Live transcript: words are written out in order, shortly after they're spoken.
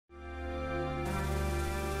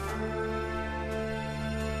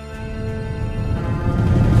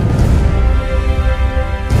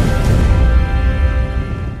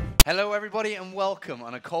everybody, and welcome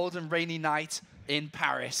on a cold and rainy night in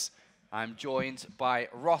Paris. I'm joined by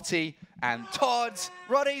Rotti and Todd.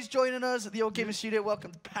 Rotti's joining us at the Old Gaming Studio.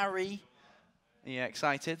 Welcome to Paris. Are you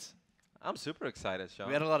excited? I'm super excited, Sean.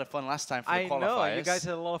 We had a lot of fun last time for the qualifiers. I know, you guys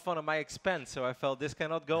had a lot of fun at my expense, so I felt this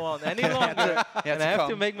cannot go on any longer. And I have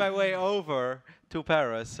to make my way over to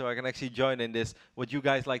Paris so I can actually join in this, what you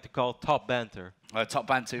guys like to call top banter. Top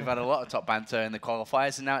banter. We've had a lot of top banter in the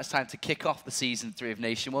qualifiers, and now it's time to kick off the Season 3 of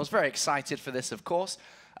NationWars. Very excited for this, of course.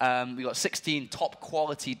 We've got 16 top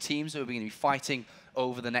quality teams who are going to be fighting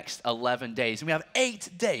over the next 11 days. And we have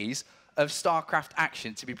 8 days of Starcraft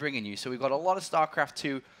action to be bringing you. So we've got a lot of Starcraft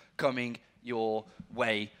 2 coming your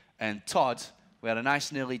way. And Todd, we had a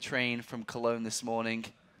nice and early train from Cologne this morning,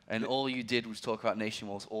 and all you did was talk about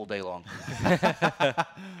NationWars all day long. A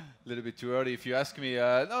little bit too early if you ask me.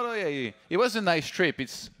 Yeah, it was a nice trip.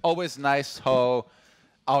 It's always nice how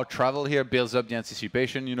our travel here builds up the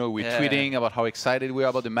anticipation. You know, we're tweeting about how excited we are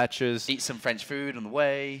about the matches. Eat some French food on the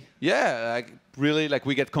way. Yeah, really,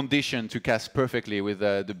 we get conditioned to cast perfectly with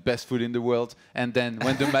the best food in the world. And then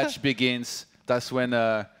when the match begins, that's when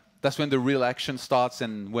the real action starts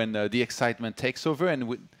and when the excitement takes over.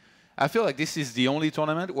 And I feel like this is the only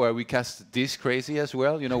tournament where we cast this crazy as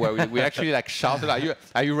well. You know, where we actually shout.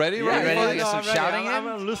 Are you ready? Yeah, right? ready to get some shouting in?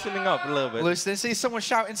 I'm loosening up a little bit. Loosening. See someone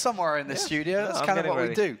shouting somewhere in the studio. That's kind of what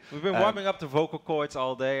we do. We've been warming up the vocal cords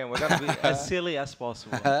all day, and we're going to be as silly as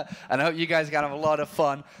possible. And I hope you guys are going to have a lot of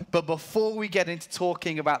fun. But before we get into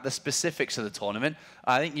talking about the specifics of the tournament,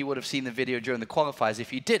 I think you would have seen the video during the qualifiers.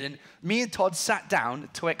 If you didn't, me and Todd sat down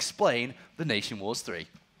to explain the NationWars 3.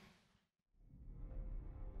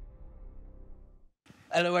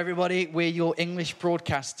 Hello everybody, we're your English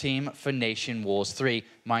broadcast team for NationWars 3.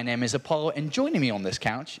 My name is Apollo, and joining me on this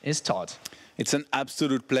couch is Todd. It's an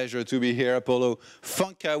absolute pleasure to be here, Apollo.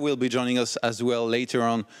 Funka will be joining us as well later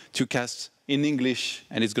on to cast in English,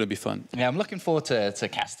 and it's going to be fun. Yeah, I'm looking forward to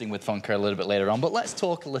casting with Funka a little bit later on, but let's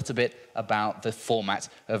talk a little bit about the format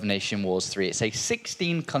of NationWars 3. It's a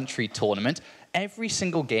 16-country tournament. Every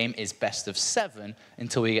single game is best of 7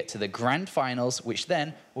 until we get to the grand finals, which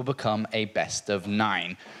then will become a best of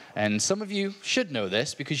 9. And some of you should know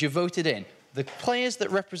this because you voted in. The players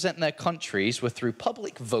that represent their countries were through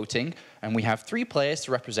public voting, and we have 3 players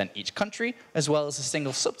to represent each country, as well as a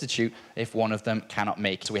single substitute if one of them cannot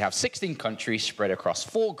make it. So we have 16 countries spread across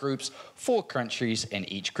 4 groups, 4 countries in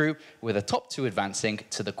each group, with the top 2 advancing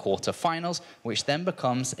to the quarterfinals, which then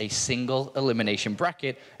becomes a single elimination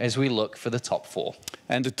bracket as we look for the top 4.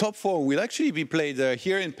 And the top 4 will actually be played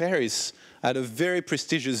here in Paris at a very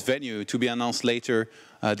prestigious venue to be announced later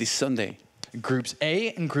this Sunday. Groups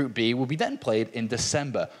A and Group B will be then played in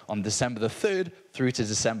December, on December the 3rd through to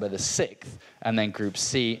December the 6th. And then Group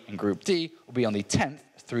C and Group D will be on the 10th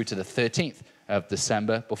through to the 13th of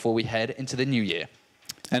December before we head into the new year.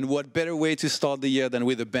 And what better way to start the year than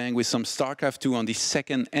with a bang with some StarCraft 2 on the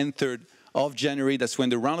 2nd and 3rd of January. That's when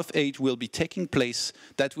the round of 8 will be taking place.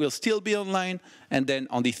 That will still be online. And then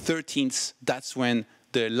on the 13th, that's when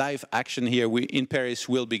the live action here in Paris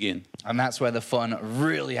will begin. And that's where the fun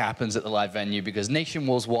really happens at the live venue, because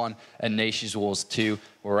NationWars 1 and NationWars 2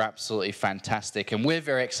 were absolutely fantastic. And we're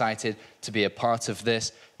very excited to be a part of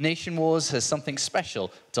this. NationWars has something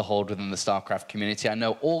special to hold within the StarCraft community. I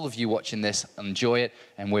know all of you watching this enjoy it,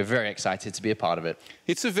 and we're very excited to be a part of it.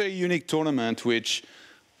 It's a very unique tournament, which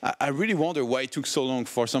I really wonder why it took so long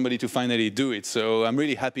for somebody to finally do it. So I'm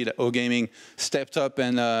really happy that O-Gaming stepped up,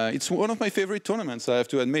 and it's one of my favorite tournaments, I have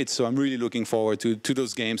to admit. So I'm really looking forward to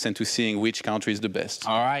those games and to seeing which country is the best.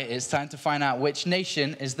 All right, it's time to find out which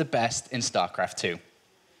nation is the best in StarCraft 2.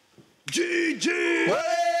 GG!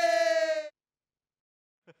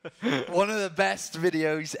 One of the best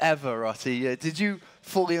videos ever, Rotti. Did you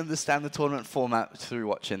fully understand the tournament format through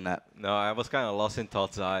watching that? No, I was kind of lost in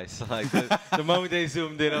Todd's eyes. Like the moment they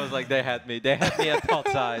zoomed in, I was like, they had me. They had me at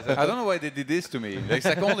Todd's eyes. I don't know why they did this to me. It's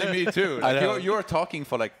like only me too. Like you're talking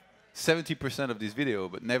for like 70% of this video,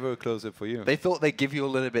 but never a close-up for you. They thought they'd give you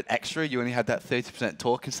a little bit extra. You only had that 30%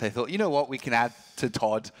 talk, and so they thought, you know what, we can add to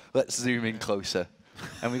Todd. Let's zoom in closer.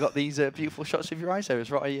 And we got these beautiful shots of your eyes there, as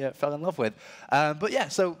Rotti fell in love with. But yeah,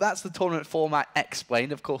 so that's the tournament format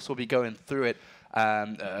explained. Of course, we'll be going through it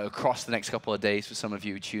across the next couple of days for some of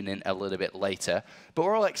you who tune in a little bit later. But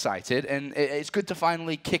we're all excited, and it's good to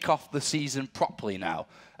finally kick off the season properly now.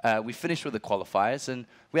 We finished with the qualifiers, and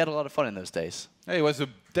we had a lot of fun in those days. Hey, it was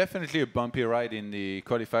definitely a bumpy ride in the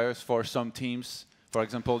qualifiers for some teams. For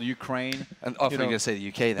example, Ukraine. And often you're going to say the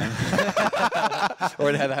UK then.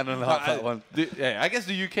 Already had a hand on the heart for that one. I guess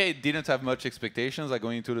the UK didn't have much expectations like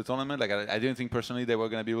going into the tournament. Like I didn't think personally they were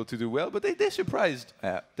going to be able to do well, but they surprised.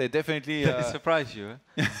 Yeah. They definitely They surprised you,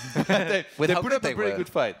 huh? they how put good up a they pretty were. good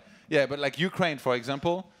fight. Yeah, but like Ukraine, for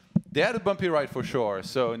example, they had a bumpy ride for sure.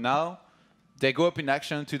 So now they go up in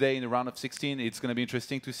action today in the round of 16. It's going to be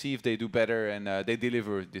interesting to see if they do better and they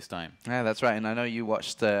deliver this time. Yeah, that's right. And I know you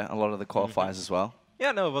watched a lot of the qualifiers as well.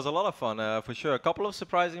 Yeah, no, it was a lot of fun, for sure. A couple of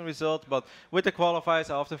surprising results, but with the qualifiers,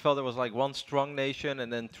 I often felt there was like one strong nation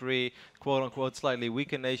and then three quote-unquote slightly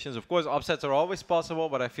weaker nations. Of course, upsets are always possible,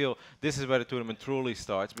 but I feel this is where the tournament truly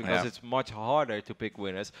starts because it's much harder to pick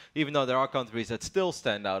winners, even though there are countries that still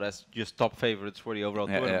stand out as just top favorites for the overall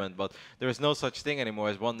tournament. But there is no such thing anymore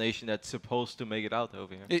as one nation that's supposed to make it out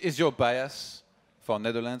over here. Is your bias for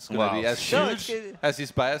Netherlands going to be as huge as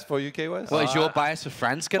his bias for UK was? Well, is your bias for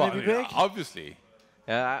France going to be big? Obviously.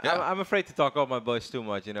 Yeah, I'm afraid to talk about my boys too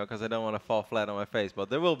much, you know, because I don't want to fall flat on my face. But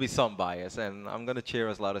there will be some bias, and I'm going to cheer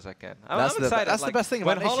as loud as I can. I'm excited. That's the best thing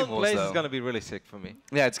about when Holland NationWars, plays, though. it's going to be really sick for me.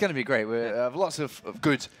 Yeah, it's going to be great. We have lots of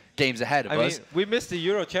good games ahead of us. I mean, we missed the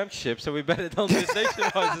Euro Championship, so we better don't miss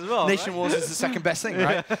NationWars as well. NationWars is the second best thing,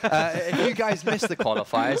 right? If you guys missed the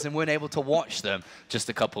qualifiers and weren't able to watch them just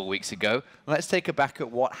a couple of weeks ago, let's take a back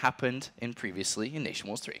at what happened previously in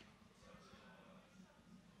NationWars 3.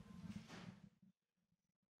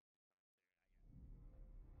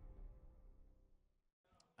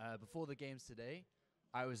 Before the games today,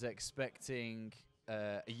 I was expecting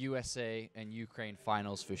a USA and Ukraine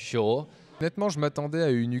finals for sure. Honnêtement, je m'attendais à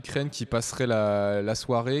une Ukraine qui passerait la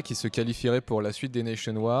soirée, qui se qualifierait pour la suite des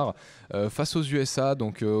NationWars face aux USA.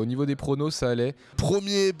 Donc au niveau des pronos, ça allait.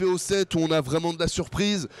 Premier BO7 où on a vraiment de la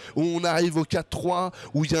surprise, où on arrive au 4-3,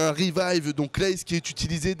 où il y a un revive, donc Lace qui est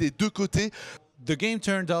utilisé des deux côtés. The game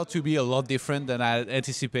turned out to be a lot different than I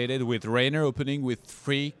anticipated, with Rainer opening with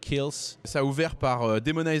 3 kills. Ça a ouvert par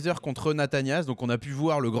Demonizer contre Nathanias, donc on a pu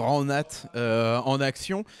voir le grand Nat en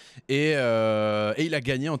action et il a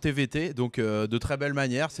gagné en TVT, donc de très belle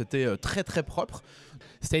manière, c'était très très propre.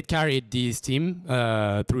 State carried this team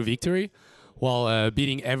through victory, while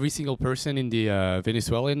beating every single person in the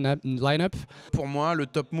Venezuelan lineup. Pour moi, le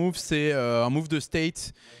top move, c'est un move de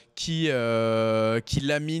State qui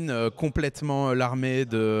lamine complètement l'armée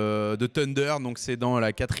de Thunder, donc c'est dans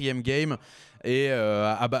la 4e game et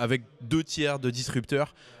avec 2 tiers de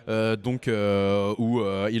disrupteurs, où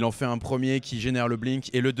il en fait un premier qui génère le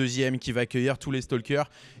blink et le deuxième qui va accueillir tous les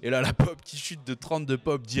stalkers, et là la pop qui chute de 32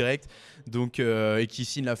 pop direct, donc, et qui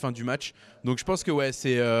signe la fin du match. Donc je pense que ouais,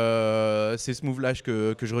 c'est ce move là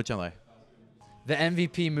que je retiendrai. The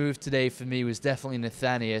MVP move today for me was definitely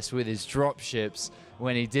Nathanias with his dropships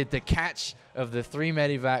when he did the catch of the 3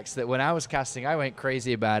 medivacs that when I was casting, I went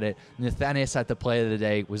crazy about it. Nathanias at the play of the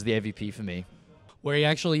day was the MVP for me. Where he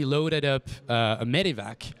actually loaded up a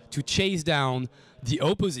medivac to chase down the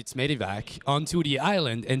opposite's medivac onto the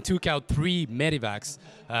island and took out 3 medivacs,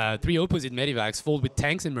 3 opposite medivacs full with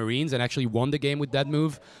tanks and marines, and actually won the game with that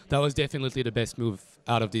move. That was definitely the best move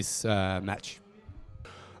out of this match.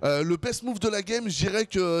 Le best move de la game, je dirais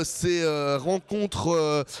que c'est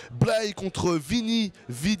rencontre Bly contre Vinny,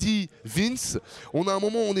 Vidi, Vince. On a un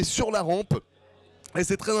moment où on est sur la rampe. Et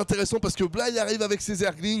c'est très intéressant parce que Bly arrive avec ses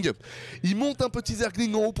Zerglings, il monte un petit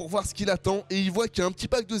Zergling en haut pour voir ce qu'il attend et il voit qu'il y a un petit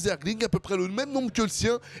pack de Zerglings, à peu près le même nombre que le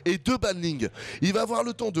sien, et 2 banlings. Il va avoir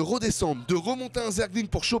le temps de redescendre, de remonter un Zergling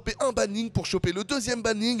pour choper un banling, pour choper le deuxième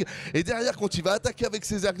banling, et derrière quand il va attaquer avec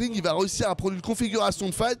ses Zerglings, il va réussir à prendre une configuration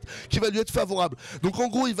de fight qui va lui être favorable. Donc en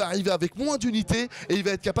gros il va arriver avec moins d'unités et il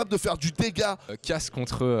va être capable de faire du dégât. Casse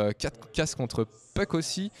contre Puck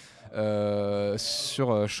aussi.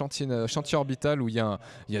 Sur chantier orbital où il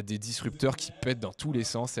y a des disrupteurs qui pètent dans tous les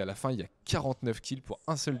sens, et à la fin il y a 49 kills pour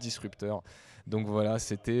un seul disrupteur. Donc voilà,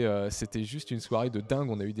 c'était juste une soirée de dingue.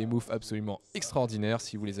 On a eu des moves absolument extraordinaires.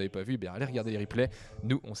 Si vous les avez pas vus, allez regarder les replays.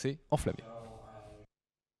 Nous, on s'est enflammés.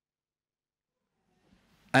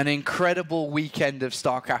 An incredible weekend of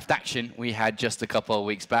Starcraft action we had just a couple of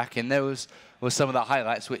weeks back, and those were some of the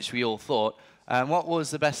highlights which we all thought. What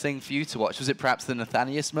was the best thing for you to watch? Was it perhaps the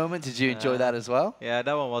Nathanias moment? Did you enjoy that as well? Yeah,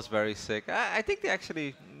 that one was very sick. I think they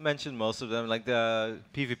actually mentioned most of them. Like the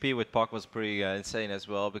PvP with Puck was pretty insane as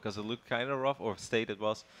well, because it looked kind of rough, or State it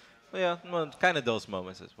was. But yeah, well, kind of those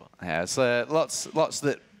moments as well. Yeah, it's lots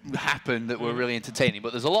that happened that were really entertaining.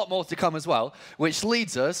 But there's a lot more to come as well, which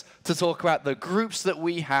leads us to talk about the groups that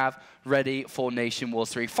we have ready for Nation Wars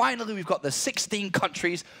 3. Finally, we've got the 16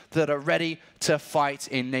 countries that are ready to fight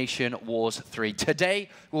in Nation Wars 3. Today,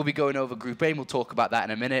 we'll be going over Group A, and we'll talk about that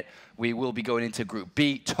in a minute. We will be going into Group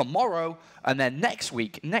B tomorrow, and then next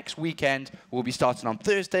weekend, we'll be starting on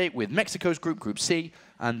Thursday with Mexico's group, Group C,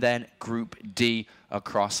 and then Group D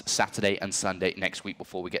across Saturday and Sunday next week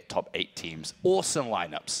before we get top 8 teams. Awesome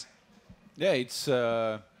lineups. Yeah, it's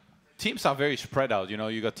teams are very spread out. You know,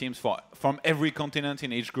 you got teams from every continent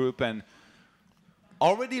in each group, and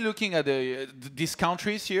already looking at these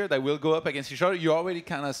countries here that will go up against each other, you're already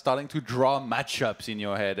kind of starting to draw matchups in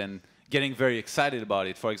your head and getting very excited about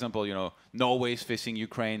it. For example, you know, Norway is facing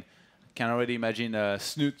Ukraine. Can already imagine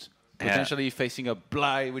Snoot potentially facing a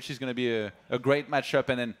Bly, which is going to be a great matchup.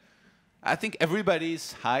 And then I think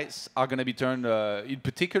everybody's eyes are going to be turned, in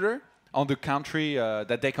particular, on the country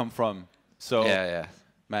that they come from. So,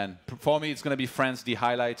 man, for me, it's going to be France, the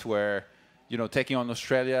highlight where, you know, taking on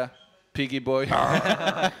Australia, Piggy Boy.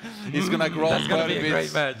 He's going to grow up quite a bit.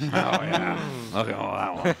 Great match.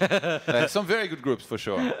 Some very good groups, for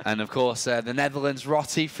sure. And, of course, the Netherlands,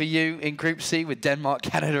 Rotti for you in Group C with Denmark,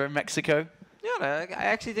 Canada, and Mexico. Yeah, I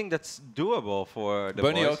actually think that's doable for the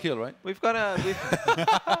Bernie boys. O'Kill, right? We've got a...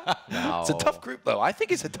 No. It's a tough group, though. I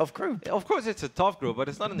think it's a tough group. Of course, it's a tough group, but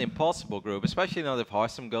it's not an impossible group, especially now if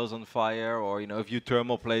Harsum goes on fire, or, you know, if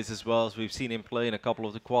Thermal plays as well, as we've seen him play in a couple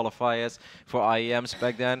of the qualifiers for IEMs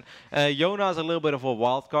back then. Jonas is a little bit of a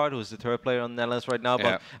wild card, who's the third player on the Netherlands right now,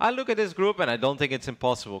 but I look at this group and I don't think it's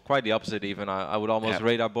impossible. Quite the opposite, even. I would almost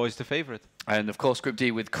rate our boys the favorite. And, of course, Group D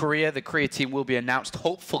with Korea. The Korea team will be announced,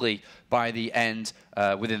 hopefully, by the end,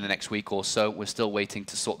 within the next week or so. We're still waiting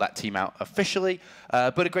to sort that team out officially.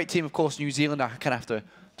 But a great team, of course, New Zealand. I kind of have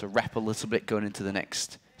to rep a little bit going into the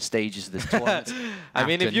next stages of this tournament. I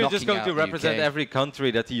mean, if you're just going to represent every country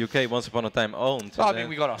that the UK once upon a time owned. Well, I mean,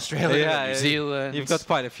 we got Australia, New Zealand. You've got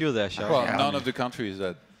quite a few there, Sean. Well, none of the countries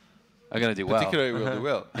that are going to do well. Particularly will do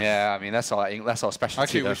well. Yeah, I mean, that's our specialty.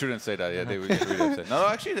 Actually, we shouldn't say that. Yeah, they will get really upset. No,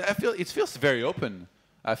 actually, I feel it feels very open.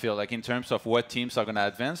 I feel like in terms of what teams are going to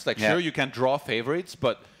advance. Like, sure, you can draw favorites,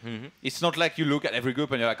 but it's not like you look at every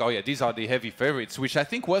group and you're like, oh, yeah, these are the heavy favorites, which I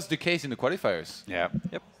think was the case in the qualifiers. Yeah.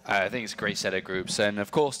 Yep. I think it's a great set of groups. And,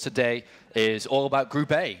 of course, today is all about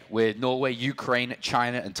Group A with Norway, Ukraine,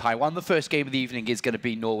 China, and Taiwan. The first game of the evening is going to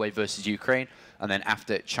be Norway versus Ukraine, and then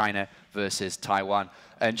after China versus Taiwan.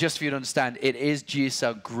 And just for you to understand, it is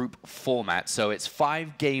GSL group format. So it's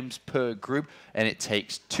 5 games per group, and it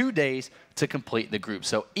takes 2 days to complete the group.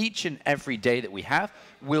 So each and every day that we have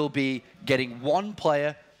will be getting one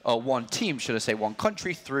player, or one team, should I say, one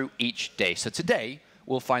country through each day. So today,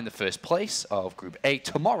 we'll find the first place of Group A.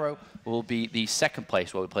 Tomorrow will be the second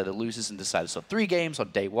place, where we play the losers and decide. So 3 games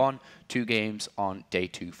on day 1, 2 games on day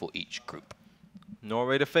 2 for each group.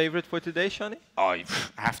 Norway the favorite for today, Shani? Oh, you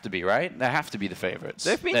have to be, right? They have to be the favorites.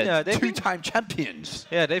 They've been 2-time champions.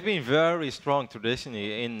 Yeah, they've been very strong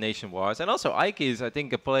traditionally in NationWars. And also Ike is, I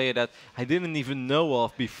think, a player that I didn't even know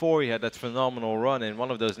of before he had that phenomenal run in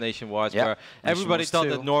one of those NationWars where everybody thought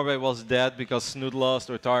that Norway was dead because Snoot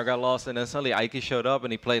lost or Targa lost, and then suddenly Ike showed up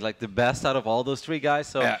and he played like the best out of all those 3 guys.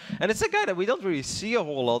 So, and it's a guy that we don't really see a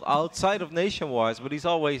whole lot outside of NationWars, but he's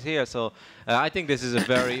always here. So I think this is a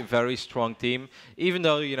very, very strong team. Even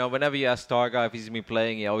though, you know, whenever you ask Targa if he's been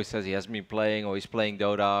playing, he always says he hasn't been playing, or he's playing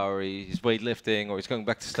Dota, or he's weightlifting, or he's going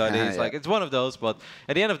back to study. It's like, it's one of those. But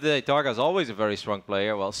at the end of the day, Targa is always a very strong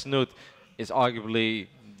player. Well, Snoot is arguably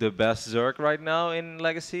the best Zerg right now in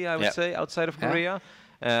Legacy, I would say, outside of Korea.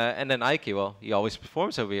 And then Ike, well, he always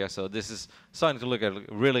performs over here. So this is starting to look at a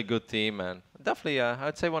really good team, and definitely,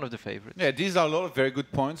 I'd say one of the favorites. Yeah, these are a lot of very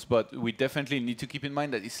good points, but we definitely need to keep in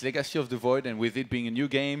mind that it's Legacy of the Void, and with it being a new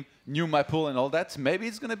game, new map pool and all that, maybe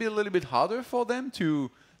it's going to be a little bit harder for them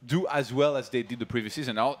to do as well as they did the previous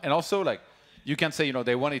season. And also, like, you can say, you know,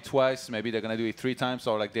 they won it twice, maybe they're going to do it 3 times,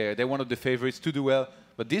 or like they're one of the favorites to do well.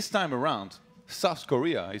 But this time around, South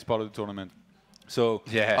Korea is part of the tournament. So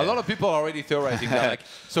a lot of people are already theorizing that, like,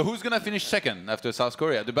 so who's going to finish second after South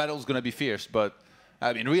Korea? The battle's going to be fierce, but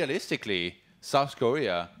I mean, realistically, South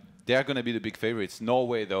Korea, they're going to be the big favorites.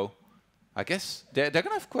 Norway, though, I guess they're going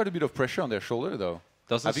to have quite a bit of pressure on their shoulder, though.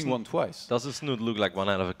 Having won twice. Doesn't Snoot look like one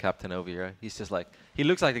hell of a captain over here? He's just like, he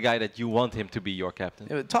looks like the guy that you want him to be your captain.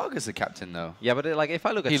 Yeah, but Targa's the captain, though. Yeah, but like if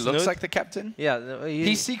I look at Snoot, he looks like the captain. Yeah, no,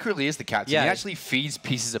 he secretly is the captain. Yeah, he actually feeds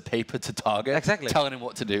pieces of paper to Targa, exactly, telling him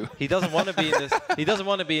what to do. He doesn't want to be in this. He doesn't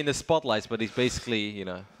want to be in the spotlights, but he's basically, you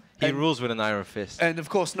know, He rules with an iron fist. And of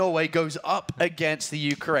course, Norway goes up against the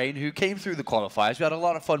Ukraine, who came through the qualifiers. We had a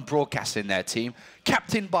lot of fun broadcasting their team,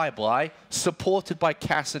 captained by Bly, supported by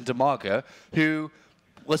Cass and Demaga, who,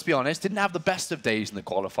 let's be honest, didn't have the best of days in the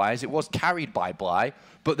qualifiers. It was carried by Bly,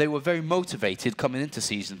 but they were very motivated coming into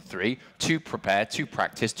Season 3 to prepare, to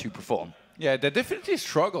practice, to perform. Yeah, they definitely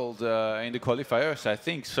struggled in the qualifiers, I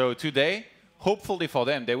think. So today, hopefully for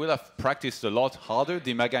them, they will have practiced a lot harder,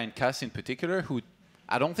 Demaga and Cass in particular, who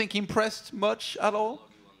I don't think impressed much at all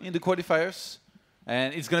in the qualifiers.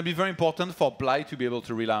 And it's going to be very important for Bly to be able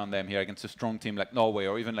to rely on them here against a strong team like Norway,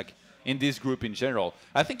 or even like in this group in general.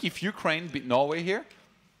 I think if Ukraine beat Norway here,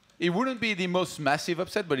 it wouldn't be the most massive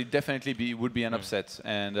upset, but it definitely would be an upset.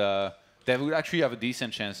 And they would actually have a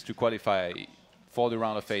decent chance to qualify for the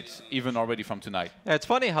round of 8, even already from tonight. Yeah, it's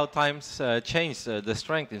funny how times change the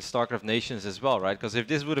strength in StarCraft Nations as well, right? Because if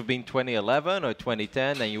this would have been 2011 or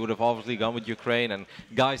 2010, then you would have obviously gone with Ukraine, and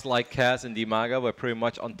guys like Kaz and Demaga were pretty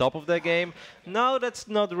much on top of their game. Now that's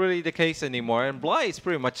not really the case anymore, and Bly is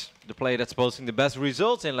pretty much the player that's posting the best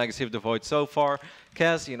results in Legacy of the Void so far.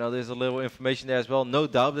 Kaz, you know, there's a little information there as well. No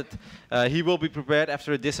doubt that he will be prepared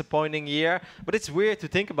after a disappointing year. But it's weird to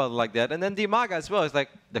think about it like that. And then Demaga as well. It's like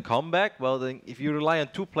the comeback. Well, then if you rely on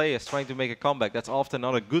 2 players trying to make a comeback, that's often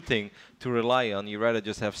not a good thing to rely on. You rather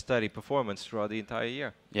just have steady performance throughout the entire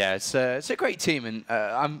year. Yeah, it's a great team, and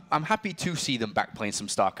I'm happy to see them back playing some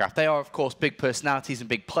StarCraft. They are, of course, big personalities and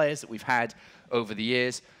big players that we've had over the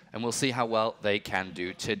years, and we'll see how well they can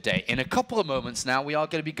do today. In a couple of moments now, we are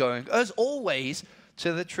going to be going, as always,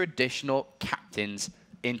 to the traditional captain's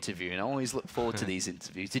interview. And I always look forward to these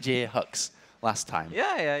interviews. Did you hear Hux last time?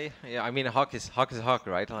 Yeah. I mean, Huck is Huck,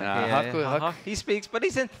 right? Like, Huck. He speaks, but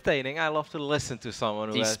he's entertaining. I love to listen to someone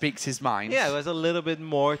who speaks his mind. Yeah, who has a little bit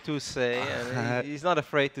more to say, and he's not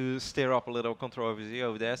afraid to stir up a little controversy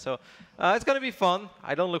over there. So it's going to be fun.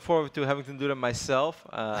 I don't look forward to having to do that myself.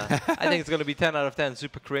 I think it's going to be 10 out of 10,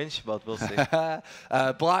 super cringe, but we'll see.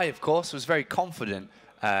 Bly, of course, was very confident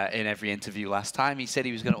in every interview last time. He said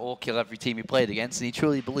he was going to all-kill every team he played against, and he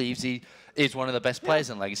truly believes he is one of the best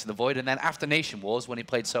players in Legacy of the Void. And then after NationWars, when he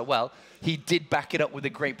played so well, he did back it up with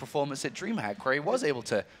a great performance at DreamHack, where he was able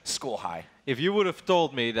to score high. If you would have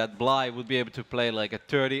told me that Bly would be able to play like a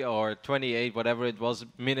 30 or 28, whatever it was,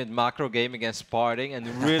 minute macro game against Parting and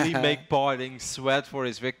really make Parting sweat for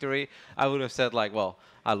his victory, I would have said like, well,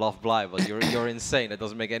 I love Bly, but you're insane. That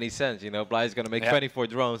doesn't make any sense. You know, Bly is going to make 24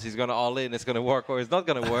 drones. He's going to all in. It's going to work or it's not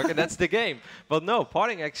going to work, and that's the game. But no,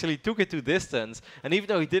 Parting actually took it to distance. And even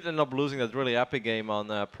though he did end up losing that really epic game on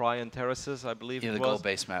Pryan Terraces, I believe it was. The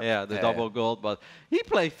gold-based map. Yeah, the double gold. But he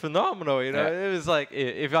played phenomenal. You know, it was like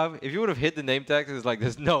if you would have hit the name tags, it's like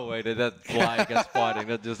there's no way that Bly against Parting.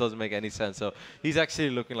 That just doesn't make any sense. So he's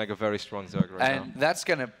actually looking like a very strong Zerg right now. And that's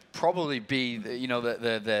going to probably be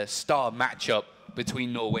the star matchup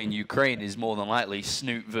between Norway and Ukraine is more than likely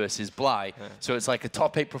Snoot versus Bly. Yeah. So it's like a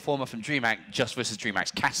top 8 performer from DreamHack just versus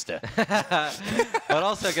DreamHack's caster. But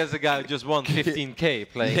also against a guy who just won 15K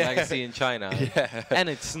playing Legacy in China. Yeah. And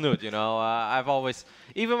it's Snoot, you know. I've always,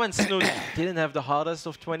 even when Snoot didn't have the hottest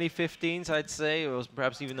of 2015s, I'd say, it was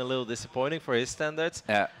perhaps even a little disappointing for his standards.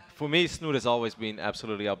 Yeah. For me, Snoot has always been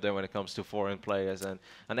absolutely up there when it comes to foreign players. And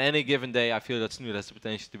on any given day, I feel that Snoot has the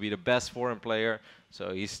potential to be the best foreign player.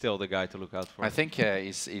 So he's still the guy to look out for. I think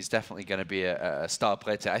he's definitely going to be a star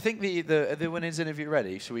player. I think the women's interview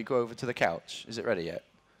ready. Should we go over to the couch? Is it ready yet?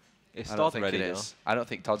 Is Todd ready? It is. I don't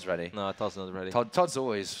think Todd's ready. No, Todd's not ready. Todd's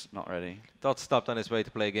always not ready. Todd stopped on his way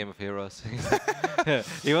to play a Game of Heroes.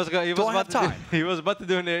 He was about to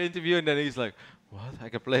do an interview, and then he's like, "What? I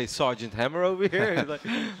can play Sergeant Hammer over here?" He's like,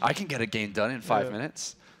 I can get a game done in 5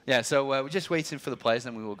 minutes. Yeah. So we're just waiting for the players,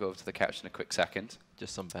 and we will go over to the couch in a quick second.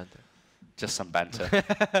 Just some banter. Just some banter.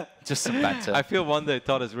 Just some banter. I feel one day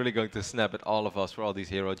Todd is really going to snap at all of us for all these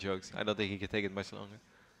hero jokes. I don't think he can take it much longer.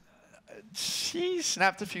 She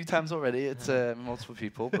snapped a few times already at multiple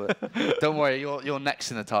people, but don't worry, you're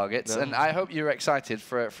next in the targets. No. And I hope you're excited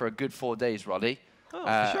for a good 4 days, Roddy. Oh,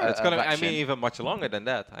 for sure. It's gonna. I mean, even much longer than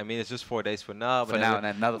that. I mean, it's just 4 days for now. For now, and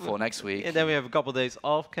then another 4 next week. And then we have a couple days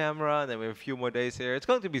off camera, and then we have a few more days here. It's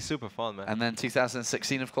going to be super fun, man. And then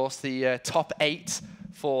 2016, of course, the top 8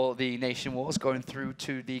 for the NationWars going through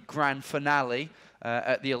to the grand finale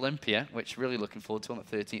at the Olympia, which really looking forward to on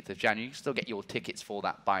the 13th of January. You can still get your tickets for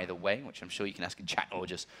that, by the way, which I'm sure you can ask in chat or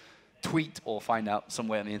just tweet or find out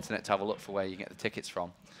somewhere on the internet to have a look for where you get the tickets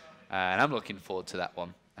from. And I'm looking forward to that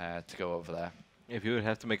one, to go over there. If you would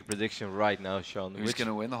have to make a prediction right now, Sean, who's going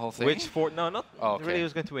to win the whole thing? Which 4? No, not really.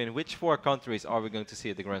 Who's going to win? Which 4 countries are we going to see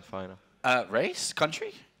at the grand final? Race,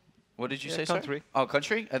 country. What did you Yeah, say, country. Sir? Oh,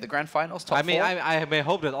 country at the grand finals. Top I mean, four? I may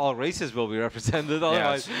hope that all races will be represented.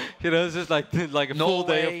 Otherwise, you know, it's just like a full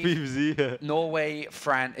day of PvZ. Norway,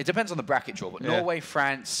 France. It depends on the bracket draw, but Norway,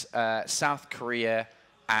 France, South Korea,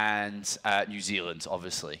 and New Zealand,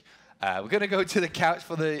 obviously. We're going to go to the couch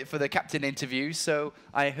for the captain interview. So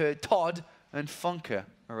I heard Todd and Funker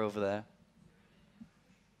are over there.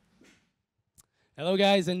 Hello,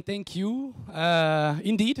 guys, and thank you.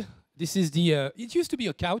 Indeed, this is the. It used to be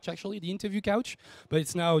a couch, actually, the interview couch, but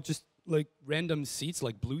it's now just like random seats,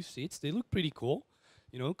 like blue seats. They look pretty cool.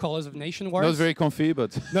 You know, colors of NationWars. Not very comfy,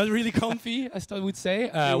 but not really comfy, as I would say.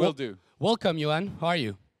 it will do. Welcome, Johan. How are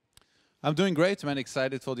you? I'm doing great, man.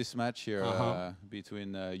 Excited for this match here between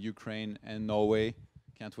Ukraine and Norway.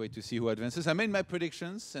 Can't wait to see who advances. I made my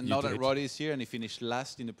predictions, and now that Roddy is here and he finished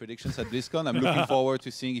last in the predictions at BlizzCon, I'm looking forward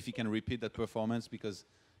to seeing if he can repeat that performance because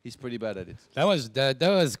he's pretty bad at it. That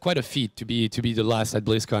was quite a feat to be the last at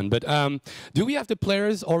BlizzCon. But do we have the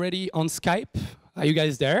players already on Skype? Are you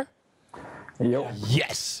guys there? Yo.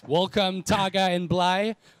 Yes. Welcome, Taga and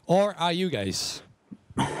Bly. Or are you guys?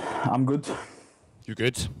 I'm good. You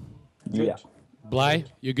good? Yeah. Bly,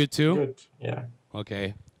 you good too? Good. Yeah.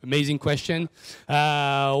 Okay. Amazing question.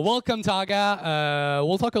 Welcome, Taga.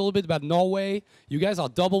 We'll talk a little bit about Norway. You guys are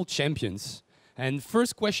double champions. And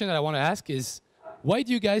first question that I want to ask is, why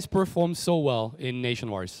do you guys perform so well in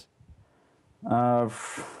NationWars? I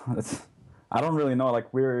don't really know.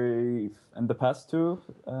 Like we're in the past two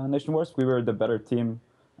NationWars, we were the better team,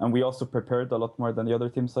 and we also prepared a lot more than the other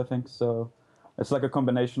teams, I think. So it's like a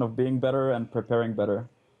combination of being better and preparing better.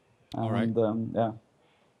 All right. Yeah.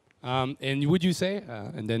 And would you say,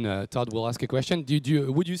 and then Todd will ask a question,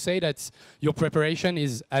 would you say that your preparation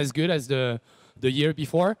is as good as the year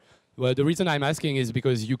before? Well, the reason I'm asking is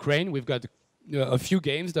because Ukraine, we've got a few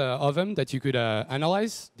games of them that you could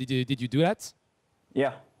analyze. Did you do that?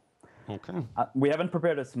 Yeah. Okay. We haven't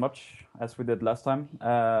prepared as much as we did last time.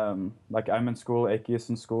 Like I'm in school, Aki is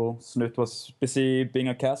in school, Snut was busy being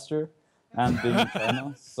a caster and being in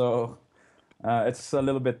China, so it's a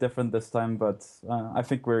little bit different this time, but I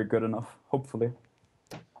think we're good enough, hopefully.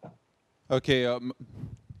 Okay,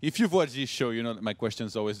 if you've watched this show, you know that my question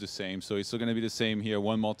is always the same, so it's going to be the same here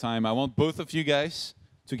one more time. I want both of you guys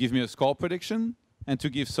to give me a score prediction and to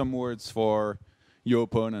give some words for your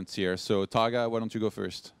opponents here. So Taga, why don't you go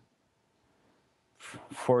first?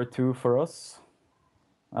 4-2 for us.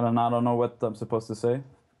 I don't know what I'm supposed to say.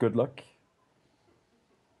 Good luck.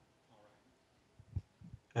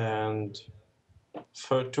 And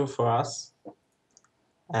 4-2 for us.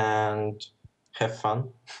 And have fun.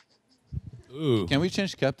 Ooh. Can we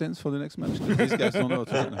change captains for the next match? These guys don't know.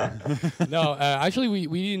 No, actually,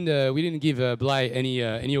 we didn't give Bly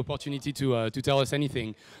any opportunity to tell us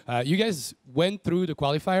anything. You guys went through the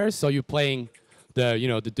qualifiers, so you're playing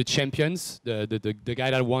the champions, the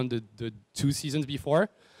guy that won the 2 seasons before.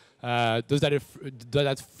 Does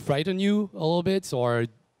that frighten you a little bit, or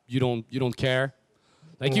you don't care?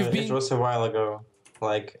 Like you've been. It was a while ago,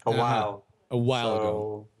 like a while. A while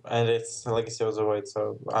ago. And it's Legacy of the Void,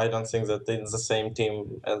 so I don't think that it's the same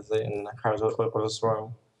team as in Heart of the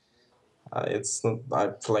Swarm. It's not,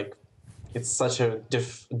 I feel like it's such a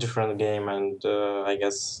different game, and I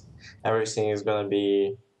guess everything is gonna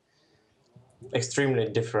be extremely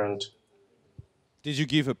different. Did you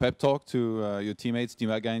give a pep talk to your teammates,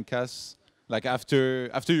 Dimaga and Cass? Like after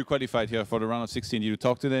you qualified here for the round of 16, you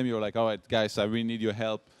talk to them, you were like, all right, guys, I really need your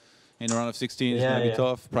help in the round of 16. It's going to be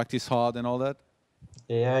tough, practice hard and all that?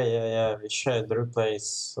 Yeah. We shared the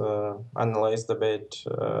replays, analyzed a bit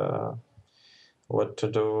what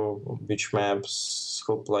to do, which maps,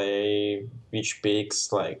 who play, which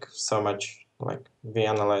picks, like so much. Like we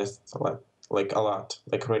analyzed a lot, like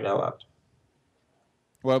really a lot.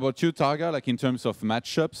 What about you, Taga? Like in terms of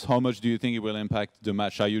matchups, how much do you think it will impact the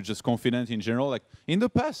match? Are you just confident in general? Like in the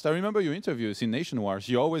past, I remember your interviews in NationWars.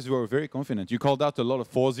 You always were very confident. You called out a lot of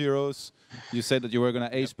 4-0s. You said that you were going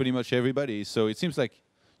to ace pretty much everybody. So it seems like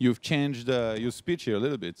you've changed your speech here a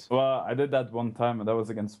little bit. Well, I did that one time, and that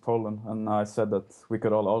was against Poland, and I said that we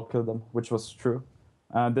could all kill them, which was true.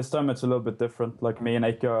 This time it's a little bit different. Like me and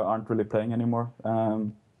Eike aren't really playing anymore,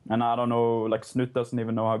 and I don't know. Like Snut doesn't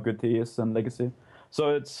even know how good he is in Legacy.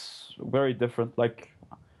 So it's very different. Like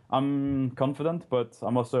I'm confident, but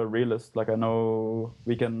I'm also a realist. Like I know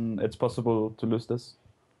it's possible to lose this.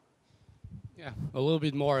 Yeah, a little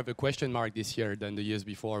bit more of a question mark this year than the years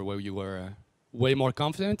before, where you were way more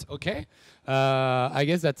confident. Okay, I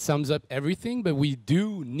guess that sums up everything. But we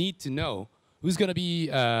do need to know who's going to be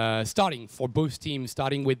starting for both teams.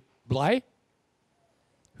 Starting with Bly,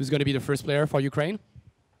 who's going to be the first player for Ukraine?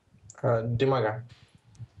 Dimaga.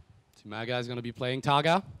 Dimaga is going to be playing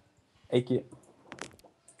Taga. Aiki.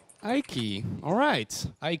 Aiki. All right.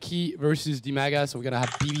 Aiki versus Dimaga. So we're going to have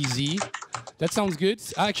BBZ. That sounds good.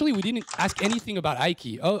 Actually, we didn't ask anything about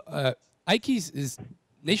Aiki. Aiki is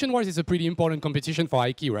NationWars is a pretty important competition for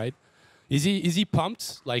Aiki, right? Is he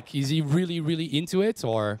pumped? Like, is he really, really into it,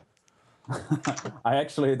 or? I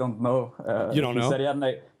actually don't know. You don't know? He said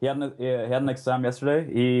he had an exam yesterday.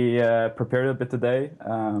 He prepared a bit today.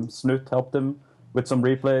 Snoot helped him with some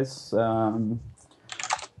replays.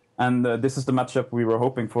 And this is the matchup we were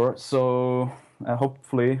hoping for. So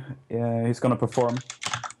hopefully he's going to perform.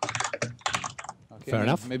 Okay, Fair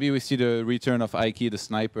enough. Maybe we see the return of Aiki, the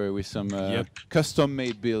sniper, with some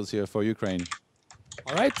custom-made builds here for Ukraine.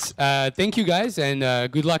 All right. Thank you, guys, and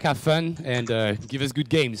good luck, have fun, and give us good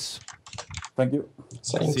games. Thank you.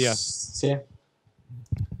 Thanks. See ya. See ya.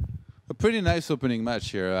 A pretty nice opening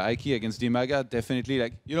match here. Aiki against Dimaga, definitely.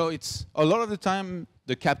 Like, you know, it's a lot of the time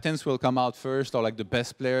the captains will come out first, or like the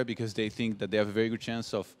best player, because they think that they have a very good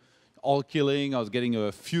chance of all killing or getting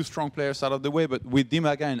a few strong players out of the way. But with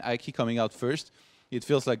Dimaga and Aiki coming out first, it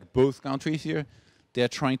feels like both countries here, they're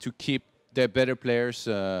trying to keep their better players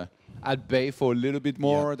at bay for a little bit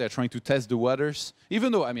more. They're trying to test the waters.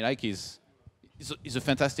 Even though, I mean, Aiki is a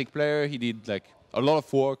fantastic player. He did like a lot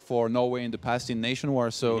of work for Norway in the past in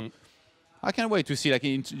NationWars. So I can't wait to see, like,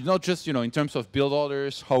 not just, you know, in terms of build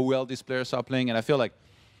orders, how well these players are playing. And I feel like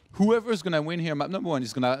whoever is going to win here, map number one,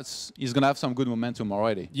 is going to have some good momentum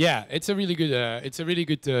already. Yeah, it's a really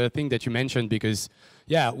good thing that you mentioned, because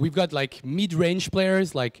yeah, we've got like mid-range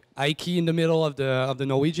players like Aiki in the middle of the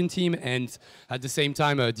Norwegian team, and at the same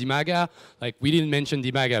time Dimaga. Like, we didn't mention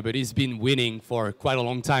Dimaga, but he's been winning for quite a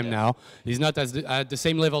long time now. He's not at the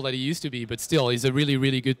same level that he used to be, but still he's a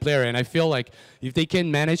really good player. And I feel like if they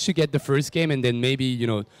can manage to get the first game and then maybe, you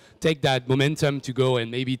know, take that momentum to go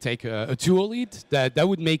and maybe take a 2-0 lead, that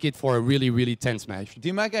would make it for a really tense match.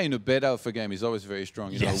 Dimaga in a beta of a game is always very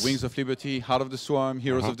strong. You know, Wings of Liberty, Heart of the Swarm,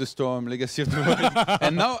 Heroes of the Storm, Legacy of the Void.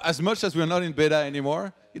 And now, as much as we're not in beta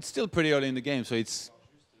anymore, it's still pretty early in the game. So it's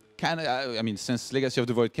kind of, I mean, since Legacy of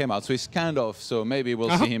the Void came out, so it's kind of, so maybe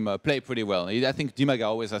we'll see him play pretty well. I think Dimaga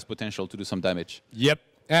always has potential to do some damage. Yep.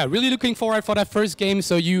 Yeah, really looking forward for that first game.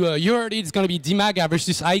 So you heard it's going to be Dimaga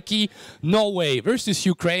versus Aiki, Norway versus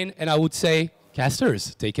Ukraine, and I would say,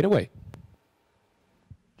 casters, take it away.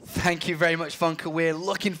 Thank you very much, Funker. We're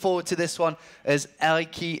looking forward to this one as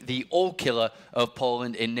Aiki, the all-killer of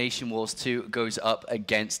Poland in NationWars 2, goes up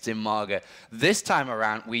against Dimaga. This time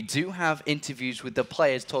around, we do have interviews with the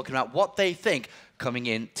players talking about what they think coming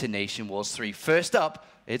into NationWars 3. First up,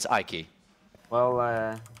 it's Aiki.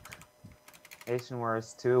 Well,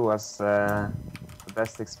 NationWars 2 was the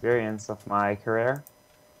best experience of my career.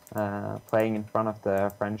 Playing in front of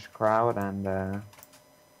the French crowd and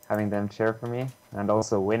having them cheer for me, and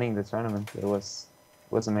also winning the tournament. It was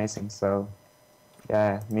amazing. So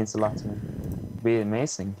yeah, it means a lot to me. It'll be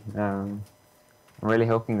amazing. I'm really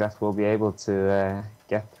hoping that we'll be able to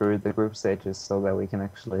get through the group stages so that we can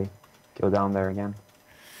actually go down there again.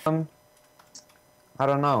 I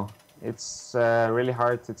don't know. It's really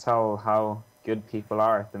hard to tell how good people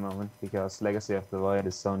are at the moment because Legacy of the Void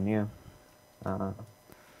is so new.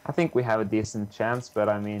 I think we have a decent chance, but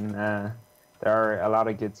I mean, there are a lot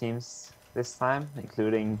of good teams this time,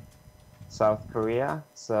 including South Korea,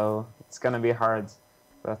 so it's gonna be hard,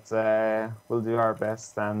 but we'll do our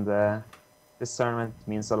best, and this tournament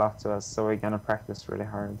means a lot to us, so we're gonna practice really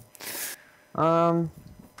hard.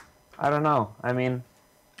 I don't know. I mean,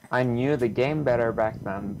 I knew the game better back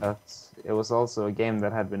then, but it was also a game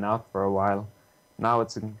that had been out for a while. Now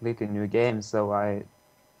it's a completely new game, so I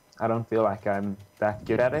don't feel like I'm that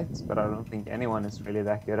good at it, but I don't think anyone is really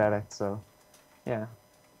that good at it, so yeah.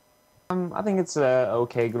 I think it's a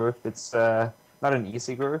okay group. It's not an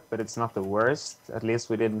easy group, but it's not the worst. At least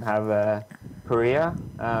we didn't have Korea.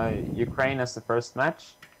 Ukraine as the first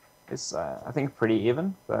match is, I think, pretty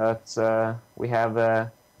even, but we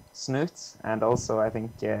have Snoot, and also I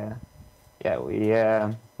think, yeah, we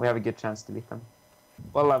have a good chance to beat them.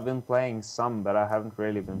 Well, I've been playing some, but I haven't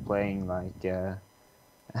really been playing like a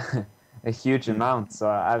huge amount. So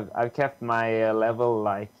I've kept my level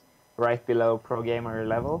like right below pro gamer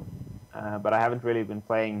level, but I haven't really been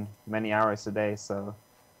playing many hours a day. So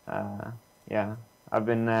yeah, I've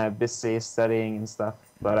been busy studying and stuff,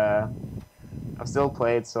 but I've still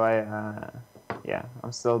played. So yeah,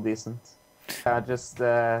 I'm still decent. Just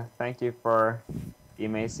thank you for the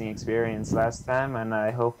amazing experience last time, and I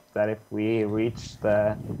hope that if we reach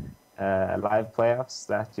the live playoffs,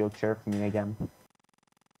 that you'll cheer for me again.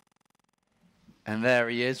 And there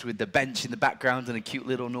he is with the bench in the background and a cute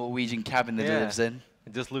little Norwegian cabin that he lives in.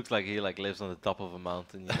 It just looks like he lives on the top of a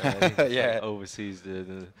mountain, you know, and he just, Yeah. like, oversees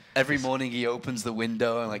the Every morning he opens the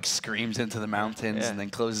window and like screams into the mountains and then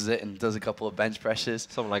closes it and does a couple of bench presses.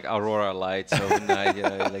 Something like Aurora Lights overnight, you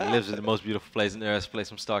know, like lives in the most beautiful place on earth, plays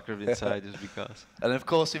some Starcraft inside just because. And of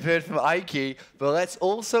course we've heard from Ike, but let's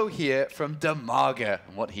also hear from Damaga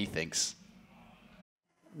and what he thinks.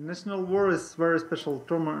 National War is very special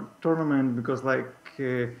tournament because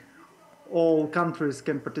all countries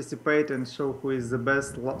can participate and show who is the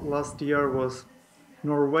best. Last year was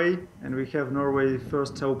Norway, and we have Norway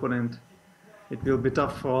first opponent. It will be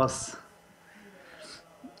tough for us.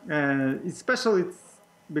 Especially it's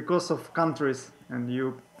because of countries,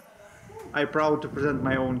 and I'm proud to present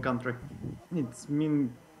my own country. It's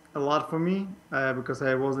mean a lot for me because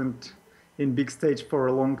I wasn't in big stage for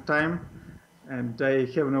a long time, and I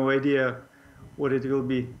have no idea what it will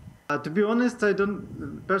be. To be honest, I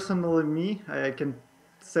don't personally I can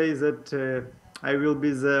say that I will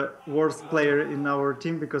be the worst player in our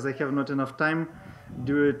team because I have not enough time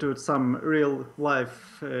due to some real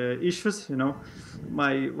life issues. You know,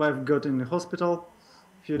 my wife got in the hospital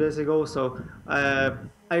a few days ago, so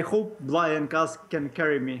I hope Bly and Kaz can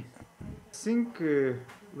carry me. I think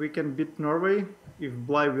we can beat Norway if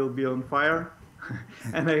Bly will be on fire,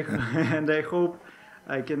 and I hope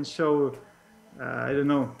I can show I don't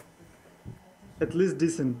know, at least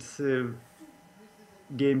decent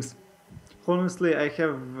games. Honestly, I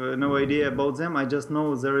have no idea about them. I just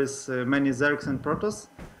know there is many Zergs and Protoss.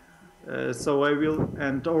 So I will,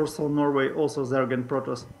 and also Norway, also Zerg and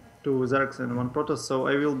Protoss, 2 Zergs and 1 Protoss. So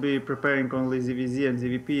I will be preparing only ZVZ and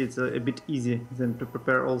ZVP. It's a bit easy than to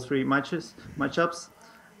prepare all 3 matchups.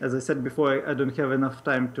 As I said before, I don't have enough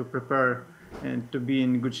time to prepare and to be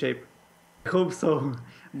in good shape. I hope so,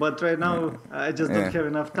 but right now I just don't have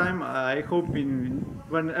enough time. I hope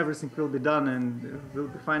when everything will be done and will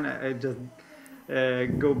be fine, I just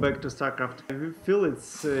go back to Starcraft. I feel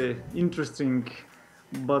it's interesting,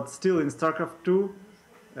 but still in Starcraft 2,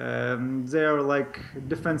 they are like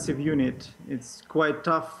defensive unit. It's quite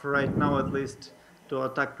tough right now, at least, to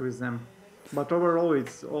attack with them. But overall,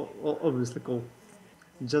 it's obviously cool.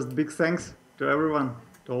 Just big thanks to everyone,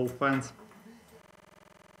 to all fans.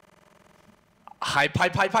 Hype,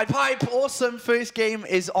 hype, hype, hype, hype. Awesome. First game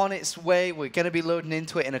is on its way. We're going to be loading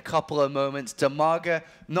into it in a couple of moments. Damaga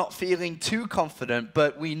not feeling too confident,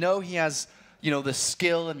 but we know he has, you know, the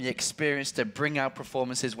skill and the experience to bring out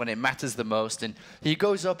performances when it matters the most. And he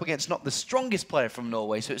goes up against not the strongest player from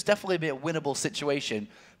Norway, so it's definitely a winnable situation,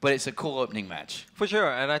 but it's a cool opening match. For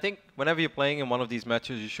sure, and I think whenever you're playing in one of these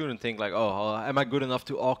matches, you shouldn't think like, oh, am I good enough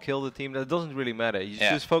to all-kill the team? That doesn't really matter. You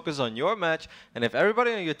just focus on your match, and if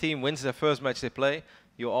everybody on your team wins their first match they play,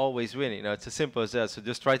 you always win. You know, it's as simple as that. So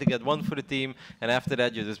just try to get one for the team, and after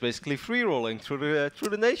that, you're just basically free-rolling through the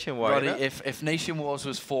NationWars. Roddy, if NationWars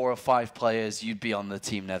was 4 or 5 players, you'd be on the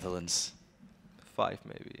Team Netherlands. 5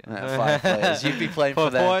 maybe. 5 players. You'd be playing for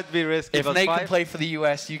them. 4 it'd be risky. If Nate can play for the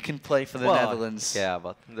US, you can play for the Netherlands. Yeah,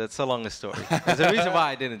 but that's a longer story. There's a reason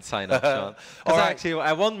why I didn't sign up, Sean. Because actually,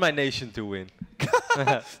 I want my nation to win.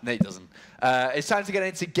 Nate doesn't. It's time to get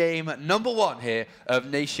into game number 1 here of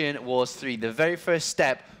NationWars 3. The very first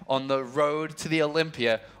step on the road to the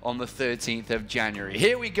Olympia on the 13th of January.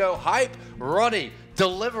 Here we go. Hype. Roddy,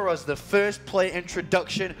 deliver us the first play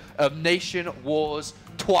introduction of NationWars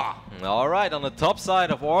 3. All right, on the top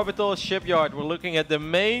side of Orbital Shipyard, we're looking at the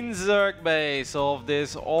main Zerg base of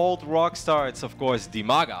this old rockstar. It's, of course,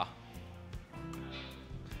 Damaga.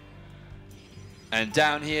 And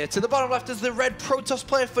down here to the bottom left is the red Protoss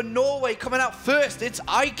player for Norway. Coming out first, it's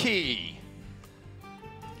Ike.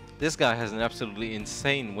 This guy has an absolutely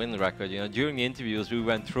insane win record. You know, during the interviews, we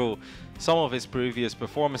went through some of his previous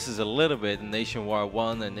performances a little bit in NationWars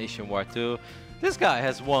 1 and NationWars 2. This guy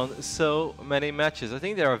has won so many matches. I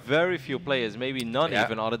think there are very few players, maybe none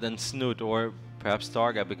even, other than Snoot or perhaps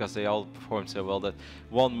Targa, because they all performed so well, that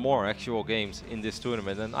won more actual games in this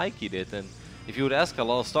tournament than Ike did. And if you would ask a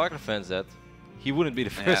lot of Starcraft fans that, he wouldn't be the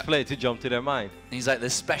first player to jump to their mind. He's like the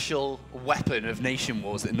special weapon of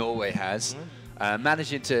NationWars that Norway has.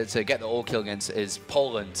 Managing to get the all-kill against is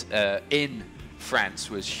Poland in France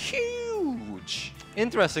was huge.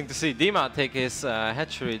 Interesting to see Dima take his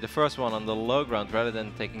hatchery, the first one on the low ground, rather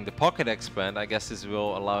than taking the pocket expand. I guess this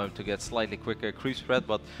will allow him to get slightly quicker creep spread,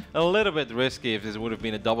 but a little bit risky if this would have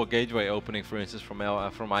been a double gateway opening, for instance, from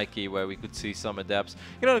Ike, where we could see some adapts.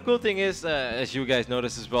 You know, the cool thing is, as you guys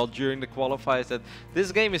noticed as well during the qualifiers, that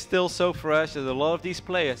this game is still so fresh that a lot of these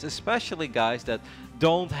players, especially guys that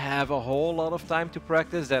don't have a whole lot of time to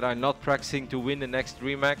practice, that are not practicing to win the next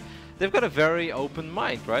remake, they've got a very open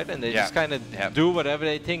mind, right? And they just kind of do whatever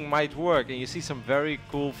they think might work. And you see some very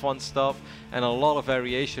cool, fun stuff and a lot of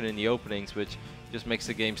variation in the openings, which just makes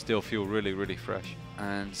the game still feel really, really fresh.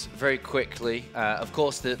 And very quickly, of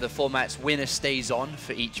course, the format's winner stays on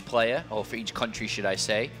for each player, or for each country, should I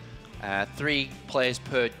say. 3 players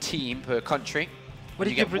per team, per country. What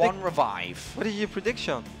did you get 1 revive. What is your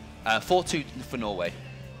prediction? 4-2 for Norway.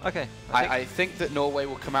 Okay. I think that Norway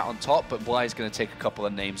will come out on top, but Bly's going to take a couple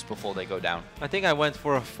of names before they go down. I think I went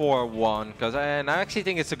for a 4-1, and I actually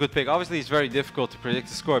think it's a good pick. Obviously, it's very difficult to predict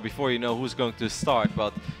the score before you know who's going to start.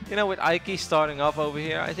 But, you know, with Ike starting off over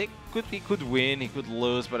here, I think he could win, he could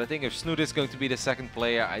lose. But I think if Snoot is going to be the second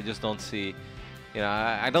player, I just don't see, you know,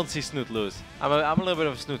 I don't see Snoot lose. I'm a little bit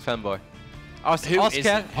of a Snoot fanboy. Us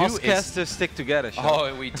cats to stick together, Sean.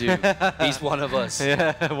 Oh, we do. He's one of us.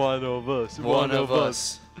 Yeah, one of us. One of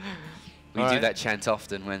us. We All do that chant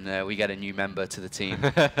often when we get a new member to the team.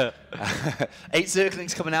 8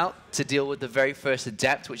 Zerglings coming out to deal with the very first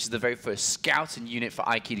Adept, which is the very first scouting unit for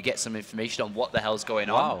Ike to get some information on what the hell's going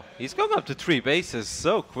on. Wow, he's going up to 3 bases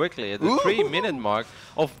so quickly at the 3-minute mark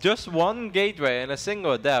of just 1 gateway and a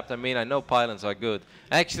single Adept. I mean, I know pylons are good.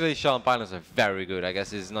 Actually, Sean, pylons are very good. I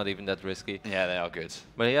guess it's not even that risky. Yeah, they are good.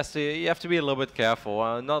 But you have to be a little bit careful.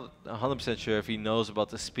 I'm not 100% sure if he knows about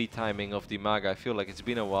the speed timing of the Maga. I feel like it's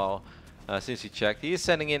been a while. Since he checked. He is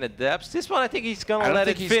sending in Adepts. This one, I think he's going to let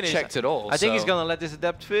it finish. I don't think he's checked at all. I think he's going to let this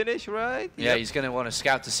Adept finish, right? Yeah, he's going to want to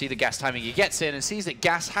scout to see the gas timing. He gets in and sees that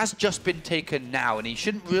gas has just been taken now, and he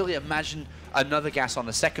shouldn't really imagine another gas on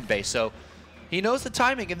the second base. So he knows the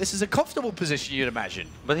timing, and this is a comfortable position, you'd imagine.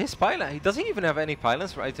 But his pylon, he doesn't even have any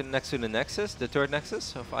pylons right next to the Nexus, the 3rd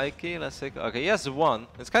Nexus of Ike. Let's take, okay, he has 1.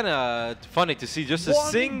 It's kind of funny to see just a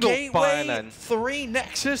single gateway, pylon. 3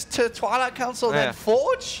 Nexus to Twilight Council, then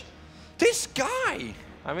Forge? This guy!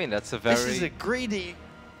 I mean, that's a very... This is a greedy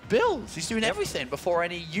build. He's doing everything before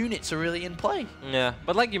any units are really in play. Yeah,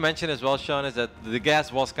 but like you mentioned as well, Sean, is that the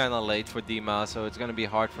gas was kind of late for Dima, so it's going to be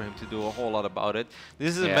hard for him to do a whole lot about it.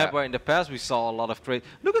 This is a map where in the past we saw a lot of trade.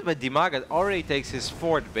 Look at where Dimaga already takes his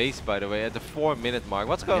 4th base, by the way, at the 4-minute mark.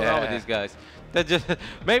 What's going on with these guys? That just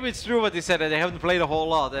maybe it's true what they said, that they haven't played a whole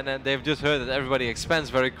lot, and then they've just heard that everybody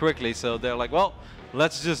expands very quickly, so they're like, well,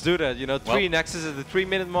 let's just do that, you know, 3 Nexus at the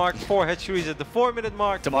 3-minute mark, 4 hatcheries at the 4-minute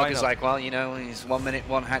mark. Demaga's like, well, you know, he's 1 minute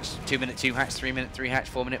 1 hatch, 2 minute 2 hatch, 3 minute 3 hatch,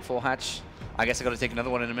 4 minute 4 hatch. I guess I got to take another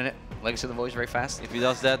one in a minute. Legacy of the Voice very fast. If he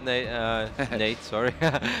does that, Nate, sorry.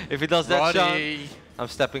 If he does that, Sean, I'm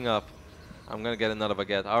stepping up. I'm gonna get another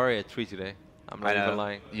baguette. I already had 3 today. I'm not even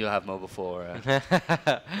lying. You'll have more before.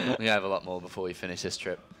 You'll have a lot more before we finish this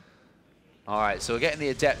trip. All right, so we're getting the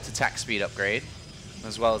Adept attack speed upgrade,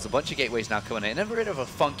 as well as a bunch of gateways now coming in. A bit of a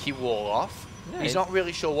funky wall off. Yeah, he's not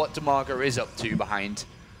really sure what Demaga is up to behind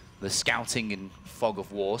the scouting and fog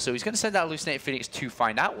of war, so he's going to send out Hallucinated Phoenix to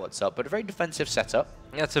find out what's up, but a very defensive setup.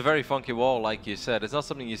 Yeah, it's a very funky wall, like you said. It's not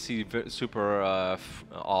something you see super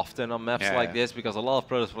often on maps like this, because a lot of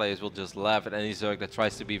Protoss players will just laugh at any Zerg that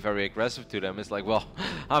tries to be very aggressive to them. It's like, well,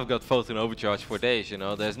 I've got Photon Overcharge for days, you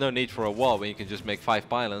know. There's no need for a wall when you can just make 5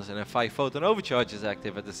 pylons and have 5 Photon Overcharges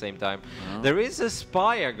active at the same time. There is a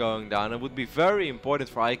Spire going down. It would be very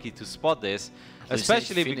important for Ike to spot this.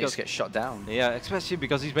 Especially because gets shot down. Yeah, especially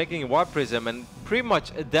because he's making a Warp Prism and pretty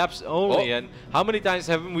much Adepts only. And how many times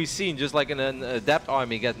haven't we seen just like an Adept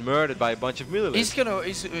army get murdered by a bunch of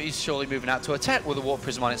Mutalisks? He's surely moving out to attack with a Warp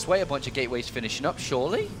Prism on its way. A bunch of gateways finishing up,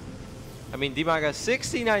 surely. I mean, Dimaga has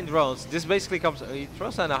 69 drones. This basically comes. He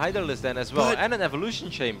throws down a Hydralisk then as well, and an Evolution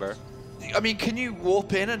Chamber. I mean, can you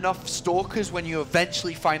warp in enough Stalkers when you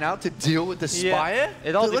eventually find out to deal with the Spire?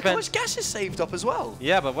 It all Look depends. how much gas is saved up as well.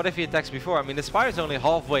 Yeah, but what if he attacks before? I mean, the Spire is only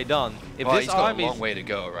halfway done. If well, this he's got a long way to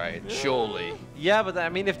go, right? Surely. Yeah, but I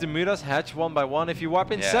mean, if the Mutas hatch 1 by 1, if you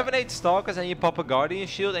warp in 7-8 Stalkers and you pop a Guardian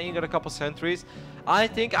Shield and you got a couple Sentries, I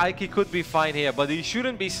think Ike could be fine here, but he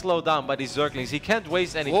shouldn't be slowed down by these Zerglings. He can't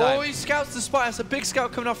waste any time. Oh, he scouts the Spire. It's a big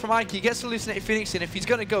scout coming off from Ike. He gets Hallucinated Phoenix in. If he's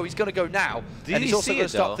going to go, he's going to go now. And he's also going to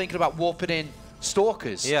start thinking about warping in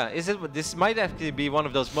Stalkers. Yeah, this might actually be one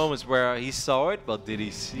of those moments where he saw it, but did he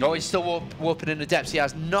see No, he's still warping in the depths. He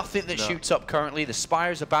has nothing that shoots up currently. The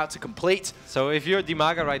Spire is about to complete. So if you're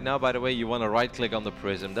Dimaga right now, by the way, you want to right-click on the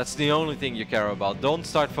Prism. That's the only thing you care about. Don't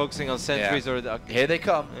start focusing on Sentries or... Here they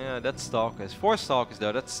come. Yeah, that's Stalkers. 4 Stalkers,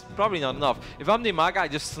 though. That's probably not enough. If I'm Dimaga, I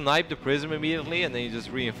just snipe the Prism immediately, and then you just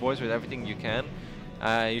reinforce with everything you can.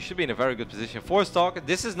 You should be in a very good position. 4 Stalker.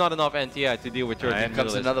 This is not enough NTI to deal with 13 Here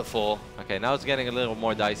comes another 4. Okay, now it's getting a little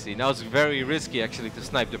more dicey. Now it's very risky, actually, to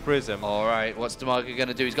snipe the Prism. All right, what's Demaga going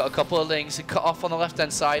to do? He's got a couple of links and cut off on the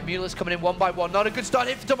left-hand side. Mutalisks coming in 1 by 1. Not a good start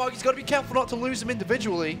here for Demaga. He's got to be careful not to lose them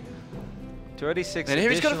individually. 36 And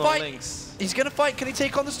here he's going to fight. links. He's going to fight. Can he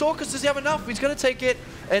take on the Stalkers? Does he have enough? He's going to take it.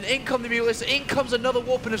 And in come the Mulists. In comes another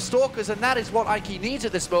warping of Stalkers. And that is what Ike needs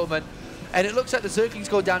at this moment. And it looks like the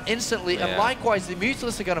Zerglings go down instantly. And likewise, the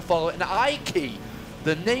Mutalists are going to follow it. And Ike,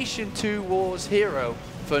 the NationWars hero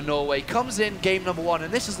for Norway, comes in game number 1.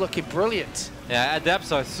 And this is looking brilliant. Yeah,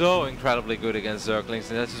 Adepts are so incredibly good against Zerglings,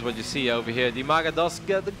 and that's just what you see over here. Dimaga does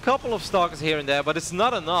get a couple of Stalkers here and there, but it's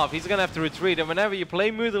not enough. He's gonna have to retreat, and whenever you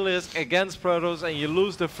play Mutalisk against Protoss and you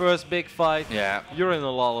lose the first big fight, you're in a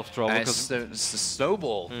lot of trouble. And it's the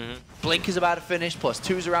snowball. Blink is about to finish,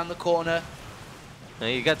 +2's around the corner. And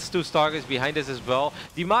he gets 2 Stalkers behind us as well.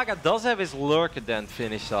 Dimaga does have his Lurker then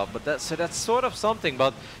finished up, but that's sort of something.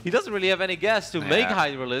 But he doesn't really have any gas to make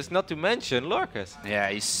Hydralisk, not to mention Lurkers. Yeah,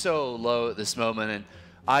 he's so low at this moment, and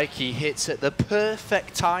Ike hits at the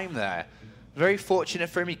perfect time there. Very fortunate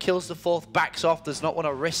for him. He kills the 4th, backs off, does not want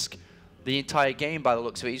to risk the entire game by the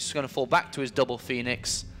looks of it. He's just going to fall back to his double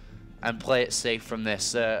Phoenix and play it safe from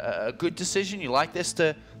this. A good decision. You like this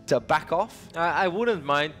to back off? I wouldn't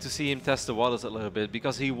mind to see him test the waters a little bit,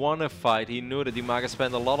 because he won a fight. He knew that Dimaga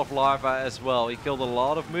spent a lot of larva as well. He killed a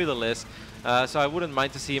lot of Mutalisks, so I wouldn't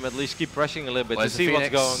mind to see him at least keep pressing a little bit to see what's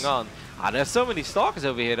going on. There's so many Stalkers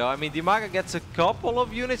over here though. I mean, Dimaga gets a couple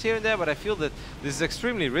of units here and there, but I feel that this is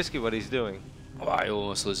extremely risky what he's doing. Oh, he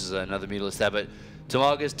almost loses another Mutalist there, but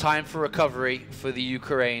Dimaga's time for recovery for the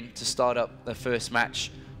Ukraine to start up the first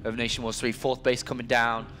match of NationWars 3. 4th base coming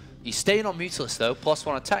down. He's staying on Mutalist though,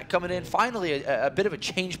 +1 attack coming in. Finally, a bit of a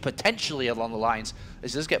change potentially along the lines.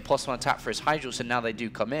 As he does get +1 attack for his Hydrals, and now they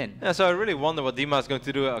do come in. Yeah, so I really wonder what Dima is going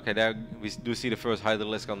to do. Okay, there we do see the first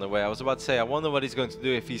Hydralisk on the way. I was about to say, I wonder what he's going to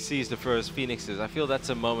do if he sees the first Phoenixes. I feel that's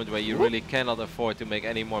a moment where you really cannot afford to make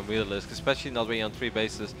any more Mutalisks, especially not when you're on 3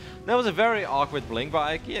 bases. That was a very awkward blink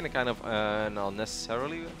by Ike, and a kind of an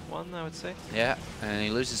unnecessarily one, I would say. Yeah, and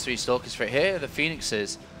he loses 3 Stalkers for it. Here are the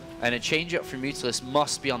Phoenixes. And a change-up from Mutalist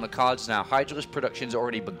must be on the cards now. Hydralisk production's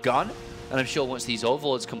already begun, and I'm sure once these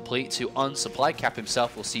Overlords complete to unsupply Cap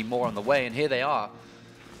himself, we'll see more on the way, and here they are.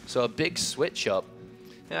 So a big switch-up.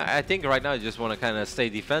 Yeah, I think right now you just want to kind of stay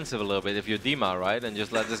defensive a little bit if you're Dima, right? And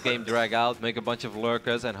just let this game drag out, make a bunch of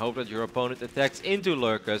Lurkers, and hope that your opponent attacks into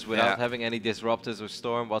Lurkers without having any Disruptors or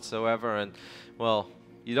Storm whatsoever. And, well,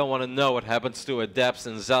 you don't want to know what happens to Adepts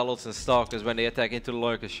and Zealots and Stalkers when they attack into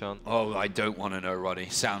Lurkers, Sean. Oh, I don't want to know, Roddy.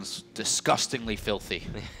 Sounds disgustingly filthy.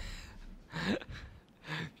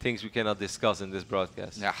 Things we cannot discuss in this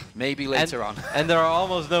broadcast. Yeah, maybe later on. And there are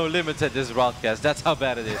almost no limits at this broadcast. That's how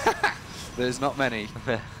bad it is. There's not many.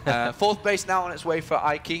 4th base now on its way for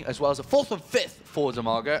Ike, as well as a 4th and 5th for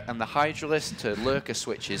Dimaga, and the Hydralisk to Lurker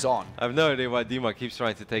switch is on. I have no idea why Dima keeps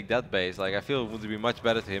trying to take that base. Like, I feel it would be much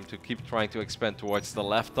better to him to keep trying to expand towards the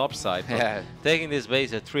left top side. Yeah. Taking this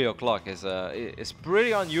base at 3 o'clock is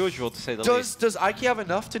pretty unusual, to say the least. Does Ike have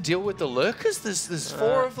enough to deal with the Lurkers? There's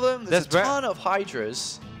 4 of them. There's a ton of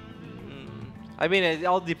Hydras. I mean, it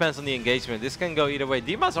all depends on the engagement. This can go either way.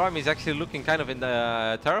 Dima's army is actually looking kind of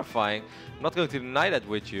terrifying. I'm not going to deny that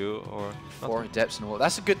with you. Or 4 Adepts in the wall.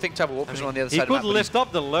 That's a good thing to have a Warp on the other side of the map. He could lift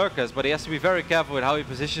up the Lurkers, but he has to be very careful with how he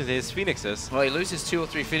positions his Phoenixes. Well, he loses 2 or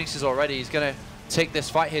 3 Phoenixes already. He's going to take this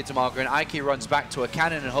fight here to Dimaga, and Ike runs back to a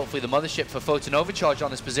cannon and hopefully the mothership for Photon Overcharge on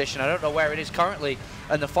this position. I don't know where it is currently,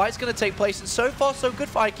 and the fight's going to take place, and so far so good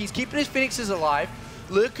for Ike. He's keeping his Phoenixes alive.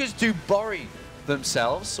 Lurkers do bury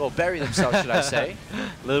themselves, or bury themselves, should I say.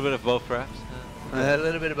 A little bit of both, perhaps. A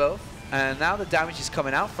little bit of both. And now the damage is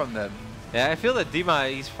coming out from them. Yeah, I feel that Dima,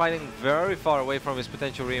 he's fighting very far away from his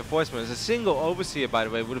potential reinforcements. A single Overseer, by the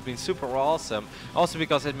way, would have been super awesome. Also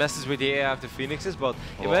because it messes with the AI of the Phoenixes, but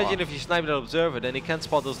imagine if you snipe that Observer, then he can't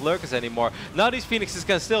spot those Lurkers anymore. Now these Phoenixes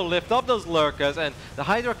can still lift up those Lurkers, and the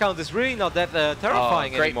Hydra count is really not that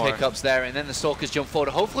terrifying anymore. Great pickups there, and then the Stalkers jump forward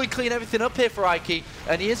to hopefully clean everything up here for Ike,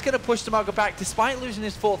 and he is going to push Dimaga back despite losing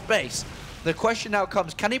his 4th base. The question now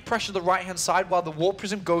comes, can he pressure the right-hand side while the War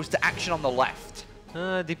Prism goes to action on the left?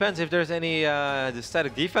 Depends if there's any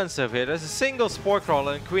static defense over here. There's a single Spore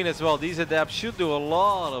Crawler and Queen as well. These Adepts should do a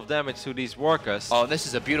lot of damage to these workers. Oh, this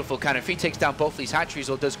is a beautiful cannon. If he takes down both these hatcheries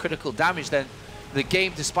or does critical damage, then the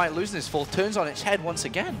game, despite losing his 4th, turns on its head once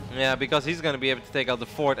again. Yeah, because he's going to be able to take out the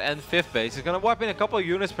 4th and 5th base. He's going to wipe in a couple of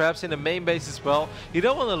units, perhaps in the main base as well. You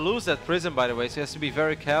don't want to lose that Prism, by the way, so he has to be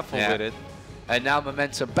very careful with it. And now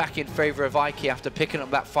momentum back in favor of Ike after picking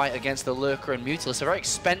up that fight against the Lurker and Mutalist. A very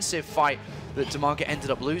expensive fight that Dimaga ended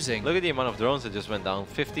up losing. Look at the amount of drones that just went down.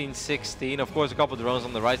 15, 16. Of course, a couple of drones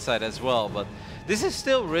on the right side as well. But this is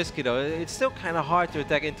still risky, though. It's still kind of hard to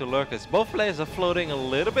attack into Lurkers. Both players are floating a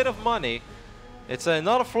little bit of money. It's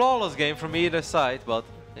not a flawless game from either side, but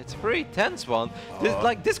It's a pretty tense one.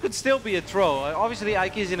 This could still be a throw. Obviously,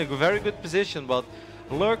 Ike is in a very good position, but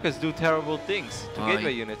lurkers do terrible things to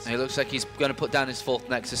gateway units. It looks like he's going to put down his 4th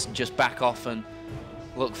Nexus and just back off and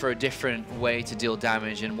look for a different way to deal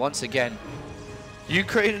damage. And once again,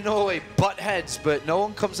 Ukraine and Norway butt heads, but no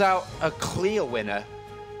one comes out a clear winner.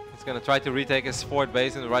 He's going to try to retake his 4th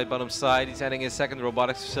base in the right bottom side. He's adding his 2nd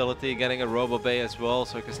robotics facility, getting a robo bay as well,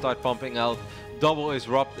 so he can start pumping out double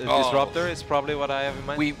disruptor is probably what I have in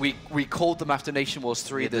mind. We called them after NationWars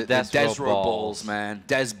 3 the Desro balls, man.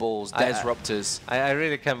 Des balls, Desruptors. I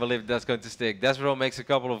really can't believe that's going to stick. Desro makes a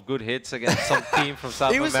couple of good hits against some team from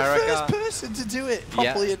South America. He was the first person to do it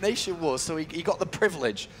properly in NationWars, so he got the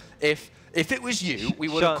privilege. If it was you, we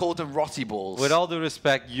would have called them Rotty balls. With all due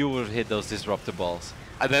respect, you would hit those disruptor balls.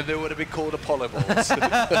 And then they would have been called Apollo balls.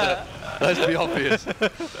 Let's be obvious.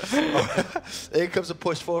 Here comes a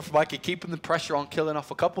push forward from Mikey, keeping the pressure on, killing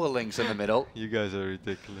off a couple of links in the middle. You guys are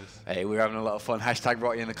ridiculous. Hey, we're having a lot of fun. Hashtag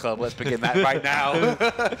Rotty in the club. Let's begin that right now.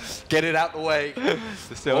 Get it out the way.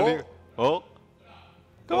 Go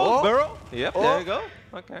on, Burrow. Yep, there you go.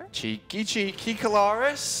 Okay. Cheeky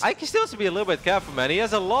Kalaris. Ike still has to be a little bit careful, man. He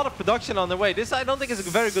has a lot of production on the way. This, I don't think, is a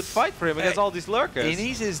very good fight for him against all these lurkers. He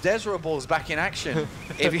needs his Desro balls back in action.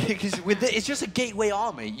 It's just a gateway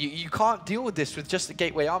army. You can't deal with this with just a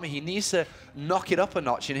gateway army. He needs to knock it up a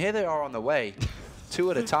notch, and here they are on the way,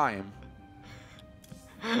 2 at a time.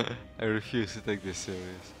 I refuse to take this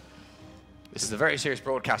serious. This is a very serious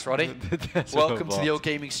broadcast, Roddy. Welcome to the old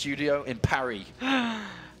gaming studio in Paris.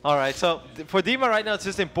 All right, so for Dima right now, it's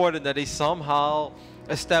just important that he somehow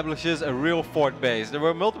establishes a real 4th base. There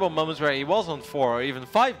were multiple moments where he was on 4 or even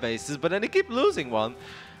 5 bases, but then he kept losing one.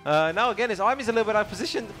 Now again, his army's a little bit out of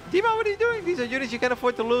position. Dima, what are you doing? These are units you can't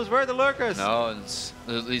afford to lose. Where are the lurkers? No,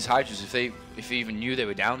 these Hydras, if he even knew they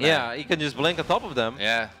were down there. Yeah, he can just blink on top of them.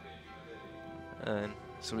 Yeah. And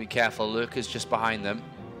so be careful, lurkers just behind them.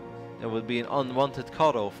 It would be an unwanted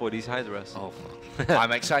cuddle for these Hydras. Oh.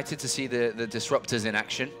 I'm excited to see the disruptors in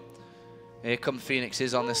action. Here come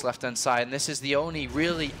Phoenixes on this left-hand side, and this is the only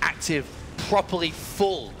really active, properly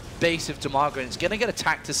full base of Damaga, and it's going to get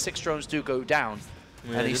attacked as 6 drones do go down.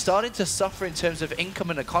 Yeah, and he's starting to suffer in terms of income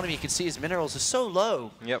and economy. You can see his minerals are so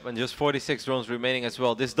low. Yep, and just 46 drones remaining as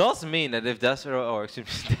well. This does mean that if Desro, or excuse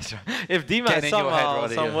me, if Dima is somehow,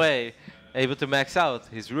 some way able to max out,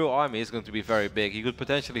 his real army is going to be very big. He could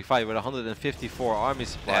potentially fight with 154 army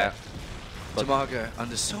supply. Yeah. Damaga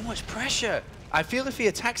under so much pressure. I feel if he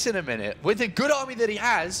attacks in a minute, with the good army that he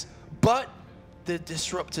has, but the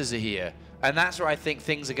disruptors are here. And that's where I think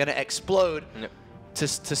things are going to explode to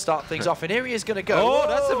start things off. And here he is going to go. Oh,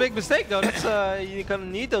 that's a big mistake, though. That's, you're going to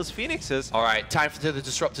need those Phoenixes. All right, time for the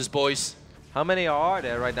disruptors, boys. How many are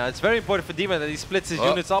there right now? It's very important for Dima that he splits his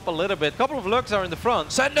units up a little bit. A couple of lurkers are in the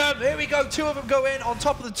front. Send them. Here we go. 2 of them go in on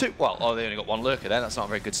top of the 2. Well, they only got 1 lurker there. That's not a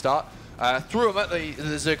very good start. Threw him at the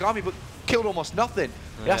Zerg army, but killed almost nothing.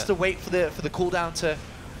 He has to wait for the cooldown to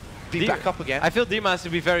be back up again. I feel Dima has to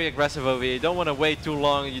be very aggressive over here. You don't want to wait too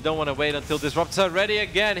long. You don't want to wait until disruptors are ready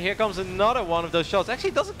again. Here comes another one of those shots.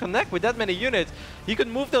 Actually, it doesn't connect with that many units. He could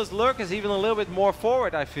move those lurkers even a little bit more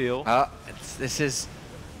forward, I feel.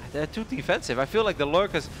 They're too defensive. I feel like the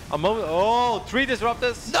lurkers are Oh, 3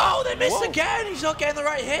 disruptors. No, they missed again. He's not getting the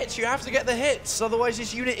right hits. You have to get the hits. Otherwise,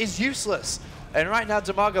 this unit is useless. And right now,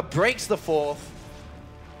 Damaga breaks the 4th.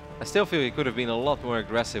 I still feel he could have been a lot more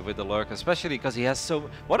aggressive with the lurkers, especially because he has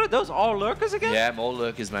so... What are those? All lurkers again? Yeah, more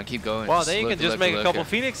lurkers, man. Keep going. Well, then you can just make a couple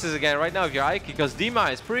Phoenixes again right now if you're Ike, because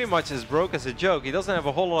Dima is pretty much as broke as a joke. He doesn't have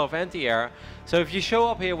a whole lot of anti-air. So if you show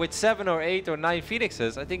up here with 7 or 8 or 9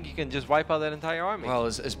 Phoenixes, I think you can just wipe out that entire army. Well,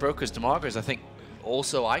 as broke as Damaga is, I think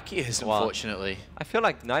also Ike is, unfortunately. I feel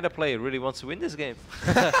like neither player really wants to win this game.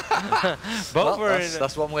 That's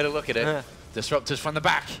one way to look at it. Disruptors from the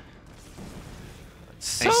back.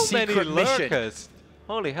 So many lurkers.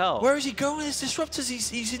 Holy hell. Where is he going with his disruptors?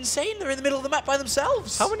 He's insane. They're in the middle of the map by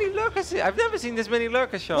themselves. How many lurkers? I've never seen this many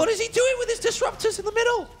lurker shots. What is he doing with his disruptors in the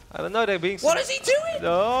middle? I don't know. They're being... What is he doing?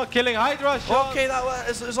 Oh, killing Hydra shots. Okay,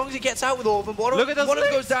 as long as he gets out with all of them. Look at those one of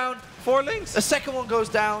them goes down. 4 links. The second one goes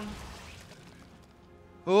down.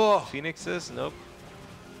 Oh. Phoenixes? Nope.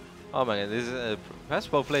 Oh my god, this is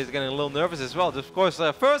basketball players getting a little nervous as well. Of course,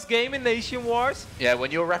 first game in NationWars. Yeah,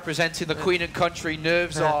 when you're representing the Queen and Country,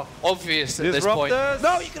 nerves are obvious at this point.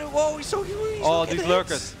 No, you're gonna. Whoa, he's these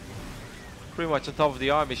lurkers. Pretty much on top of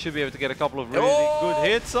the army. Should be able to get a couple of really good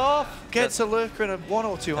hits off. Gets a lurker and 1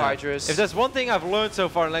 or 2 Hydras. If there's one thing I've learned so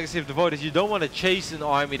far in Legacy of the Void is you don't want to chase an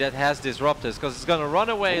army that has disruptors, because it's gonna run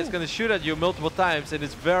away, it's gonna shoot at you multiple times, and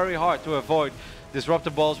it's very hard to avoid disruptor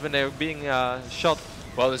balls when they're being shot.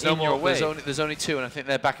 Well, there's no more. There's only 2, and I think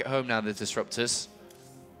they're back at home now, the disruptors.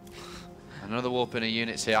 Another warp in a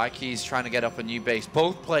units here. Ike's trying to get up a new base.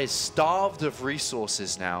 Both players starved of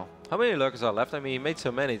resources now. How many lurkers are left? I mean, he made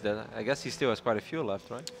so many that I guess he still has quite a few left,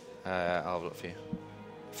 right? I'll have a look for you.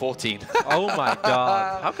 14. Oh my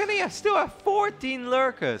god. How can he still have 14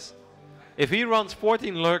 lurkers? If he runs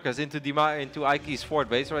 14 lurkers into Ike's fort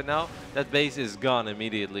base right now, that base is gone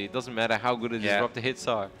immediately. It doesn't matter how good the disruptor hits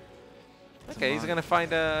are. Okay, he's gonna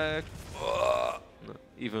find a...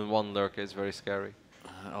 even one lurker is very scary.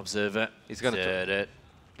 Observe it. He's gonna... Did it.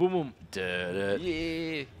 Boom, boom. Did it.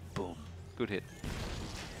 Yeah. Boom. Good hit.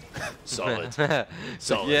 Solid.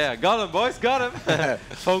 Solid. Yeah, got him, boys, got him.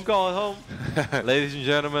 Phone call at home. Ladies and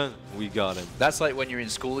gentlemen, we got him. That's like when you're in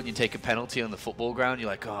school and you take a penalty on the football ground.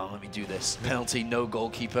 You're like, oh, let me do this. Penalty, no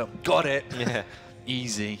goalkeeper. Got it. Yeah.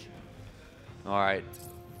 Easy. All right.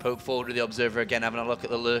 Poke forward to the observer again, having a look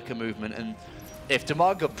at the lurker movement. And if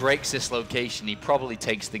Damarga breaks this location, he probably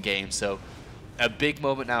takes the game. So a big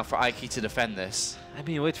moment now for Ike to defend this. I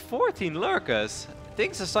mean, with 14 lurkers,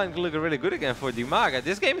 things are starting to look really good again for Dimaga.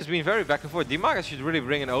 This game has been very back and forth. Dimaga should really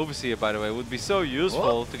bring an overseer, by the way. It would be so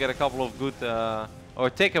useful to get a couple of good... or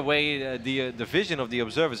take away the vision of the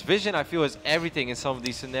observers. Vision, I feel, is everything in some of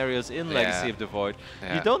these scenarios in Legacy of the Void.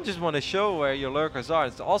 You don't just want to show where your lurkers are.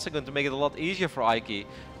 It's also going to make it a lot easier for Ike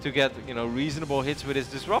to get, you know, reasonable hits with his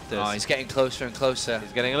disruptors. Oh, he's getting closer and closer.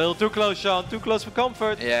 He's getting a little too close, Sean. Too close for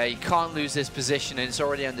comfort. Yeah, he can't lose this position, and it's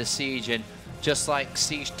already under siege. And just like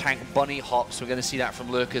Siege Tank bunny hops, we're going to see that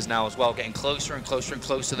from lurkers now as well, getting closer and closer and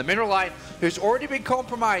closer. The mineral line, who's already been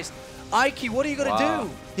compromised. Ike, what are you going to do?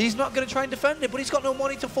 He's not going to try and defend it, but he's got no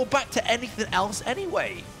money to fall back to anything else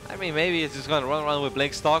anyway. I mean, maybe he's just going to run around with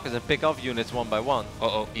Blink Stalkers and pick off units one by one.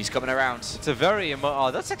 Uh-oh, he's coming around. It's a very...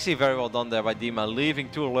 oh, that's actually very well done there by Dima, leaving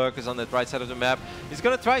 2 lurkers on that right side of the map. He's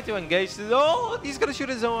going to try to engage. Oh, he's going to shoot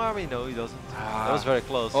his own army. No, he doesn't. That was very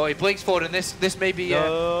close. Oh, he blinks forward, and this may be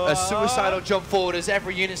a suicidal jump forward as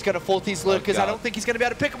every unit's going to fall these lurkers. I don't think he's going to be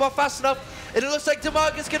able to pick them off fast enough. And it looks like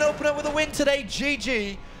Damarga's going to open up with a win today.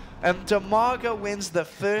 GG. And Damarga wins the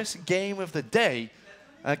first game of the day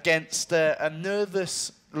against a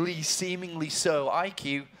nervously, seemingly so,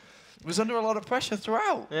 IQ. Was under a lot of pressure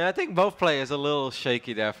throughout. Yeah, I think both players a little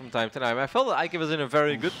shaky there from time to time. I felt that Ike was in a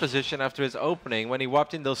very good position after his opening when he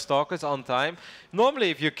wiped in those stalkers on time. Normally,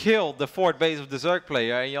 if you kill the fort base of the Zerg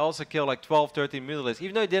player and you also kill like 12, 13 mutalisks,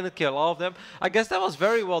 even though he didn't kill all of them, I guess that was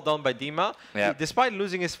very well done by Dima. Yeah. Despite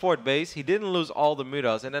losing his fort base, he didn't lose all the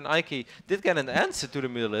mutas. And then Ike did get an answer to the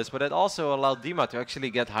mutalisks, but it also allowed Dima to actually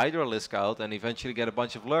get Hydralisk out and eventually get a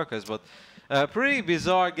bunch of lurkers. But pretty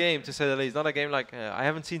bizarre game, to say the least. Not a game like... I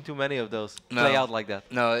haven't seen too many of those play out like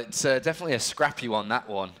that. No, it's definitely a scrappy one, that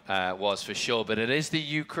one was for sure. But it is the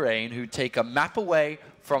Ukraine who take a map away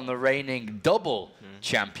from the reigning double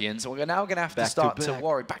champions. And we're now going to have to start to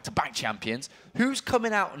worry. Back-to-back champions. Who's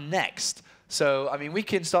coming out next? So, I mean, we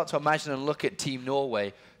can start to imagine and look at Team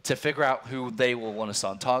Norway to figure out who they will want to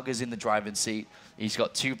start. Targa's in the driving seat. He's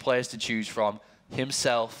got 2 players to choose from,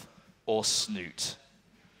 himself or Snoot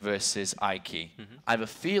versus Ike. I have a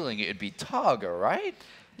feeling it would be Targa, right?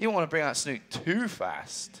 You don't want to bring out Snoot too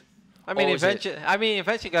fast. I mean, eventually you're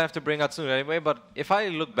gonna have to bring out Snoot anyway. But if I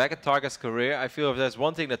look back at Targa's career, I feel if there's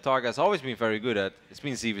one thing that Targa has always been very good at, it's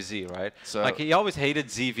been ZVZ, right? So like he always hated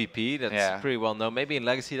ZVP. That's pretty well known. Maybe in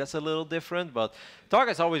Legacy that's a little different, but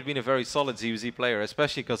Targa's always been a very solid ZVZ player,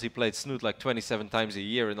 especially because he played Snoot like 27 times a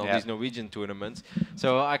year in all these Norwegian tournaments.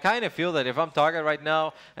 So I kind of feel that if I'm Targa right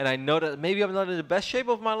now, and I know that maybe I'm not in the best shape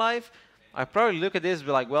of my life, I probably look at this and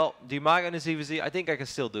be like, well, Dimaga and the ZVZ, I think I can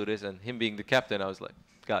still do this. And him being the captain, I was like,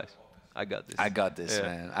 guys, I got this. I got this,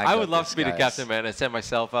 man. I would love to be the captain, man, and send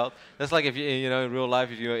myself out. That's like if you know, in real life,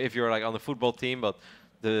 if you're like on the football team, but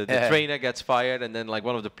the trainer gets fired, and then like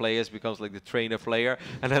one of the players becomes like the trainer player,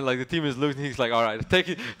 and then like the team is losing. He's like, all right,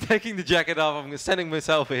 taking the jacket off. I'm sending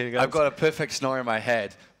myself in. Guys. I've got a perfect scenario in my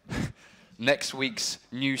head. Next week's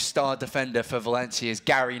new star defender for Valencia is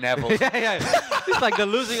Gary Neville. It's like the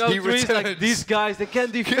losing O3s, like these guys, they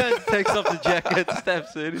can't defend. Takes off the jacket,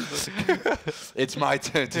 steps in. It's my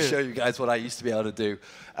turn to show you guys what I used to be able to do.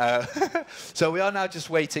 So we are now just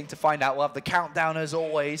waiting to find out. We'll have the countdown as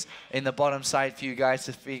always in the bottom side for you guys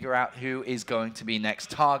to figure out who is going to be next.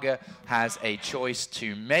 Targa has a choice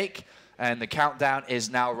to make, and the countdown is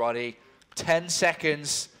now ready. 10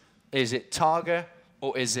 seconds. Is it Targa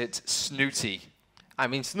or is it Snooty? I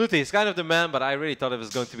mean, Snooty is kind of the man, but I really thought it was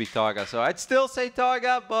going to be Targa. So I'd still say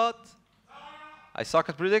Targa, but I suck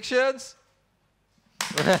at predictions.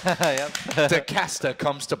 The caster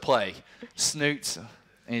comes to play. Snoot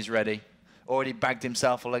is ready. Already bagged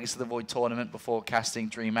himself a Legacy of the Void tournament before casting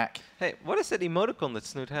DreamHack. Hey, what is that emoticon that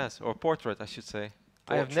Snoot has? Or portrait, I should say.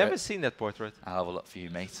 I have never seen that portrait. I'll have a look for you,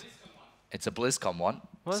 mate. It's a BlizzCon one,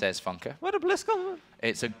 What? says Funker. What a BlizzCon one?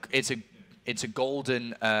 It's a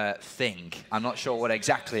golden thing. I'm not sure what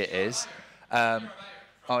exactly it is.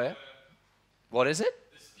 Oh yeah. What is it?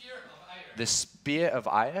 The Spear of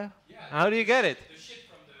Ire. How do you get it?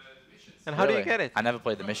 And how do you Really? get it? I never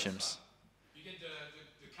played the missions.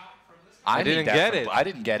 I didn't get it. I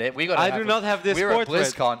didn't get it. We got. I do not have this We're at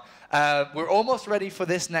portrait. BlizzCon. We're almost ready for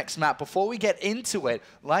this next map. Before we get into it,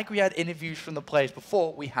 like we had interviews from the players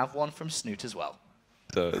before, we have one from Snoot as well.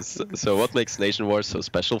 So what makes NationWars so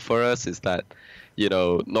special for us is that, you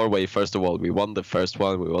know, Norway, first of all, we won the first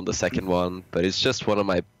one, we won the second one, but it's just one of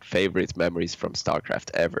my favorite memories from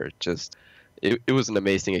Starcraft ever. Just, it was an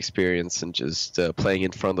amazing experience, and just playing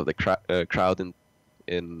in front of the crowd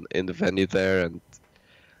in the venue there, and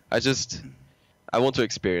I want to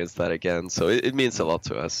experience that again, so it means a lot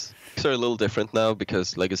to us. Things are a little different now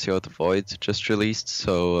because Legacy of the Void just released,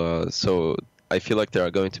 so I feel like there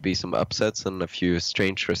are going to be some upsets and a few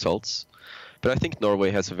strange results. But I think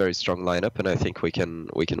Norway has a very strong lineup, and I think we can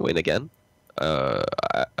win again.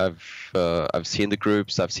 I've seen the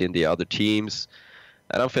groups, I've seen the other teams,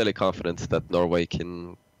 and I'm fairly confident that Norway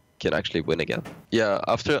can actually win again. Yeah,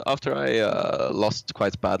 after I lost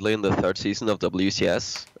quite badly in the third season of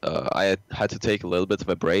WCS, I had to take a little bit of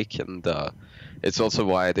a break, and it's also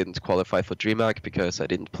why I didn't qualify for DreamHack, because I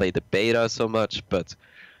didn't play the beta so much. But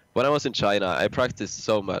when I was in China, I practiced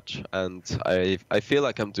so much, and I feel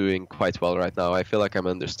like I'm doing quite well right now. I feel like I'm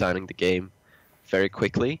understanding the game very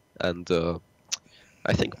quickly, and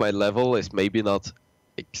I think my level is maybe not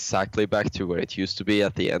exactly back to where it used to be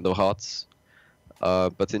at the end of HOTS.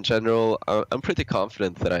 But in general, I'm pretty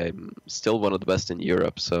confident that I'm still one of the best in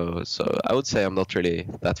Europe. So I would say I'm not really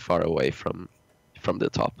that far away from the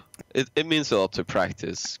top. It means a lot to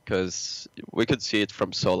practice, because we could see it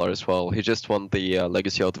from Solar as well. He just won the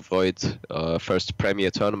Legacy of the Void first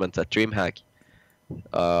Premier tournament at DreamHack.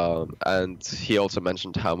 And he also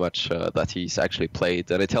mentioned how much that he's actually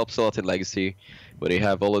played. And it helps a lot in Legacy when you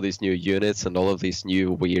have all of these new units and all of these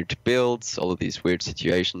new weird builds, all of these weird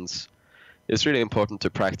situations. It's really important to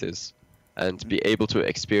practice and be able to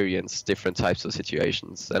experience different types of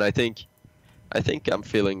situations. And I think I'm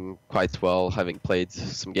feeling quite well, having played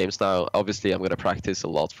some games now. Obviously, I'm going to practice a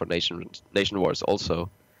lot for NationWars also.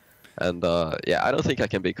 And yeah, I don't think I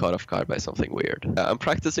can be caught off guard by something weird. I'm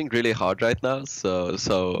practicing really hard right now,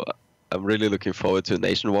 so I'm really looking forward to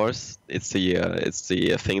NationWars. It's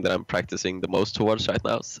the thing that I'm practicing the most towards right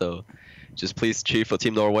now. So just please cheer for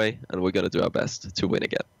Team Norway, and we're going to do our best to win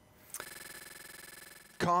again.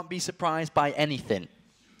 Can't be surprised by anything,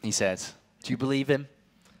 he says. Do you believe him?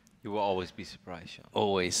 You will always be surprised, Sean.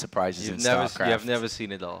 Always surprises in Starcraft. You have never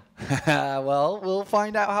seen it all. Well, we'll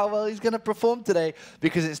find out how well he's going to perform today,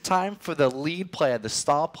 because it's time for the lead player, the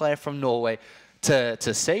star player from Norway,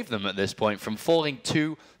 to save them at this point from falling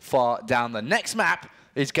too far down. The next map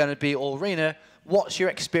is going to be Arena. What's your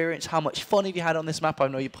experience? How much fun have you had on this map? I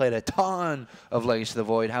know you played a ton of Legacy of the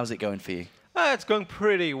Void. How's it going for you? It's going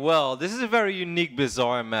pretty well. This is a very unique,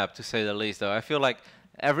 bizarre map, to say the least, though. I feel like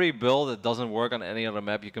every build that doesn't work on any other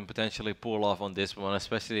map, you can potentially pull off on this one,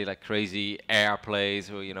 especially like crazy air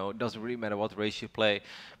plays, or, you know, it doesn't really matter what race you play.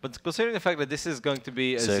 But considering the fact that this is going to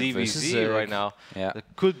be a ZVZ right now, yeah, there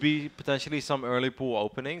could be potentially some early pool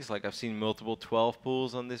openings. Like, I've seen multiple 12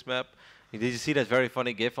 pools on this map. Did you see that very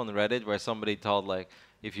funny GIF on Reddit where somebody thought, like,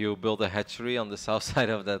 if you build a hatchery on the south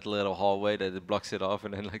side of that little hallway, that it blocks it off,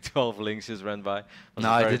 and then like 12 lynx just ran by?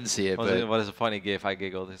 No, I didn't see it. But what is a funny GIF? I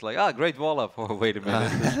giggled. It's like, ah, great wall up. Oh, wait a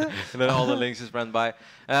minute. And then all the lynx just ran by.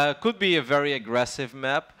 Could be a very aggressive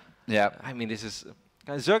map. Yeah. I mean, this is...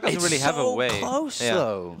 Zerg doesn't really have a way. Close,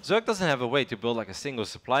 though. Zerg doesn't have a way to build like a single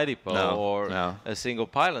supply depot or a single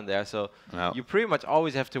pylon there, so you pretty much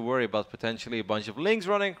always have to worry about potentially a bunch of links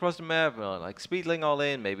running across the map, like speedling all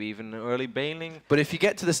in, maybe even early baneling. But if you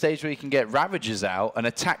get to the stage where you can get Ravagers out, an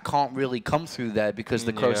attack can't really come through there because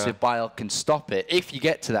the corrosive bile can stop it. If you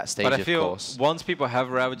get to that stage, but I feel of course. Once people have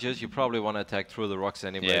Ravagers, you probably want to attack through the rocks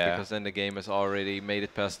anyway, because then the game has already made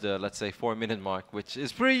it past the, let's say, 4-minute mark, which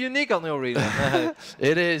is pretty unique on the arena.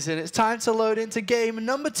 It is, and it's time to load into game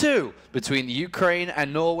number 2 between Ukraine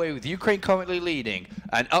and Norway, with Ukraine currently leading.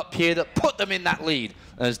 And up here that put them in that lead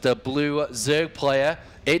as the blue Zerg player,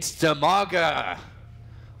 it's Demaga.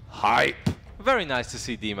 Hype. Very nice to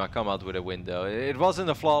see Dima come out with a win, though. It wasn't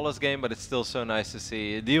a flawless game, but it's still so nice to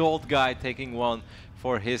see the old guy taking one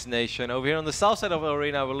for his nation. Over here on the south side of the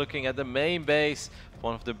arena, we're looking at the main base,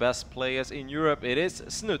 one of the best players in Europe. It is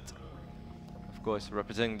Snoot, of course,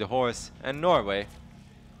 representing the horse and Norway.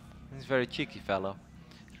 He's a very cheeky fellow.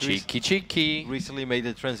 Cheeky. Recently made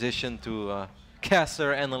the transition to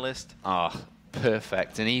caster analyst. Ah,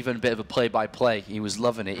 perfect, and even a bit of a play-by-play. He was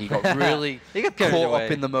loving it. He got really He got carried caught away.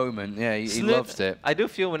 up in the moment. Yeah, he Snoot- loved it. I do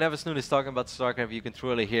feel whenever Snoot is talking about StarCraft, you can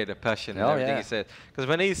truly hear the passion in Oh, everything yeah. he said. Because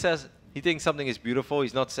when he says he thinks something is beautiful,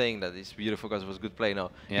 he's not saying that it's beautiful because it was good play.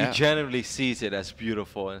 No, Yeah. he genuinely sees it as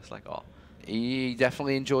beautiful, and it's like, oh. He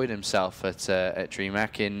definitely enjoyed himself at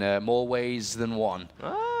DreamHack in more ways than one.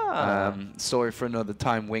 Sorry for another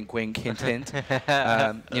time, wink, wink, hint, hint.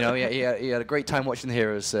 You know, he had a great time watching the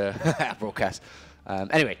Heroes broadcast.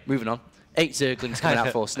 Anyway, moving on. 8 Zerglings coming out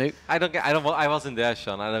for Snoot. I wasn't there,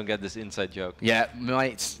 Sean. I don't get this inside joke. Yeah,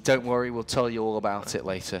 mate, don't worry, we'll tell you all about it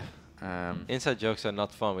later. Inside jokes are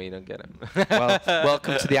not fun when you don't get them. Well,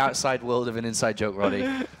 welcome to the outside world of an inside joke, Roddy.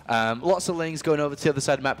 Lots of lanes going over to the other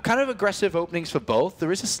side of the map. Kind of aggressive openings for both.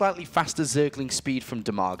 There is a slightly faster Zergling speed from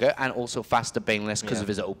Demaga and also faster Baneless because of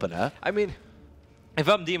his opener. I mean, if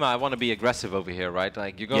I'm Dima, I want to be aggressive over here, right?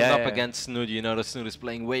 Like, you're going up against Snoot. You know that Snoot is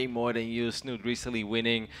playing way more than you. Snoot recently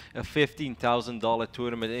winning a $15,000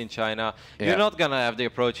 tournament in China. You're not going to have the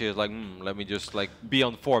approach here like, let me just like be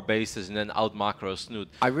on 4 bases and then out macro Snoot.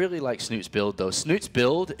 I really like Snoot's build, though. Snoot's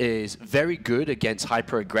build is very good against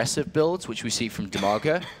hyper-aggressive builds, which we see from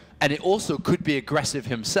Demaga. And it also could be aggressive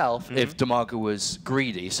himself if Demaga was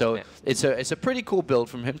greedy. So it's a pretty cool build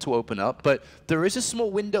from him to open up. But there is a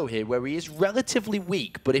small window here where he is relatively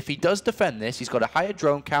weak. But if he does defend this, he's got a higher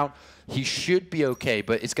drone count. He should be okay,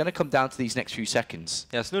 but it's going to come down to these next few seconds.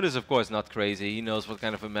 Yeah, Snoot is, of course, not crazy. He knows what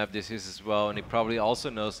kind of a map this is as well, and he probably also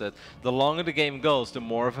knows that the longer the game goes, the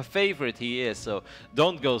more of a favorite he is. So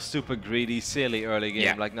don't go super greedy, silly early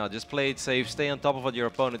game. Like, no, just play it safe, stay on top of what your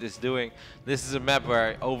opponent is doing. This is a map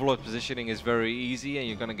where Overlord positioning is very easy, and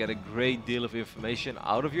you're going to get a great deal of information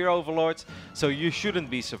out of your Overlords. So you shouldn't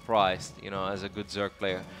be surprised, you know, as a good Zerg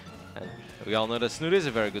player. And we all know that Snoot is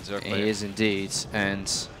a very good Zerg player. He is indeed,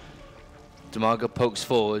 and Demaga pokes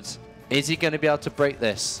forwards. Is he going to be able to break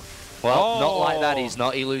this? Well, not like that. He's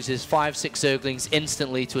not. He loses 5, 6 Zerglings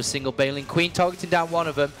instantly to a single Baneling Queen, targeting down one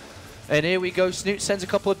of them. And here we go. Snoot sends a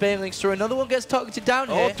couple of Banelings through. Another one gets targeted down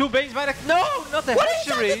here. 2 Banes by the... No, not the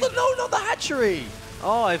hatchery. No, not the hatchery.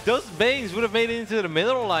 Oh, if those Banes would have made it into the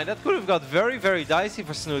middle line, that could have got very, very dicey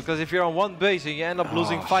for Snoot. Because if you're on 1 base and you end up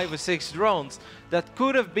losing 5 or 6 drones, that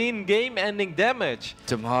could have been game-ending damage.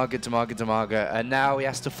 Demaga. And now he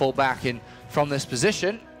has to fall back in from this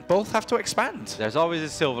position. Both have to expand. There's always a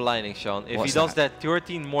silver lining, Sean. If he does that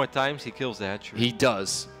 13 more times, he kills the hatchery. He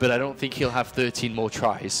does, but I don't think he'll have 13 more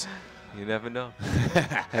tries. You never know.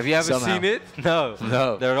 Have you ever seen it? No.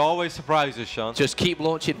 No. There are always surprises, Sean. Just keep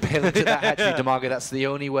launching Bailings at that hatchery, Demaga. That's the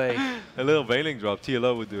only way. A little Bailing drop.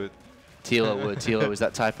 TLO would do it. TLO would. TLO is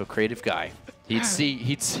that type of creative guy. He'd see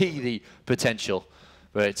the potential.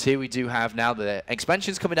 But here we do have now the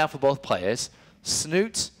expansions coming down for both players.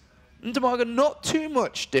 Snoot and Demaga, not too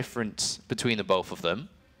much difference between the both of them.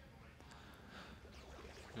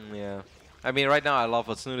 Yeah. I mean, right now I love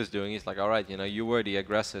what Snoot is doing. He's like, all right, you know, you were the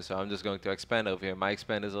aggressor, so I'm just going to expand over here. My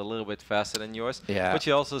expand is a little bit faster than yours. Yeah. But he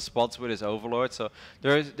also spots with his Overlord, so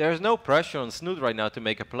there's no pressure on Snoot right now to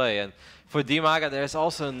make a play. And for Demaga, there's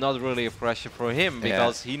also not really a pressure for him,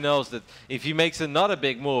 because he knows that if he makes another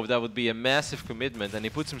big move, that would be a massive commitment, and he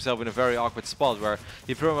puts himself in a very awkward spot where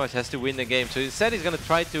he pretty much has to win the game. So he said he's going to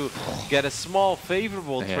try to get a small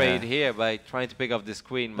favorable trade here by trying to pick up this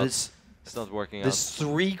queen, but it's not working out. There's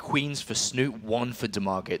 3 queens for Snoot, 1 for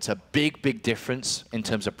Demaga. It's a big, big difference in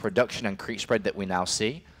terms of production and creep spread that we now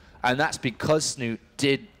see. And that's because Snoot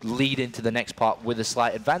did lead into the next part with a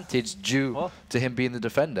slight advantage due to him being the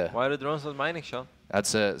defender. Why are the drones not mining, Sean?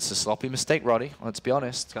 It's a sloppy mistake, Roddy. Let's be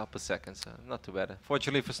honest. Couple seconds, not too bad.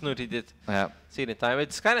 Fortunately for Snoot, he did see it in time.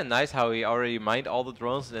 It's kind of nice how he already mined all the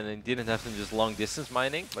drones and he didn't have them just long distance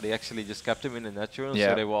mining, but he actually just kept them in the natural,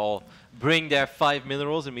 so they will all bring their 5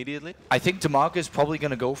 minerals immediately. I think Demaga is probably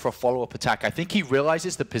going to go for a follow-up attack. I think he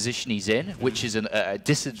realizes the position he's in, which is a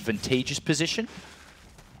disadvantageous position.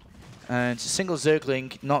 And single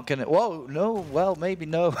Zergling not going to... Whoa, no, well, maybe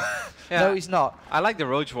no. No, he's not. I like the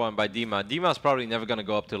Roach Horn by Dima. Dima's probably never going to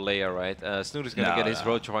go up to Leia, right? Snoot is going to get his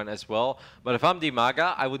Roach Horn as well. But if I'm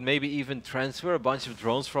Demaga, I would maybe even transfer a bunch of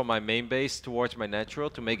drones from my main base towards my natural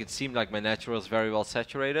to make it seem like my natural is very well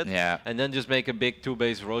saturated. Yeah. And then just make a big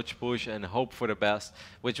 2-base Roach push and hope for the best,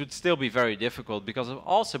 which would still be very difficult because of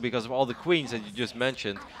all the queens that you just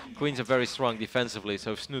mentioned. Queens are very strong defensively,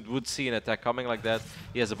 so if Snoot would see an attack coming like that,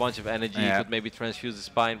 he has a bunch of energy, he could maybe transfuse the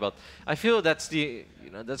spine, but I feel that's the...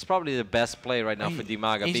 that's probably the best play right now for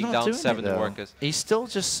Demaga, being down 7 workers. He's still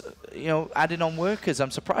just, adding on workers. I'm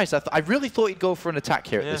surprised. I really thought he'd go for an attack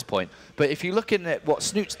here at this point. But if you're looking at what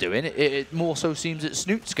Snoot's doing, it more so seems that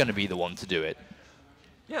Snoot's going to be the one to do it.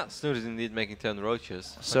 Yeah, Snoot is indeed making 10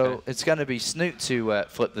 roaches. So it's going to be Snoot to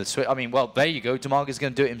flip the switch. I mean, well, there you go. Damaga's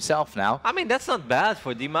going to do it himself now. I mean, that's not bad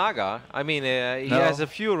for Damaga. I mean, he has a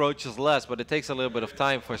few roaches less, but it takes a little bit of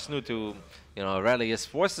time for Snoot to, you know, rally his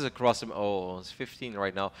forces across him. Oh, it's 15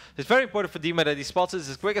 right now. It's very important for Dima that he spots this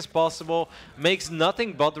as quick as possible, makes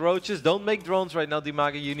nothing but roaches. Don't make drones right now,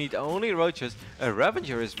 Damaga. You need only roaches. A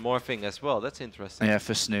Ravager is morphing as well. That's interesting. Yeah,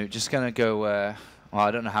 for Snoot. Just going to go... well, I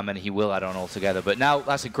don't know how many he will add on altogether, but now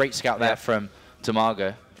that's a great scout there from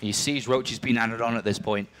Damaga. He sees roaches being added on at this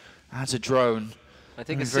point. Adds a drone. I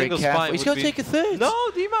think a single spine. He's going to take a third. No,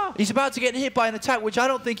 Dima. He's about to get hit by an attack, which I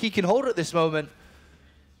don't think he can hold at this moment.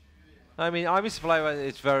 I mean, army supply,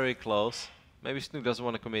 it's very close. Maybe Snoot doesn't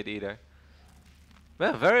want to commit either.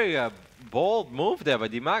 Well, very bold move there by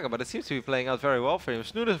Damaga, but it seems to be playing out very well for him.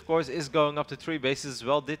 Snoot, of course, is going up to 3 bases as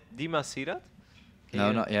well. Did Dima see that?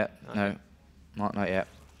 No, not yet. Okay. No, not yet.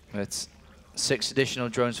 It's 6 additional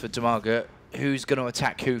drones for Damaga. Who's going to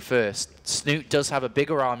attack who first? Snoot does have a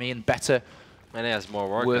bigger army and better and he has more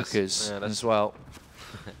workers as well.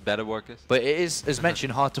 Better workers. But it is, as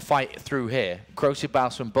mentioned, hard to fight through here. Corrosive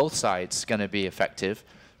Biles from both sides going to be effective.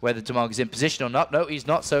 Whether Damaga's in position or not. No, he's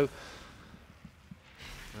not. So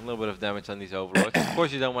a little bit of damage on these overlords. Of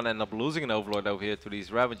course, you don't want to end up losing an overlord over here to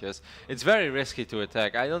these Ravagers. It's very risky to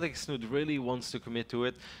attack. I don't think Snoot really wants to commit to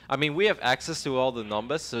it. I mean, we have access to all the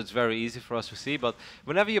numbers, so it's very easy for us to see. But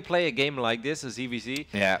whenever you play a game like this, as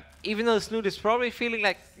EVZ, even though Snoot is probably feeling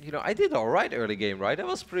like, you know, I did all right early game, right? That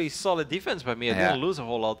was pretty solid defense by me. I didn't lose a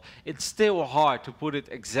whole lot. It's still hard to put it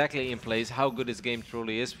exactly in place how good this game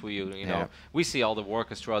truly is for you. You know, we see all the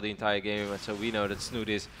workers throughout the entire game, and so we know that Snoot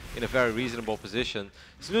is in a very reasonable position.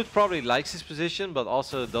 Snoot probably likes his position, but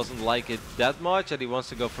also doesn't like it that much, and he wants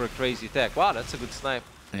to go for a crazy attack. Wow, that's a good snipe.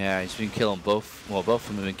 Yeah, he's been killing both. Well, both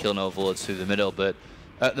of them have been killing overlords through the middle, but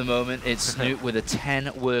at the moment, it's Snoot with a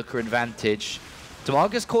 10-worker advantage.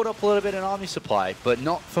 Damaga's caught up a little bit in army supply, but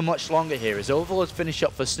not for much longer here. As overlords finish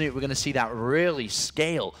up for Snoot, we're going to see that really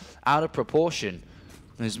scale out of proportion.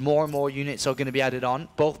 There's more and more units are going to be added on.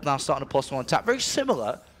 Both now starting a +1 attack. Very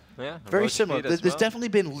similar. Yeah, very similar. There's definitely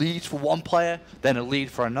been leads for one player, then a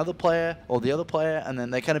lead for another player, or the other player, and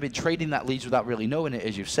then they kind of been trading that leads without really knowing it,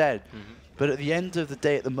 as you've said. But at the end of the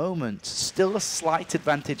day, at the moment, still a slight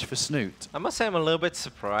advantage for Snoot. I must say I'm a little bit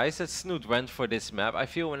surprised that Snoot went for this map. I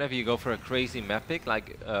feel whenever you go for a crazy map pick,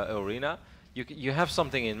 like Arena, you have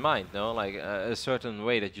something in mind, no? Like a certain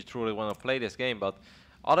way that you truly want to play this game. But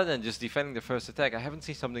other than just defending the first attack, I haven't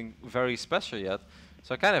seen something very special yet.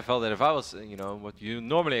 So I kind of felt that if I was, you know, what you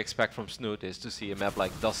normally expect from Snoot is to see a map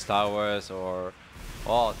like Dust Towers or...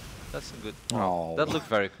 Oh, that's a good... Oh, that looked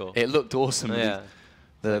very cool. It looked awesome. Yeah.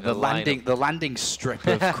 The landing strip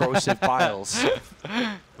of Corrosive Biles.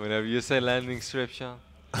 Whenever you say landing strip, Sean,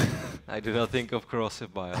 I do not think of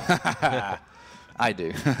Corrosive Biles. I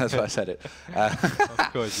do. That's why I said it.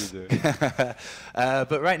 Of course you do.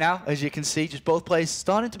 But right now, as you can see, just both players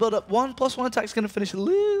starting to build up. +1 attack's going to finish a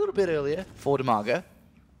little bit earlier for Damaga.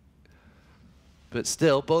 But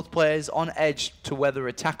still, both players on edge to whether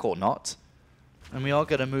attack or not. And we are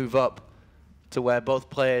going to move up to where both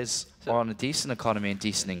players are on a decent economy and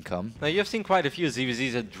decent income. Now, you've seen quite a few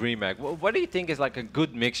ZVZs at DreamHack. What do you think is like a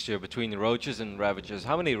good mixture between roaches and Ravagers?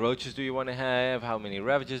 How many roaches do you want to have? How many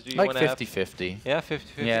Ravagers do you want to have? Like 50-50. Yeah, 50-50?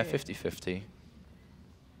 Yeah, 50-50.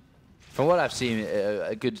 From what I've seen,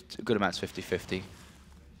 a good amount's 50-50.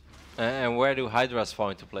 And where do Hydras fall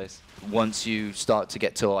into place? Once you start to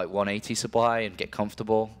get to like 180 supply and get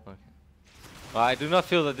comfortable. Okay. Well, I do not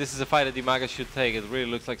feel that this is a fight that Damaga should take. It really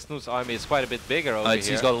looks like Snoot's army is quite a bit bigger over here.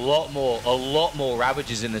 He's got a lot more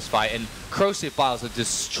Ravagers in this fight, and Corrosive Biles are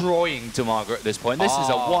destroying Damaga at this point. This is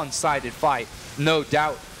a one-sided fight, no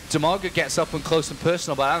doubt. Damaga gets up and close and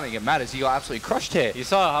personal, but I don't think it matters. He got absolutely crushed here. You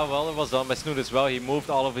saw how well it was done by Snoot as well. He moved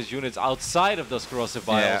all of his units outside of those Corrosive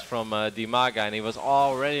Biles from Damaga, and he was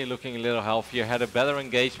already looking a little healthier, had a better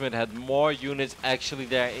engagement, had more units actually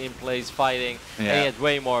there in place fighting, and he had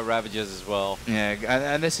way more Ravagers as well. Yeah,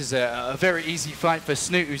 and this is a very easy fight for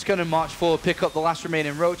Snoot, who's going to march forward, pick up the last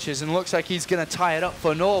remaining roaches, and looks like he's going to tie it up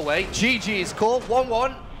for Norway. GG is called,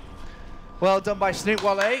 1-1. Well done by Snoot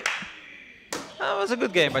Wale. That was a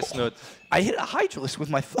good game by Snoot. I hit a Hydralisk with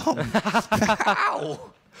my thumb.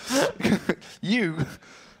 Ow!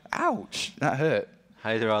 Ouch, that hurt.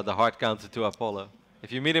 Hydra, the hard counter to Apollo.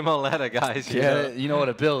 If you meet him on ladder, guys, you know what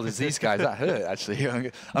a build is. These guys, that hurt, actually.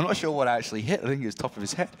 I'm not sure what I actually hit. I think it was top of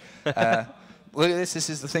his head. Look at this. This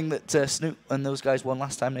is the thing that Snoot and those guys won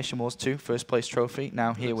last time, NationWars 2, first place trophy,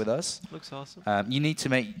 now here with us. Looks awesome. You need to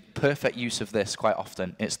make perfect use of this quite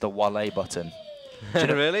often. It's the Wale button.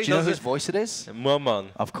 Really? Do you know whose voice it is? Moman.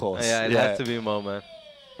 Of course. Yeah, it has to be Moman.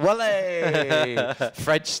 Wale!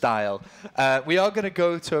 French style. We are going to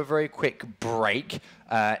go to a very quick break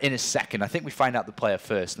in a second. I think we find out the player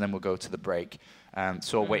first, and then we'll go to the break.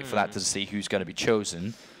 So I'll wait for that to see who's going to be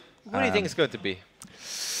chosen. What do you think it's going to be?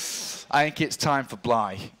 I think it's time for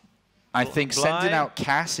Bly. I think sending out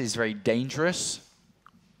Cass is very dangerous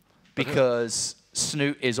because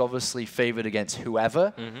Snoot is obviously favored against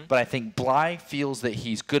whoever, but I think Bly feels that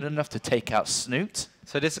he's good enough to take out Snoot.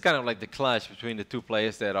 So this is kind of like the clash between the two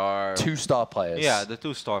players that are... 2-star players. Yeah, the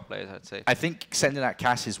 2-star players, I'd say. I think sending out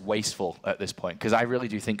Cass is wasteful at this point because I really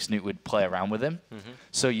do think Snoot would play around with him.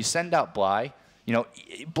 So you send out Bly. You know,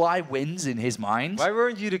 Bly wins in his mind. Why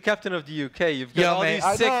weren't you the captain of the UK? You've got all these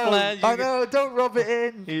sick plans. I know, don't rub it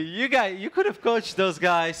in. You could have coached those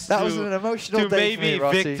guys that was an emotional day maybe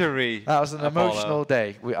for me, victory. That was an emotional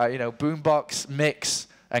day. We, you know, Boombox, Mix,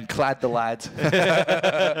 and Clad the Lad.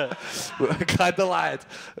 Clad the Lad.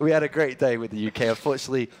 We had a great day with the UK.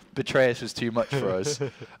 Unfortunately, Betrayus was too much for us.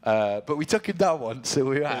 But we took him down once, so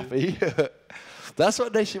we were happy. That's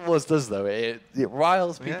what NationWars does, though. It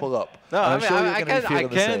riles people up. No, I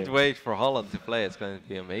can't wait for Holland to play. It's going to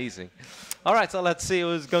be amazing. All right, so let's see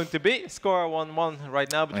who's going to be. Score 1-1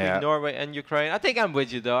 right now between Norway and Ukraine. I think I'm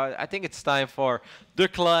with you, though. I think it's time for the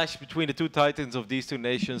clash between the two titans of these two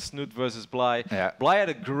nations, Snoot versus Bly. Bly had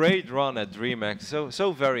a great run at DreamHack.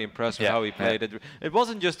 So very impressed with how he played it. It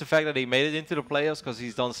wasn't just the fact that he made it into the playoffs because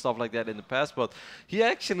he's done stuff like that in the past, but he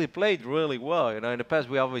actually played really well. You know, in the past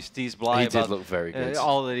we always teased Bly about look very good.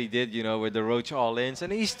 all that he did, you know, with the Roach all-ins,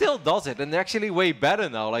 and he still does it, and actually way better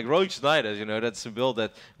now. Like Roach Nidus, you know, that's a build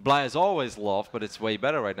that Bly has always loved, but it's way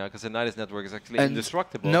better right now because the Nidus network is actually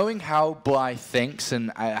indestructible. Knowing how Bly thinks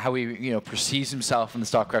and how he, perceives himself in the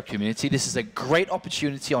Starcraft community, this is a great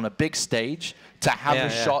opportunity on a big stage to have a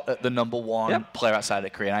shot at the #1 player outside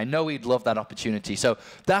of Korea. And I know he'd love that opportunity. So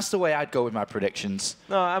that's the way I'd go with my predictions.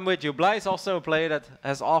 No, I'm with you. Bly is also a player that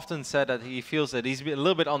has often said that he feels that he's a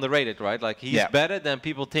little bit underrated, right? Like he's better than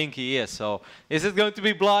people think he is. So is it going to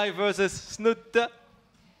be Bly versus Snoot?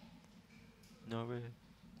 No way.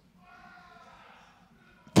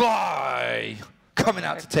 Bly coming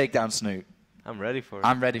out to take down Snoot. I'm ready for it.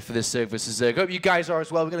 I'm ready for this Zerg versus Zerg. Hope you guys are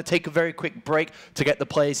as well. We're going to take a very quick break to get the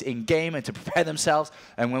players in game and to prepare themselves.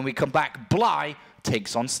 And when we come back, Bly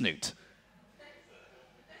takes on Snoot.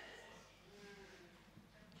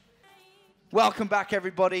 Welcome back,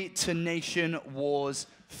 everybody, to NationWars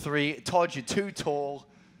 3. Todd, you're too tall.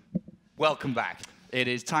 Welcome back. It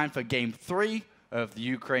is time for Game 3 of the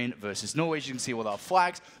Ukraine versus Norway. As you can see with our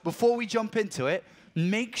flags. Before we jump into it,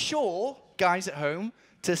 make sure, guys at home,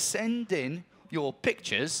 to send in your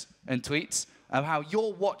pictures and tweets of how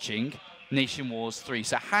you're watching NationWars 3.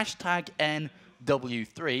 So hashtag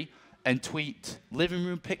NW3 and tweet living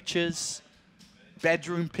room pictures,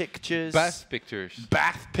 bedroom pictures. Bath pictures.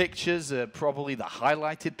 Bath pictures are probably the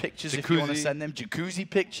highlighted pictures if you want to send them. Jacuzzi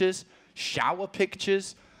pictures, shower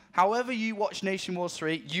pictures. However you watch NationWars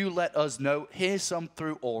 3, you let us know. Here's some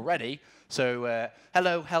through already. So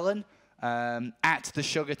hello, Helen. At the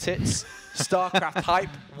Sugar Tits, Starcraft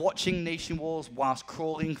Hype, watching NationWars whilst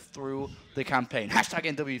crawling through the campaign. Hashtag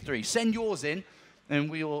NW3. Send yours in,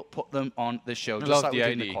 and we will put them on the show, just like we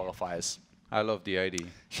did in the qualifiers. I love the ID.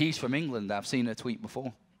 She's from England. I've seen her tweet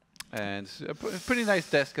before. And a pretty nice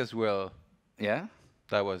desk as well. Yeah?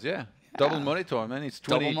 That was, double monitor, man. It's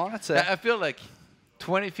 20. Double monitor. I feel like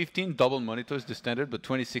 2015 double monitor is the standard, but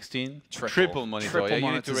 2016 triple monitor. Triple you need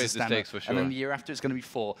monitor to raise the stakes for sure. And then the year after it's going to be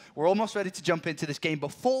 4. We're almost ready to jump into this game.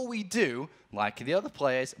 Before we do, like the other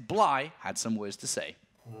players, Bly had some words to say.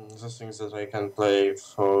 The things that I can play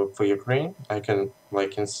for Ukraine, I can,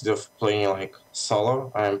 like, instead of playing like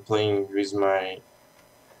solo, I'm playing with my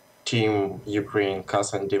team Ukraine,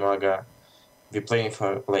 Kas and Dimaga. We're playing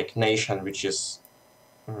for like nation, which is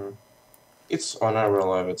it's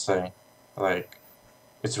honorable, I would say. Like,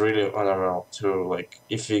 it's really honorable to, like,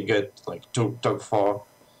 if we get like top 4,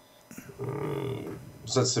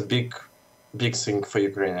 that's a big thing for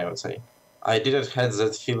Ukraine, I would say. I didn't have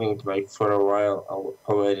that feeling like for a while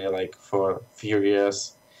already, like for a few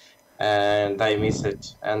years, and I miss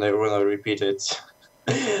it, and I wanna repeat it.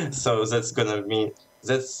 So that's gonna mean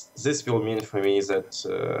this will mean for me that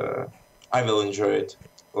I will enjoy it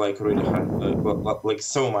like really hard, like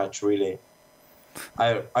so much really.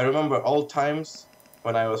 I remember all times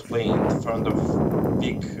when I was playing in front of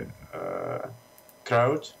big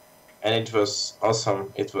crowd, and it was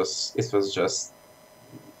awesome. It was just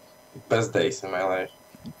best days in my life.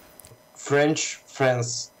 French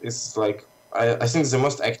friends is like I think the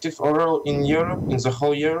most active overall in Europe, in the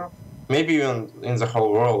whole Europe, maybe even in the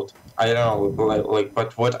whole world. I don't know, like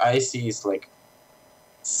but what I see is like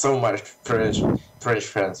so much French. French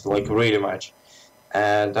fans, like really much.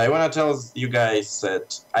 And I want to tell you guys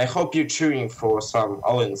that I hope you're cheering for some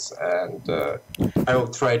all-ins, and I will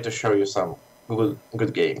try to show you some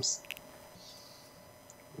good games.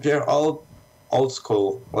 We're all old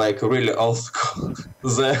school, like really old school,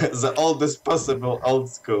 the oldest possible old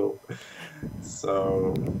school.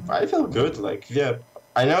 So I feel good. Like, yeah,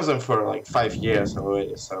 I know them for like 5 years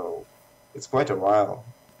already, so it's quite a while.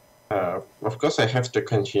 Of course, I have to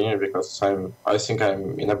continue because I think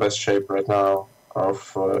I'm in the best shape right now of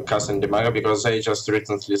Cass and Dimaga, because I just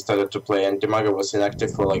recently started to play, and Dimaga was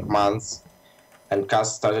inactive for like months, and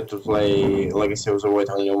Cass started to play Legacy of the Void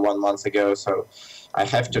only 1 month ago, so I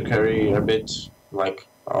have to carry a bit, like,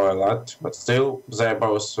 or a lot, but still, they're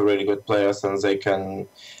both really good players, and they can...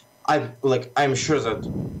 I'm sure that,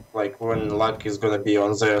 like, when luck is gonna be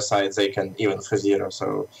on their side, they can even for 0,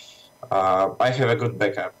 so I have a good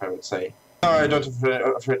backup, I would say. No, I don't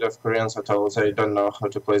afraid of Koreans at all, they don't know how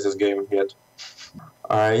to play this game yet.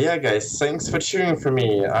 Yeah, guys, thanks for cheering for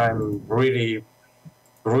me. I'm really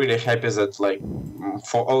happy that, like,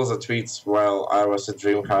 for all the tweets while I was at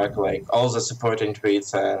DreamHack, like, all the supporting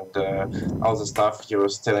tweets and all the stuff you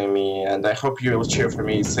was telling me, and I hope you will cheer for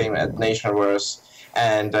me, same at NationWars,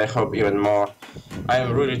 and I hope even more.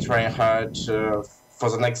 I'm really trying hard for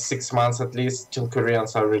the next 6 months at least, till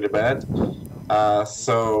Koreans are really bad.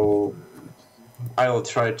 So I will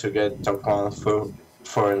try to get top 1 for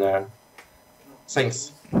foreigner.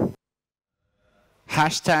 Thanks.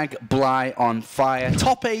 Hashtag Bly on fire.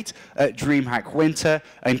 Top 8 at DreamHack Winter,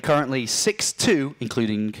 and currently 6-2,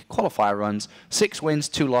 including qualifier runs. 6 wins,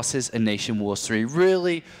 2 losses, and NationWars 3.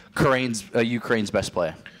 Really, Ukraine's best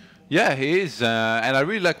player. Yeah, he is, and I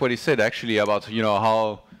really like what he said actually about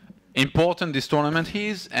how important this tournament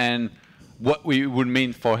is and what we would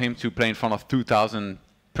mean for him to play in front of 2,000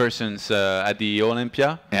 persons at the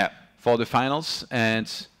Olympia for the finals. And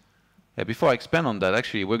yeah, before I expand on that,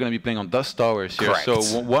 actually, we're going to be playing on Dust Towers here. Correct.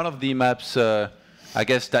 So one of the maps, I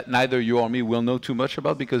guess that neither you or me will know too much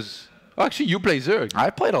about because, actually, you play Zerg. I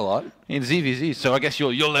played a lot in ZVZ, so I guess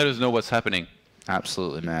you'll let us know what's happening.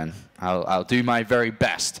 Absolutely, man. I'll do my very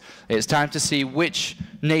best. It's time to see which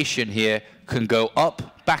nation here can go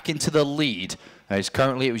up back into the lead. As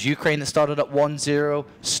currently it was Ukraine that started up 1-0.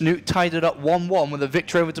 Snoot tied it up 1-1 with a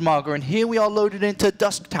victory over Dimaga, and here we are loaded into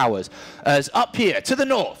Dusk Towers. As up here to the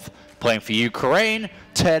north, playing for Ukraine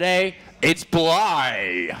today, it's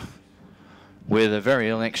Bly with a very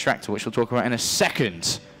ill extractor, which we'll talk about in a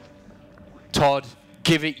second. Todd,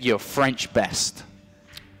 give it your French best.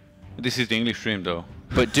 This is the English stream, though.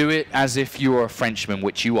 But do it as if you were a Frenchman,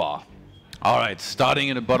 which you are. All right, starting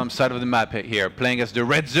in the bottom side of the map here, playing as the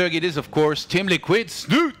Red Zerg, it is, of course, Team Liquid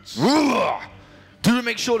Snoot. Do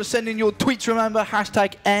make sure to send in your tweets, remember,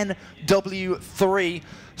 hashtag NW3.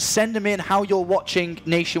 Send them in how you're watching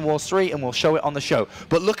NationWars 3, and we'll show it on the show.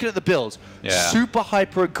 But looking at the builds, super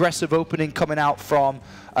hyper-aggressive opening coming out from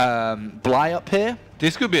Bly up here.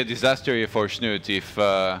 This could be a disaster here for Snoot if,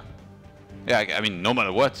 yeah, I mean, no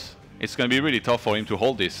matter what, it's going to be really tough for him to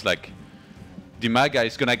hold this. Like, Dimaga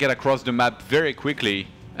is going to get across the map very quickly,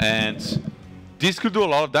 and this could do a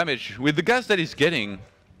lot of damage. With the gas that he's getting, it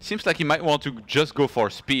seems like he might want to just go for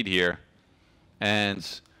speed here. And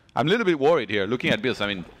I'm a little bit worried here, looking at builds. I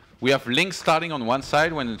mean, we have Link starting on one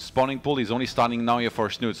side when spawning pool is only starting now here for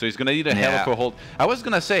Snoot, so he's going to need a hell of a hold. I was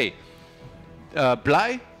going to say,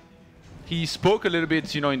 Bly, he spoke a little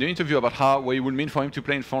bit, in the interview about what it would mean for him to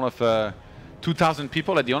play in front of 2,000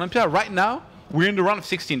 people at the Olympia. Right now, we're in the round of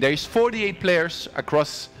 16. There is 48 players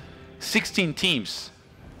across 16 teams.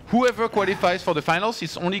 Whoever qualifies for the finals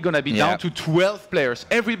is only going to be down to 12 players.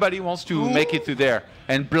 Everybody wants to make it to there.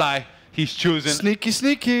 And Bly, he's chosen... Sneaky.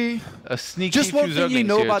 A sneaky Just one thing you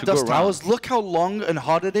know about Dust Towers, look how long and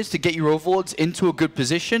hard it is to get your overlords into a good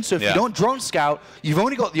position. So if you don't drone scout, you've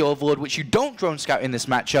only got the overlord, which you don't drone scout in this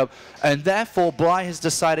matchup. And therefore, Bly has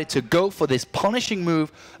decided to go for this punishing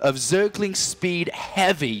move of Zergling speed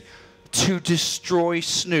heavy to destroy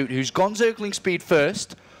Snoot, who's gone Zergling speed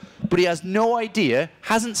first, but he has no idea,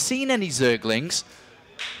 hasn't seen any Zerglings,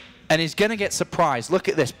 and is going to get surprised. Look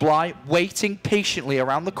at this. Bly, waiting patiently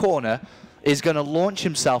around the corner, is going to launch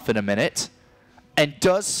himself in a minute. And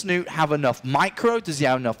does Snoot have enough micro? Does he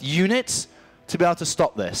have enough units to be able to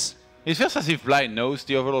stop this? It feels as if Bly knows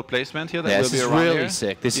the overall placement here that will be around really here.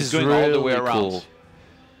 Sick. This He's is going really all the way around. Cool.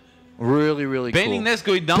 Really cool. Bailing Nest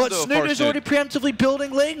going down, but though, Snoot is already preemptively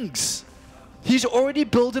building Lings. He's already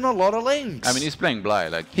building a lot of Lings. I mean, he's playing Bly.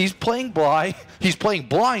 Like, he's playing Bly. He's playing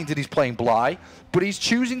blind and he's playing Bly. But he's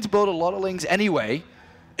choosing to build a lot of Lings anyway.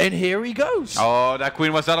 And here he goes. Oh, that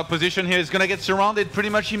queen was out of position here. He's going to get surrounded pretty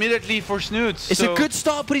much immediately for Snoot. It's a good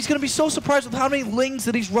start, but he's going to be so surprised with how many lings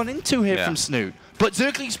that he's run into here from Snoot. But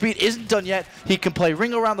Zergling speed isn't done yet. He can play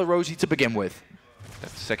Ring Around the Rosie to begin with. That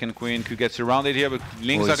second queen could get surrounded here, but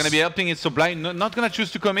lings are going to be helping it. So Blind not going to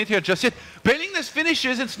choose to commit here just yet. Banelingness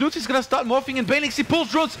finishes, and Snoot is going to start morphing in Banelings. He pulls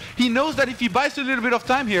drones. He knows that if he buys a little bit of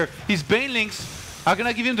time here, his Banelings are going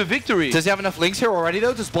to give him the victory. Does he have enough links here already,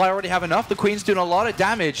 though? Does Bly already have enough? The queen's doing a lot of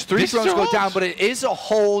damage. 3 drones go down, but it is a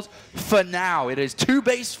hold for now. It is 2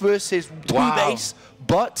 base versus 2 base,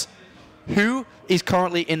 but who is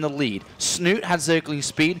currently in the lead? Snoot has Zergling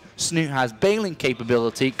speed. Snoot has Baneling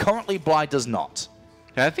capability. Currently, Bly does not.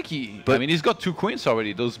 I think I mean, he's got 2 queens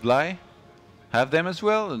already. Those Bly have them as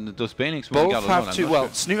well, and those Banelings will both have 2. Well,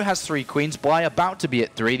 Snoot has 3 queens. Bly about to be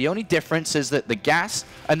at 3. The only difference is that the gas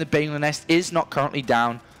and the Baneling nest is not currently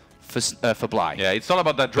down for Bly. Yeah, it's all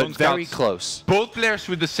about that drone scouts. Very close. Both players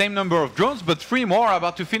with the same number of drones, but 3 more are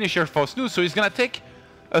about to finish here for Snoot. So he's gonna take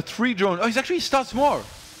a 3 drone. Oh, he starts more.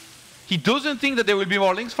 He doesn't think that there will be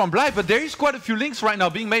more links from Bly, but there is quite a few links right now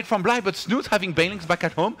being made from Bly. But Snoot having Banelings back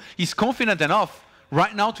at home, he's confident enough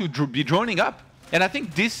right now to be droning up. And I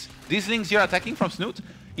think these links here attacking from Snoot,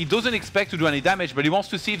 he doesn't expect to do any damage, but he wants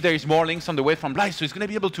to see if there is more links on the way from Bly, so he's going to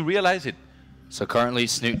be able to realize it. So currently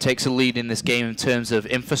Snoot takes a lead in this game in terms of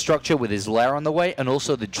infrastructure with his lair on the way and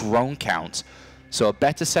also the drone count. So a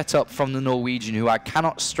better setup from the Norwegian, who I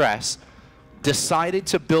cannot stress, decided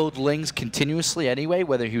to build lings continuously anyway,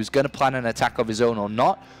 whether he was going to plan an attack of his own or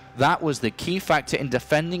not. That was the key factor in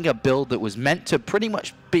defending a build that was meant to pretty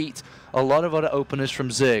much beat a lot of other openers from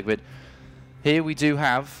Zerg. But here we do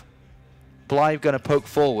have Bly going to poke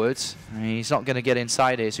forwards. He's not going to get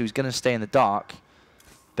inside here, so he's going to stay in the dark.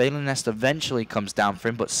 Baneling Nest eventually comes down for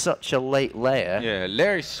him, but such a late layer. Yeah,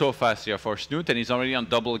 layer is so fast here for Snoot, and he's already on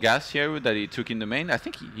double gas here that he took in the main. I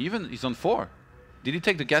think he's on 4. Did he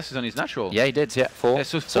take the gases on his natural? Yeah, he did, 4. Yeah,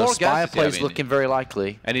 so Spire plays looking very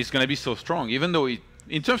likely. And he's going to be so strong, even though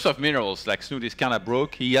in terms of minerals, like Snoot is kind of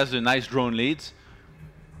broke. He has a nice drone lead.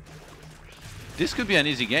 This could be an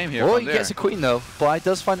easy game here. Oh, he gets a queen, though. Bly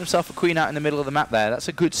does find himself a queen out in the middle of the map there. That's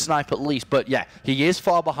a good snipe at least. But yeah, he is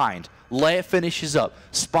far behind. Lair finishes up.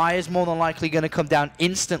 Spire's more than likely going to come down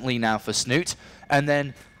instantly now for Snoot. And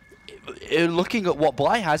then, looking at what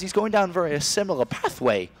Bly has, he's going down a similar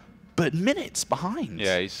pathway, but minutes behind.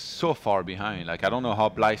 Yeah, he's so far behind. Like, I don't know how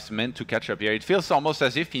Bly's meant to catch up here. It feels almost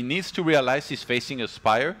as if he needs to realize he's facing a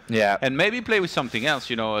Spire. Yeah. And maybe play with something else,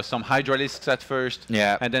 you know, some Hydralisks at first.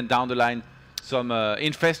 Yeah. And then down the line, some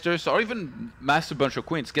Infestors, or even mass a bunch of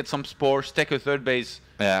Queens. Get some Spores, take a 3rd base.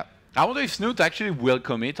 Yeah. I wonder if Snoot actually will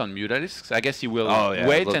commit on Mutalisks. I guess he will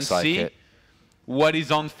wait and see what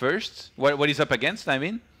he's on first, what he's up against, I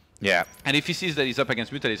mean. Yeah. And if he sees that he's up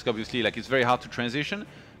against Mutalisk, obviously, like, it's very hard to transition.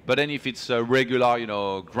 But then if it's a regular, you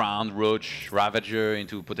know, Ground, Roach, Ravager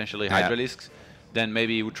into potentially Hydralisks, then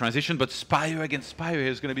maybe he would transition. But Spire against Spire here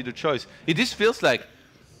is going to be the choice. It just feels like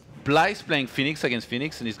Bly's playing Phoenix against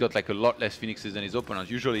Phoenix, and he's got like a lot less Phoenixes than his opponent.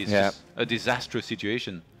 Usually it's just a disastrous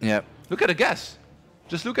situation. Yeah. Look at the gas.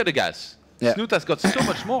 Just look at the gas. Yeah. Snoot has got so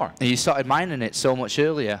much more. He started mining it so much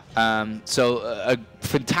earlier. So a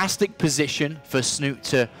fantastic position for Snoot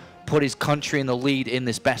to put his country in the lead in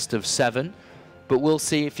this best of 7. But we'll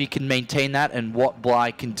see if he can maintain that and what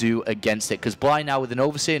Bly can do against it. Because Bly now with an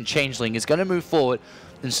Overseer and Changeling is going to move forward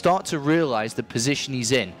and start to realize the position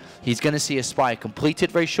he's in. He's going to see Aspire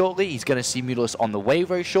completed very shortly. He's going to see Mutalisk on the way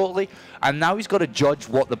very shortly. And now he's got to judge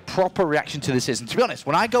what the proper reaction to this is. And to be honest,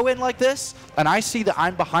 when I go in like this and I see that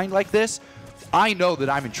I'm behind like this, I know that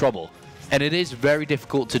I'm in trouble. And it is very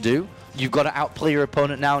difficult to do. You've got to outplay your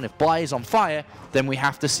opponent now. And if Bly is on fire, then we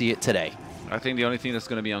have to see it today. I think the only thing that's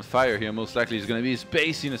going to be on fire here most likely is going to be his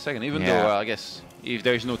base in a second. Even though I guess if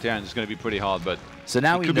there is no Terran, it's going to be pretty hard. But so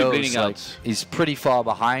now he knows like, he's pretty far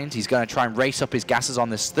behind. He's going to try and race up his gases on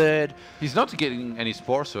this 3rd. He's not getting any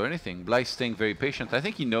spores or anything. Bly's staying very patient. I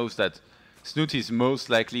think he knows that Snoot is most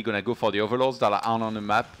likely going to go for the Overlords that are on the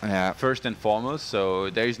map first and foremost. So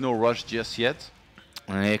there is no rush just yet.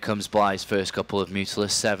 And here comes Bly's first couple of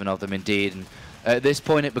Mutalisks, 7 of them indeed. And at this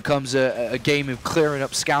point, it becomes a game of clearing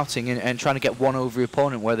up scouting and trying to get one over your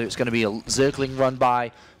opponent, whether it's going to be a Zergling run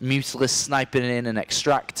by, Mutalisk sniping in an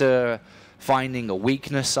Extractor, finding a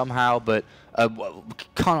weakness somehow, but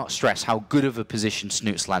cannot stress how good of a position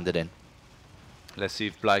Snoot's landed in. Let's see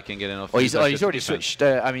if Bly can get enough. Oh, he's already switched.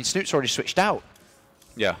 I mean, Snoot's already switched out.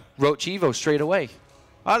 Yeah. Roach Evo straight away.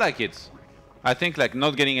 I like it. I think like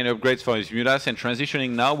not getting any upgrades for his Mutas and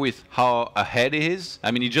transitioning now with how ahead he is.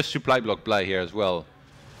 I mean, he just supply blocked Bly here as well.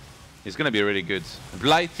 It's going to be really good.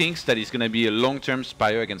 Bly thinks that he's going to be a long-term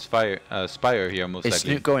Spire against Spire here, most Is likely.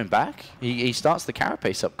 Snoot going back? He starts the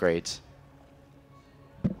carapace upgrades.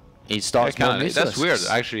 He starts more That's weird, Mucilisks.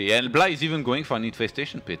 actually. And Bly is even going for an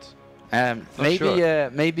Infestation Pit.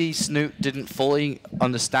 Maybe Snoot didn't fully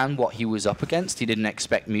understand what he was up against. He didn't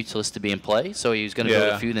expect Mutalisk to be in play, so he was going to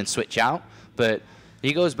build a few, then switch out. But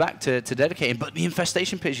he goes back to dedicating. But the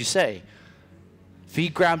Infestation Pit, as you say, if he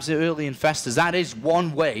grabs the early Infestors, that is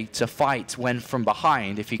one way to fight when from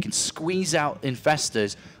behind. If he can squeeze out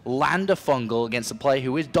Infestors, land a fungal against a player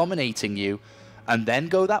who is dominating you, and then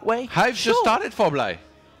go that way. Hive just started for Bly.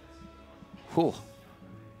 Whew.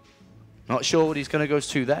 Not sure what he's going to go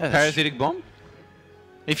to there. Parasitic Bomb?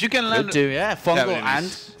 If you can land... Could do, yeah. Fungal and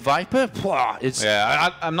Viper. It's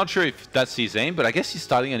I'm not sure if that's his aim, but I guess he's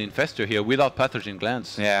starting an Infestor here without Pathogen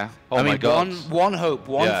Glands. Yeah. Oh my god. One hope,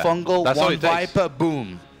 one fungal, that's one Viper,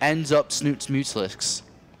 boom. Ends up Snoot's Mutalisks.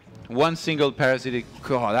 One single Parasitic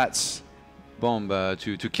God, that's... bomb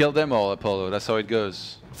to kill them all, Apollo. That's how it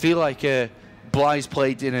goes. I feel like Bly's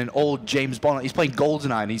played in an old James Bond. He's playing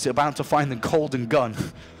GoldenEye, and he's about to find the golden gun.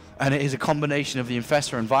 And it is a combination of the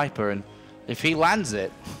Infestor and Viper, and if he lands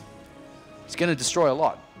it, he's going to destroy a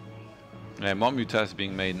lot. Yeah, more Mutas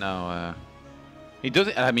being made now. He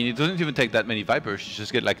doesn't. I mean, he doesn't even take that many Vipers. He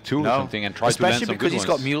just get like 2 or something and try to land some good ones. Especially because he's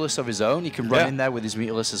got Mutalisk of his own. He can run in there with his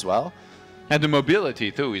Mutalisk as well. And the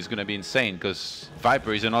mobility too is going to be insane because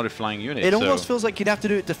Viper is another flying unit. It almost feels like you'd have to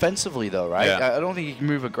do it defensively though, right? Yeah. I don't think you can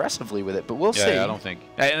move aggressively with it, but we'll see. Yeah, I don't think.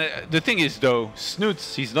 And the thing is though,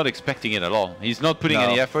 Snoots, he's not expecting it at all. He's not putting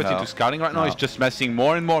any effort into scouting right now. He's just messing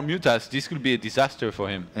more and more Mutas. This could be a disaster for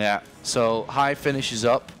him. Yeah. So Hive finishes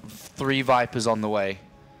up, 3 Vipers on the way.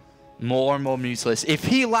 More and more Mutalisks. If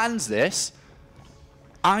he lands this,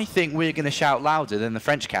 I think we're going to shout louder than the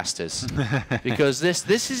French casters because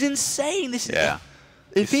this is insane. This is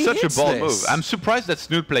It's such a bold move. I'm surprised that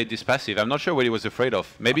Snoot played this passive. I'm not sure what he was afraid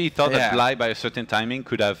of. Maybe he thought that Bly by a certain timing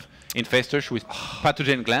could have Infestors with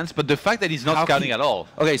Pathogen Glands, but the fact that he's not scouting at all.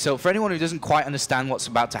 Okay, so for anyone who doesn't quite understand what's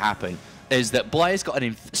about to happen, is that Bly's got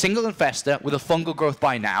a single Infestor with a fungal growth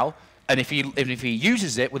by now, and if he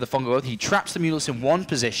uses it with a fungal growth, he traps the Mutalisk in one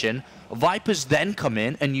position. Vipers then come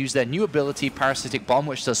in and use their new ability, Parasitic Bomb,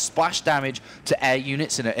 which does splash damage to air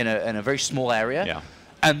units in a very small area. Yeah.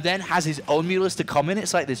 And then has his own Mutalisk to come in.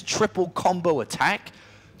 It's like this triple combo attack.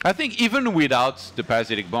 I think even without the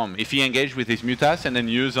Parasitic Bomb, if he engaged with his Mutas and then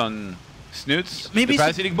use on Snoots, maybe the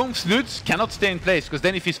Parasitic Bomb, Snoots cannot stay in place because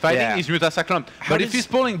then if he's fighting, his Mutas are clumped. But if he's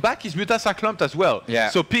pulling back, his Mutas are clumped as well. Yeah.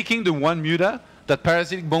 So picking the one Muta that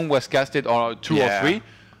Parasitic Bomb was casted or 2 or 3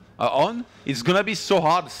 on, it's going to be so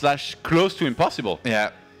hard / close to impossible.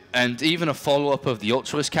 Yeah. And even a follow-up of the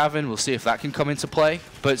Ultralisk Cavern, we'll see if that can come into play.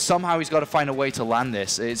 But somehow he's got to find a way to land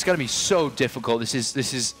this. It's going to be so difficult. This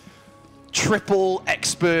is triple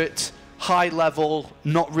expert, high level,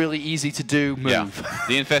 not really easy to do move. Yeah.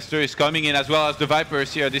 The Infestor is coming in as well as the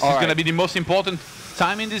Vipers here. This is going to be the most important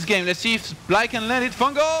time in this game. Let's see if Bly can land it.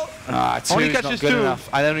 Fungal! Only catches 2. Enough.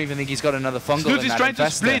 I don't even think he's got another fungal. Snoot is trying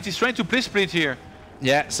to split. He's trying to play split here.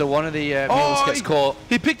 Yeah, so one of the Mutalisk gets caught.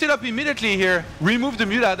 He picked it up immediately here. Removed the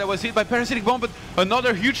Muta that was hit by Parasitic Bomb, but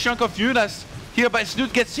another huge chunk of Mutas here by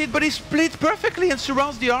Snoot gets hit, but he split perfectly and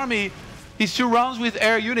surrounds the army. He surrounds with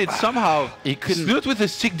air units somehow. He couldn't. Snoot with a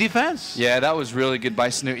sick defense. Yeah, that was really good by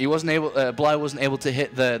Snoot. He wasn't able. Bly wasn't able to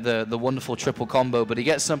hit the wonderful triple combo, but he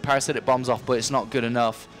gets some Parasitic Bombs off, but it's not good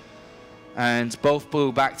enough. And both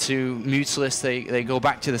blew back to Mutalisk. They go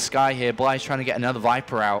back to the sky here. Bly's trying to get another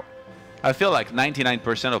Viper out. I feel like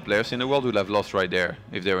 99% of players in the world would have lost right there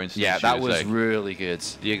if they were in Snoot. Yeah, that was really good.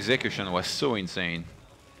 The execution was so insane.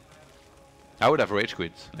 I would have rage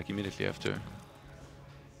quit like immediately after.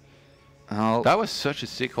 Oh. That was such a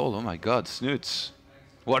sick hold. Oh my god, Snoots.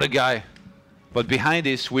 What a guy. But behind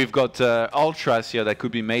this, we've got Ultras here that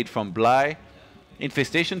could be made from Bly.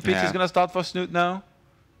 Infestation Pit is going to start for Snoot now.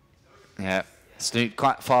 Yeah, Snoot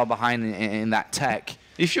quite far behind in that tech.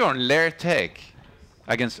 If you're on lair tech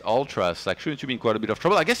against Ultras, like, shouldn't you be in quite a bit of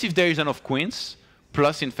trouble? I guess if there is enough Queens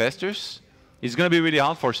plus Infestors, it's going to be really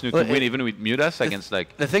hard for Snoot to win even with Mutas against,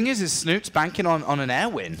 like... The thing is Snoot's banking on an air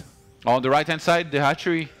win. On the right-hand side, the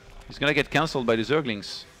hatchery is going to get cancelled by the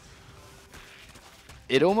Zerglings.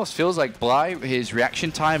 It almost feels like Bly, his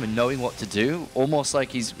reaction time and knowing what to do, almost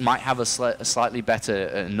like he might have a slightly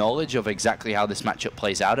better knowledge of exactly how this matchup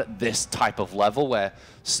plays out at this type of level where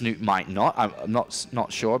Snoot might not. I'm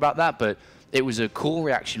not sure about that, but it was a cool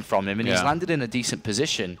reaction from him, and he's landed in a decent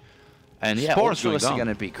position. And yeah, Ultras are going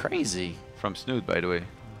to be crazy. From Snoot, by the way.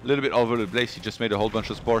 A little bit over the place, he just made a whole bunch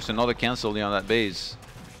of spores. Another cancel on that base.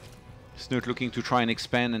 Snoot looking to try and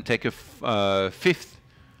expand and take a 5th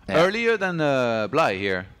Earlier than Bly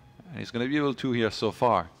here. And he's going to be able to here so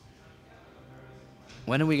far.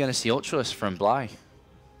 When are we going to see Ultralisk from Bly?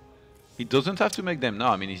 He doesn't have to make them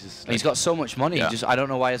now. I mean, he's got so much money. Yeah. I don't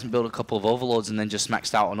know why he hasn't built a couple of Overlords and then just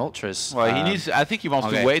maxed out on Ultras. Well, he needs. I think he wants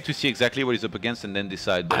to wait to see exactly what he's up against and then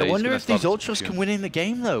decide. I wonder if these Ultras can win in the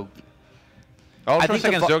game, though. Ultras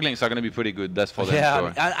against Zerglings are going to be pretty good. That's for them.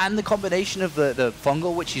 Yeah, and the combination of the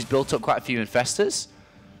fungal, which he's built up quite a few infestors.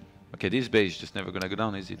 Okay, this base is just never going to go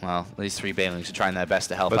down, is it? Well, these 3 Banelings are trying their best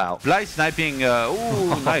to help out. Bly sniping.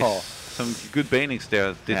 Ooh, nice. Some good Banelings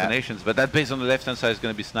there, detonations. But that base on the left-hand side is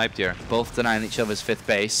going to be sniped here. Both denying each other's 5th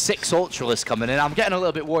base. 6 Ultralisks coming in. I'm getting a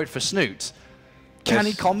little bit worried for Snoot. Can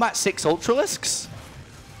he combat 6 Ultralisks?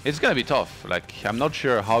 It's going to be tough. Like, I'm not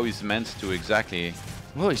sure how he's meant to exactly.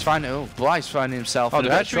 Well, he's finding. Oh, Bly's finding himself. in The a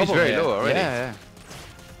bit of hatchery is trouble very here. low already. Yeah.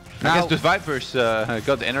 I guess the Vipers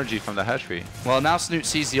got the energy from the hatchery. Well, now Snoot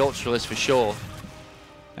sees the Ultralisk for sure.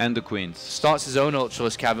 And the Queens. Starts his own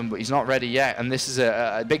Ultralisk cabin, but he's not ready yet. And this is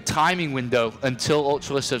a big timing window until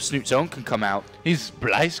Ultralisk of Snoot's own can come out. Is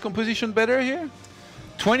Bly's composition better here?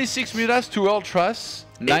 26 Mutas, 2 Ultras,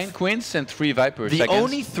 9 Queens, and 3 Vipers. The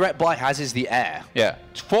only threat Bly has is the air. Yeah,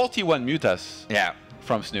 41 Mutas. Yeah.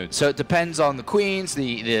 From Snoot. So it depends on the Queens,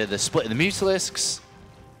 the split of the Mutalisks.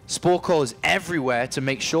 Spore Core is everywhere to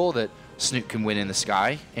make sure that Snoot can win in the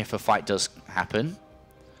sky if a fight does happen.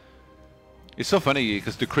 It's so funny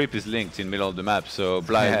because the creep is linked in the middle of the map, so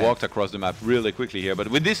Bly walked across the map really quickly here. But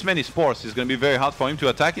with this many spores, it's going to be very hard for him to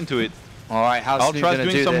attack into it. All right, how's Snoot going to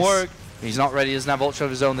do doing some this? work. He's not ready, he doesn't have Ultra of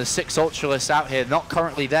his own. There's 6 Ultralisks out here, not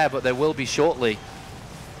currently there, but there will be shortly.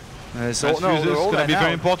 It's going to be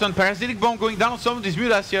very important. Parasitic Bomb going down on some of these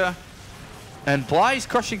Mutas here. And Bly's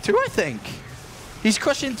crushing through, I think. He's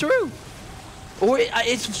crushing through. Or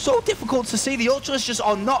it's so difficult to see. The Ultras just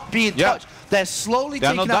are not being touched. They're slowly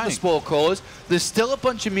taking out the Spore Cores. There's still a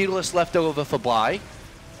bunch of Mutalisks left over for Bly.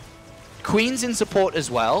 Queen's in support as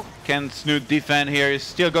well. Can Snoot defend here? He's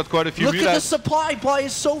still got quite a few Look Mutas. at the supply. Bly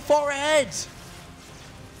is so far ahead.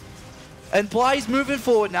 And Bly's moving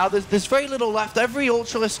forward now. There's very little left. Every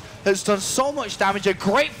Ultralisk has done so much damage. A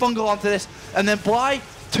great fungal onto this. And then Bly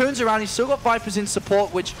turns around. He's still got Vipers in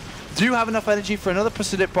support, which do have enough energy for another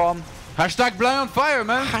Parasitic Bomb. Hashtag Bly on fire,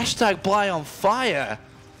 man. Hashtag Bly on fire.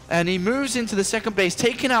 And he moves into the 2nd base,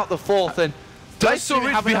 taking out the 4th. And Bly's so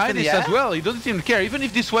rich behind this as well. He doesn't even care. Even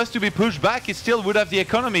if this was to be pushed back, he still would have the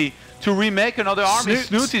economy to remake another army.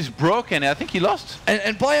 Snoot is broken. I think he lost.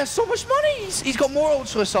 And Bly has so much money. He's got more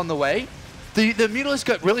Ultras on the way. The Mutalisks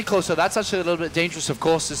got really close, so that's actually a little bit dangerous, of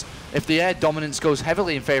course, if the air dominance goes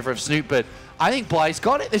heavily in favor of Snoot. But I think Bly's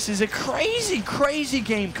got it. This is a crazy, crazy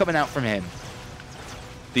game coming out from him.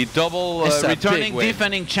 The double returning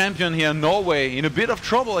defending champion here, Norway, in a bit of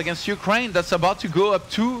trouble against Ukraine. That's about to go up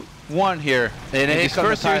 2-1 here in his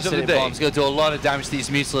first series of the day. He's going to do a lot of damage to these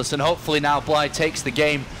Mutalisks, and hopefully now Bly takes the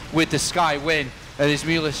game with the Sky win. And his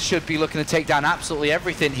Mutalisks should be looking to take down absolutely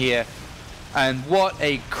everything here. And what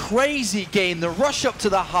a crazy game. The rush up to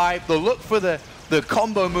the hive, the look for the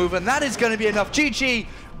combo move, and that is going to be enough. GG,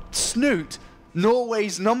 Snoot,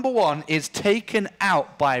 Norway's #1, is taken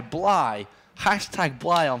out by Bly. Hashtag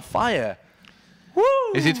Bly on fire. Woo!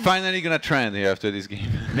 Is it finally going to trend here after this game?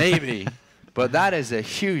 Maybe. But that is a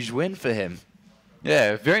huge win for him.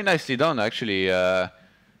 Yeah, very nicely done, actually.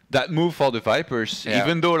 That move for the Vipers,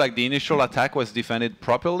 even though like the initial attack was defended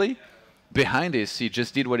properly, behind this, he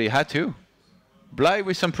just did what he had to. Bly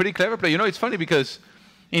with some pretty clever play. You know, it's funny because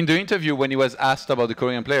in the interview when he was asked about the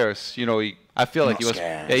Korean players, you know, I feel like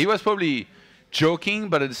he was probably joking,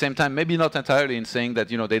 but at the same time, maybe not entirely in saying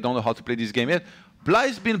that, you know, they don't know how to play this game yet.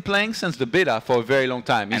 Bly's been playing since the beta for a very long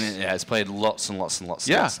time. And has played lots and lots and lots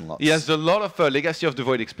and lots and lots. He has a lot of Legacy of the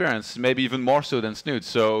Void experience, maybe even more so than Snoot.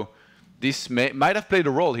 So this might have played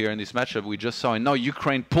a role here in this matchup we just saw. And now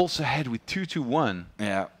Ukraine pulls ahead with 2-1.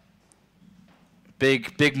 Yeah.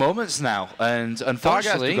 Big moments now. And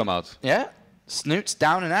unfortunately, has to come out. Yeah. Snoot's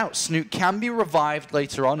down and out. Snoot can be revived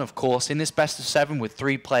later on, of course, in this best of 7 with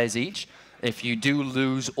 3 players each. If you do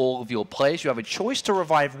lose all of your players, you have a choice to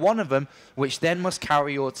revive one of them, which then must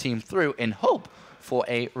carry your team through in hope for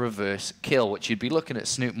a reverse kill, which you'd be looking at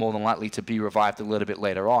Snoot more than likely to be revived a little bit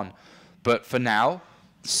later on. But for now,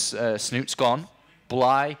 Snoot's gone.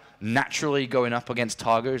 Bly naturally going up against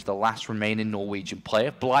Targa as the last remaining Norwegian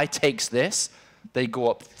player. Bly takes this. They go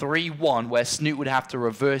up 3-1, where Snoot would have to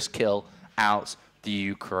reverse kill out the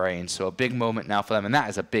Ukraine. So a big moment now for them, and that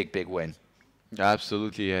is a big, big win.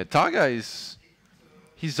 Absolutely, yeah. Targa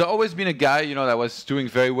he's always been a guy, you know, that was doing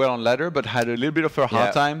very well on ladder, but had a little bit of a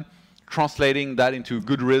hard time translating that into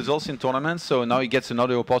good results in tournaments. So now he gets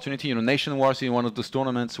another opportunity. You know, NationWars in one of those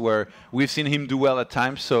tournaments where we've seen him do well at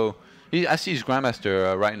times. So I see he's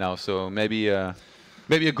Grandmaster right now. So maybe a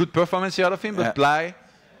good performance here out of him. But Bly,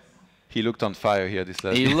 he looked on fire here this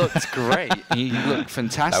last game. He looked great. He looked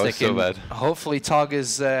fantastic. That was so bad. Hopefully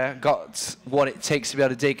Targa's got what it takes to be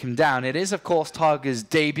able to take him down. It is, of course, Targa's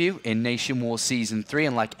debut in NationWars Season 3.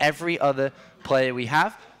 And like every other player we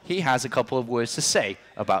have, he has a couple of words to say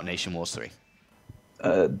about NationWars 3.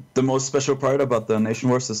 The most special part about the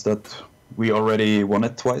NationWars is that we already won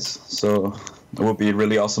it twice. So it would be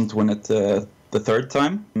really awesome to win it the third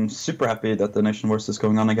time. I'm super happy that the NationWars is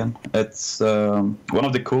going on again. It's one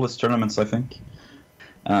of the coolest tournaments, I think.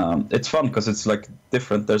 It's fun because it's like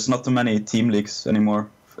different. There's not too many team leagues anymore,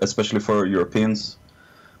 especially for Europeans.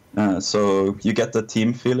 So you get the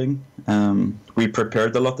team feeling. We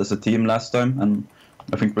prepared a lot as a team last time, and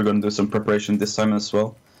I think we're going to do some preparation this time as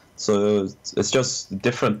well. So it's just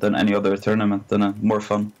different than any other tournament and more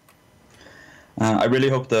fun. I really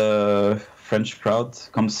hope the French crowd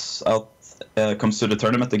comes to the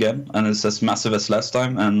tournament again and is as massive as last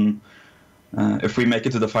time. And if we make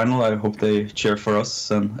it to the final, I hope they cheer for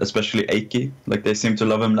us, and especially Eiki. Like, they seemed to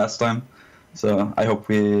love him last time. So I hope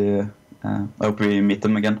we meet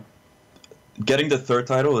them again. Getting the third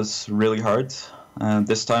title is really hard.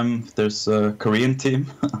 This time there's a Korean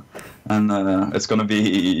team, and it's going to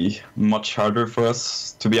be much harder for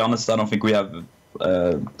us. To be honest, I don't think we have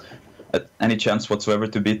any chance whatsoever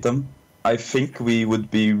to beat them. I think we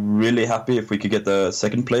would be really happy if we could get the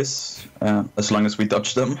second place, as long as we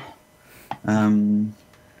dodge them.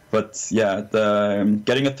 But yeah,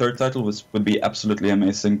 getting a third title would be absolutely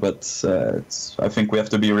amazing. But I think we have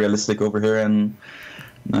to be realistic over here, and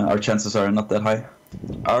our chances are not that high.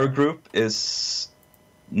 Our group is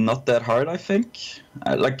not that hard, I think.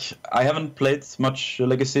 I haven't played much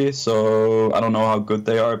Legacy, so I don't know how good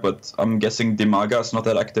they are. But I'm guessing Dimaga is not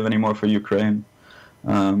that active anymore for Ukraine.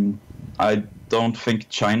 I don't think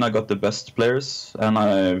China got the best players, and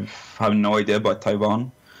I have no idea about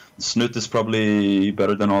Taiwan. Snoot is probably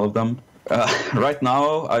better than all of them. Right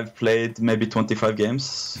now, I've played maybe 25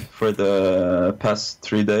 games for the past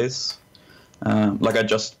 3 days. I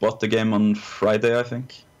just bought the game on Friday, I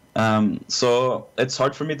think. So it's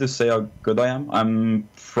hard for me to say how good I am. I'm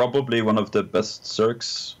probably one of the best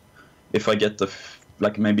Zergs if I get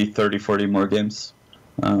maybe 30, 40 more games.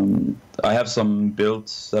 I have some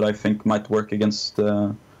builds that I think might work against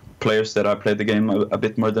players that I play the game a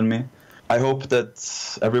bit more than me. I hope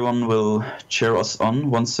that everyone will cheer us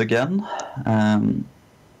on once again.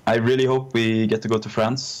 I really hope we get to go to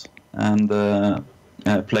France and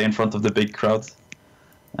play in front of the big crowd.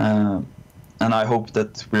 And I hope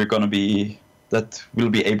that we'll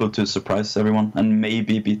be able to surprise everyone and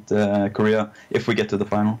maybe beat Korea if we get to the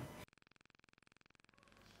final.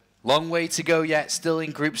 Long way to go yet, still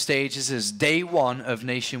in group stages, as day one of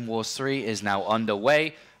NationWars 3 is now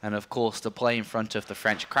underway. And of course, to play in front of the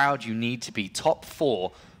French crowd, you need to be top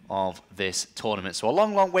 4 of this tournament. So a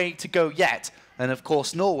long, long way to go yet. And of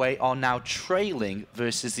course, Norway are now trailing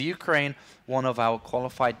versus the Ukraine, one of our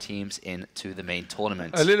qualified teams into the main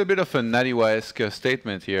tournament. A little bit of a Nadiwa-esque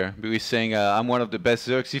statement here. He's saying, I'm one of the best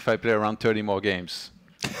Zergs if I play around 30 more games.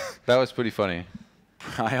 That was pretty funny.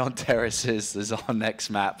 Ion Terraces is our next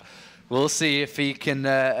map. We'll see if he can...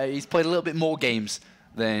 he's played a little bit more games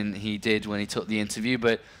than he did when he took the interview,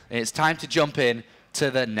 but it's time to jump in to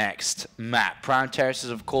the next map. Prime Terraces,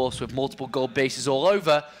 of course, with multiple gold bases all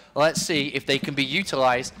over. Let's see if they can be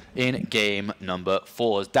utilized in game number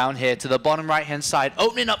 4. Down here to the bottom right-hand side,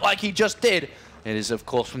 opening up like he just did. It is, of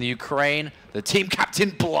course, from the Ukraine, the team captain,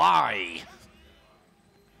 Bly.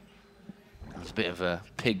 There's a bit of a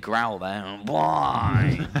pig growl there.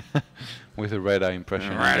 Bly. With a red-eye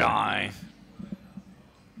impression. Red-eye.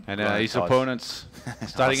 And his opponents,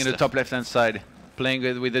 starting in the top left-hand side,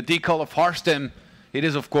 playing with the decal of Harstem. It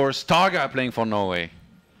is, of course, Targa playing for Norway.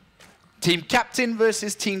 Team captain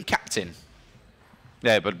versus team captain.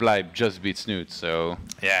 Yeah, but Bly just beat Snoot, so...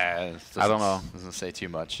 Yeah, I don't know. Doesn't say too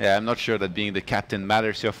much. Yeah, I'm not sure that being the captain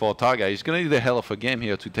matters here for Targa. He's going to need a hell of a game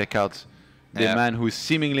here to take out the man who is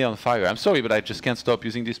seemingly on fire. I'm sorry, but I just can't stop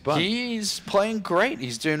using this pun. He's playing great.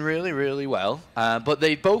 He's doing really, really well. But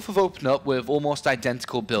they both have opened up with almost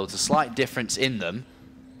identical builds. A slight difference in them,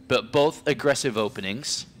 but both aggressive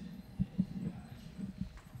openings.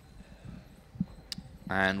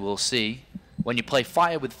 And we'll see. When you play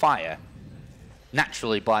fire with fire,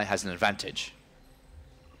 naturally Bly has an advantage.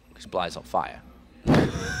 Because Bly's on fire.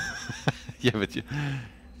 Yeah, but...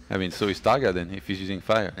 I mean, so is Targa then, if he's using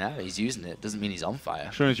fire. Yeah, he's using it. Doesn't mean he's on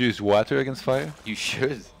fire. Shouldn't you use water against fire? You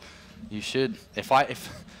should. You should.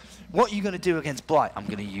 What are you going to do against Blight? I'm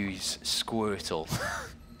going to use Squirtle.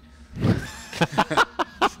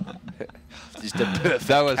 Just a perfect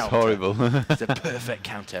That was counter. horrible. It's a perfect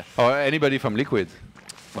counter. Or anybody from Liquid.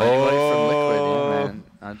 Well, anybody from Liquid,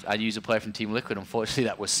 yeah, man. I'd use a player from Team Liquid. Unfortunately,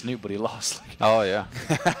 that was Snoop, but he lost. Oh, yeah.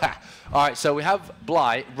 All right, so we have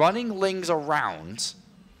Blight running Lings around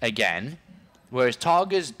again, whereas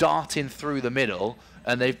Targa's darting through the middle,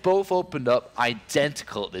 and they've both opened up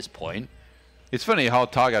identical at this point. It's funny how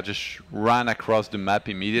Targa just ran across the map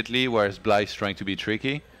immediately, whereas Bly's trying to be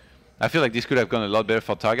tricky. I feel like this could have gone a lot better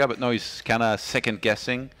for Targa, but no, he's kind of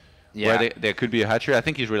second-guessing where there could be a hatchery. I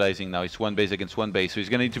think he's realizing now it's one base against one base, so he's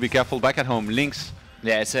going to need to be careful back at home. Lynx.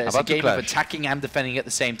 Yeah, it's a game of attacking and defending at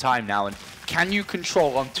the same time now, and can you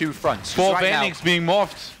control on two fronts? 4 Banelings being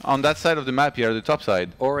morphed on that side of the map here, the top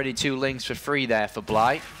side. Already 2 Lings for free there for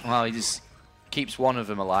Blight. Well, he just keeps one of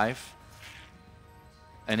them alive.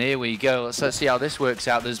 And here we go. Let's see how this works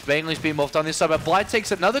out. There's Banelings being morphed on this side, but Blight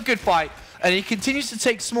takes another good fight. And he continues to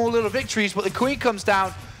take small little victories, but the Queen comes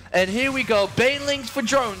down. And here we go. Banelings for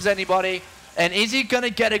drones, anybody? And is he going to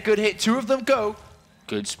get a good hit? 2 of them go.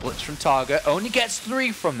 Good splits from Targa. Only gets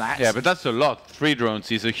 3 from that. Yeah, but that's a lot. 3 drones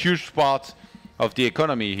is a huge part of the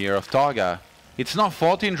economy here of Targa. It's not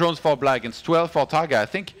 14 drones for Black, it's 12 for Targa. I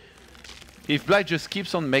think if Black just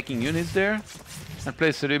keeps on making units there and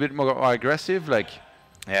plays a little bit more aggressive, like,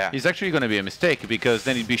 it's actually going to be a mistake because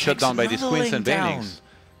then he'd be shut down by these Queens and Banelings.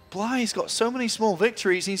 Bly's got so many small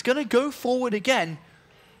victories. He's going to go forward again.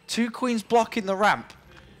 2 Queens blocking the ramp.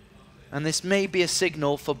 And this may be a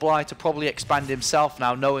signal for Bly to probably expand himself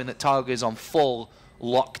now, knowing that Targa is on full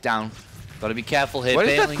lockdown. Got to be careful here. What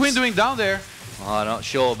is that Queen doing down there? Oh, I'm not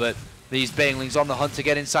sure, but these Banelings on the hunt to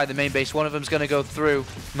get inside the main base. One of them's going to go through.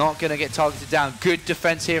 Not going to get targeted down. Good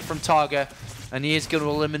defense here from Targa. And he is going to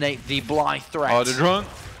eliminate the Bly threat. Oh, the drone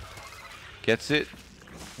gets it.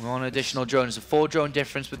 1 additional drone. There's a 4 drone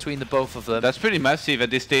difference between the both of them. That's pretty massive at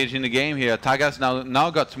this stage in the game here. Targa's now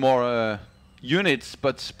got more units,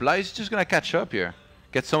 but Bly's just going to catch up here.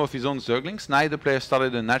 Get some of his own Zerglings. Neither player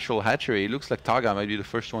started a natural hatchery. It looks like Targa might be the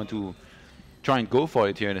first one to try and go for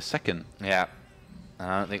it here in a second. Yeah.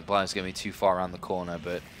 I don't think Bly's going to be too far around the corner,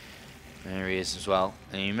 but there he is as well.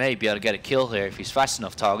 And he may be able to get a kill here if he's fast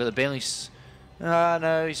enough, Targa. The Banelings...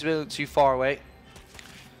 no, he's a bit too far away.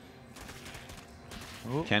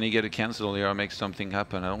 Ooh. Can he get a cancel here or make something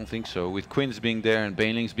happen? I don't think so. With Queens being there and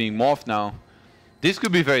Banelings being morphed now, this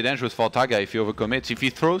could be very dangerous for Targa if he overcommits. If he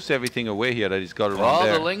throws everything away here that he's got around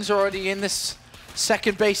there. The Lings are already in this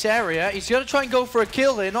second base area. He's going to try and go for a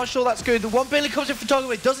kill here. Not sure that's good. The one Baneling comes in for Targa,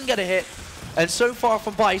 but it doesn't get a hit. And so far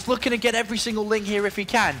from Bly, he's looking to get every single Ling here if he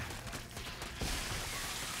can.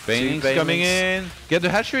 Banelings coming in. Get the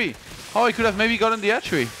hatchery. Oh, he could have maybe gotten the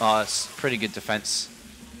hatchery. Oh, that's pretty good defense.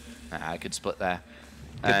 I could split there.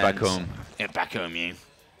 Get back home. Get back home, you.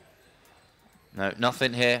 No,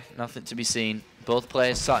 nothing here. Nothing to be seen. Both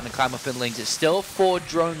players starting to climb up in Lings. It's still a 4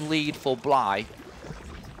 drone lead for Bly.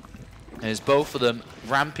 As both of them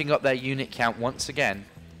ramping up their unit count once again.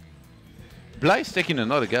 Bly's taking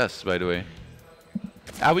another gas, by the way.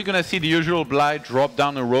 Are we going to see the usual Bly drop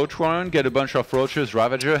down a roach run, get a bunch of roaches,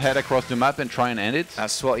 Ravager, head across the map and try and end it?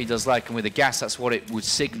 That's what he does like, and with the gas, that's what it would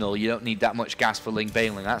signal. You don't need that much gas for Ling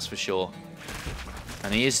Baneling, that's for sure.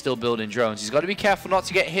 And he is still building drones. He's got to be careful not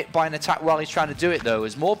to get hit by an attack while he's trying to do it, though.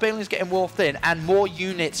 As more Banelings getting morphed in and more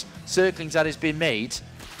units, Zerglings that has been made.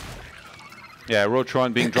 Yeah, roach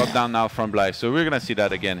run being dropped down now from Bly, so we're going to see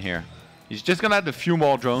that again here. He's just going to add a few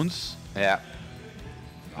more drones. Yeah.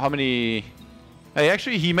 How many... Hey,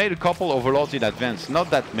 actually, he made a couple overlords in advance. Not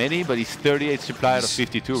that many, but he's 38 supply out of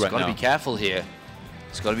 52 right now. He's got to be careful here.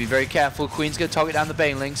 He's got to be very careful. Queen's going to target down the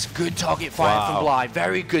Banelings. Good target fire from Bly.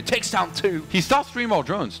 Very good. Takes down 2. He starts 3 more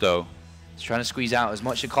drones, though. He's trying to squeeze out as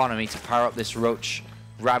much economy to power up this Roach,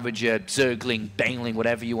 Ravager, Zergling, Baneling,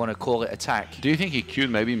 whatever you want to call it, attack. Do you think he queued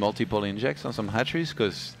maybe multiple injects on some hatcheries?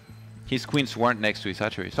 Because his Queens weren't next to his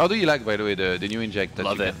hatcheries. How do you like, by the way, the new inject? That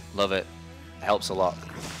Love it. Love it. It helps a lot.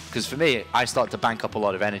 Because for me, I start to bank up a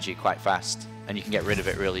lot of energy quite fast, and you can get rid of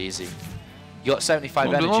it really easy. You got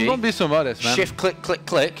 75 energy. Don't be so modest, man. Shift, click, click,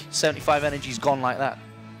 click. 75 energy's gone like that.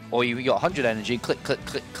 Or you got 100 energy. Click, click,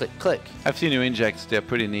 click, click, click. I've seen you injects. They're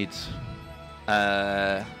pretty neat.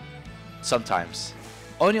 Sometimes.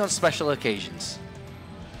 Only on special occasions.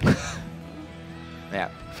 Yeah.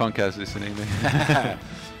 Funkas listening.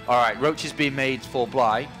 All right, Roach is being made for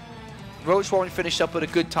Bly. Roach won't finish up at a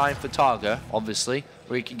good time for Targa, obviously,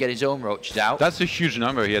 where he can get his own roaches out. That's a huge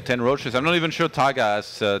number here, 10 roaches. I'm not even sure Targa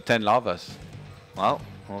has 10 larvas. Well,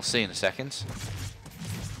 we'll see in a second.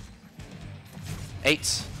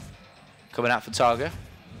 8 coming out for Targa.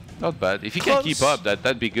 Not bad. If he can keep up,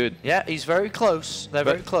 that'd be good. Yeah, he's very close. They're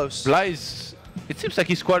very close. Bly's, it seems like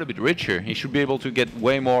he's quite a bit richer. He should be able to get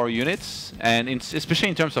way more units, and especially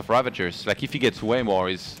in terms of Ravagers. Like if he gets way more,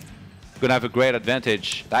 he's gonna have a great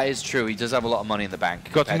advantage. That is true. He does have a lot of money in the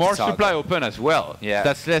bank. Got more supply open as well. Yeah.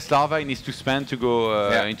 That's less larva he needs to spend to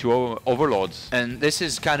go into overlords. And this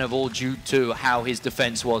is kind of all due to how his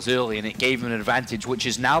defense was early, and it gave him an advantage, which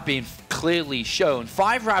is now being clearly shown.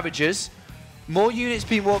 5 Ravagers, more units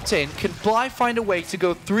being warped in. Can Bly find a way to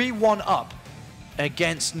go 3-1 up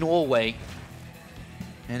against Norway?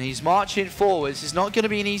 And he's marching forwards. It's not going to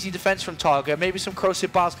be an easy defense from Targa. Maybe some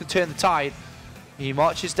corrosive bars can turn the tide. He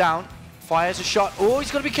marches down. Fires a shot. Oh, he's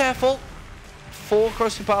got to be careful. 4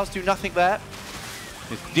 corrosive bars do nothing there.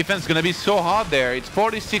 His defense is going to be so hard there. It's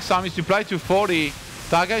 46 army supply to 40.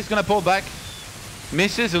 Targa is going to pull back.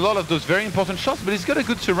 Misses a lot of those very important shots, but he's got a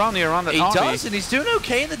good surround here around that army. He does, and he's doing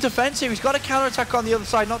okay in the defense here. He's got a counterattack on the other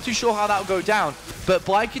side. Not too sure how that'll go down. But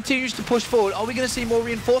Bly continues to push forward. Are we going to see more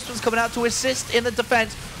reinforcements coming out to assist in the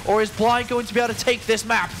defense? Or is Bly going to be able to take this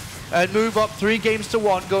map and move up 3 games to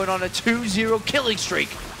 1, going on a 2-0 killing streak?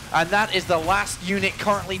 And that is the last unit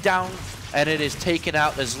currently down, and it is taken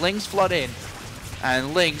out as Lings flood in.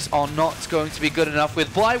 And Lings are not going to be good enough,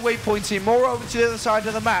 with Bly waypointing more over to the other side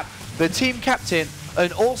of the map. The team captain,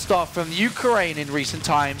 an all-star from Ukraine in recent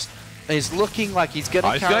times, is looking like he's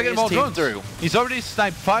going to carry his team through. He's already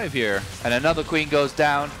sniped 5 here. And another queen goes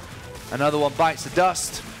down. Another one bites the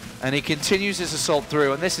dust. And he continues his assault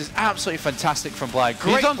through. And this is absolutely fantastic from Bly.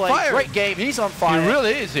 Great play, fire. Great game. He's on fire. He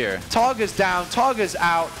really is here. Targa's down, Targa's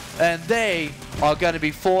out. And they are going to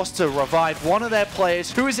be forced to revive one of their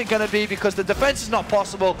players. Who is it going to be? Because the defense is not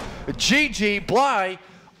possible. GG, Bly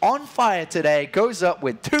on fire today. Goes up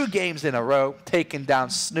with 2 games in a row. Taking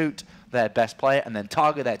down Snoot, their best player. And then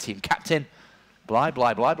Targa, their team captain. Bly,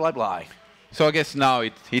 Bly, Bly, Bly, Bly. So I guess now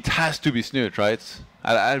it has to be Snoot, right?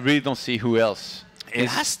 I really don't see who else. It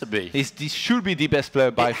has to be. He should be the best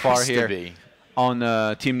player by far here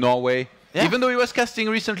on Team Norway. Yeah. Even though he was casting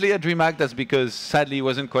recently at DreamHack, that's because sadly he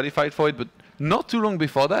wasn't qualified for it. But not too long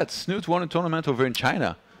before that, Snoot won a tournament over in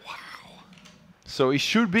China. Wow. So he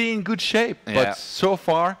should be in good shape. Yeah. But so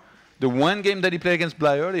far, the one game that he played against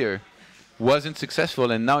Bly earlier wasn't successful.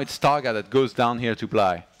 And now it's Targa that goes down here to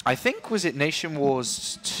Bly. I think, was it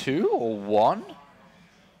NationWars 2 or 1?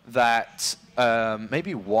 That,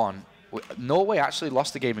 maybe 1. Norway actually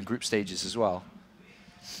lost the game in group stages as well.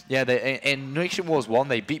 Yeah, in NationWars 1,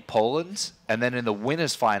 they beat Poland, and then in the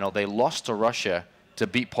winners' final, they lost to Russia to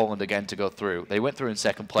beat Poland again to go through. They went through in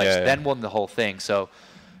second place, then won the whole thing. So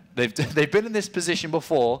they've been in this position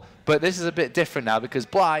before, but this is a bit different now because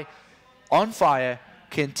Bly, on fire,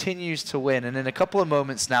 continues to win. And in a couple of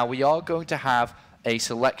moments now, we are going to have a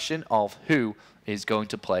selection of who is going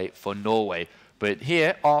to play for Norway. But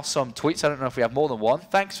here are some tweets. I don't know if we have more than one.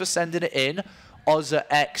 Thanks for sending it in. Ozza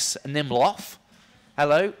X Nimloff.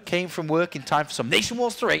 Hello. Came from work in time for some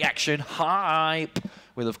NationWars 3 action. Hype.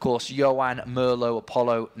 With, of course, Johan, Merlo,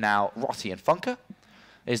 Apollo, now Rotti and Funker.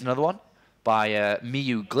 Here's another one by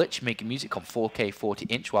Miyu Glitch, making music on 4K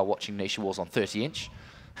 40-inch while watching NationWars on 30-inch.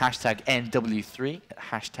 Hashtag NW3.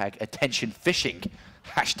 Hashtag attention fishing.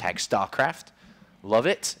 Hashtag Starcraft. Love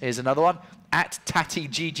it. Here's another one. At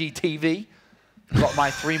TattyGGTV. Got my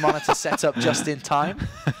 3-monitor set up just in time.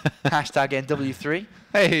 Hashtag NW3.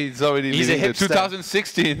 Hey, he's already He's a hipster.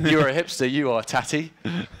 2016. You're a hipster, you are, Tatty.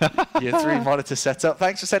 Your 3-monitor setup.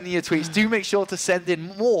 Thanks for sending your tweets. Do make sure to send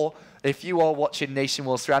in more if you are watching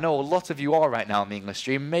NationWars 3. I know a lot of you are right now on the English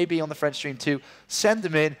stream, maybe on the French stream too. Send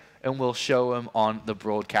them in and we'll show them on the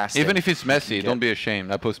broadcast. Even if it's messy, don't be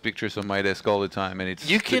ashamed. I post pictures of my desk all the time, and it's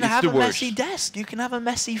You can have the a worst. messy desk. You can have a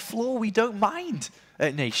messy floor. We don't mind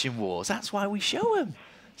at NationWars. That's why we show them.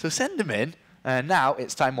 So send them in. And now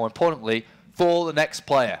it's time, more importantly, for the next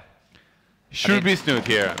player. Should be Snoot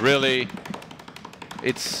here, really.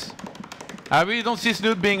 I really don't see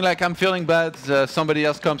Snoot being like, I'm feeling bad, somebody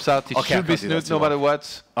else comes out. It should be Snoot no matter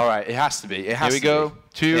what. All right, it has to be. It has Here we to go. be.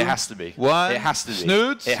 2, It has to be. 1. It has to be.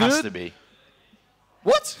 Snoot. It has to be.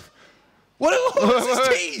 What? What was this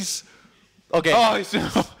tease? Okay.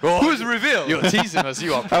 Oh, who's revealed? You're teasing us,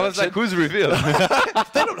 you are. I was like, who's revealed?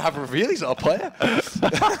 They don't have a reveal, he's not a player.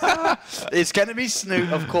 It's going to be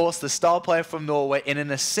Snoot, of course, the star player from Norway, in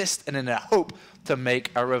an assist and in a hope to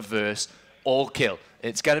make a reverse all kill.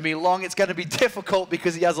 It's going to be long, it's going to be difficult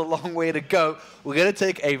because he has a long way to go. We're going to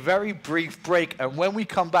take a very brief break, and when we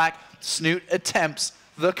come back, Snoot attempts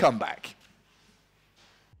the comeback.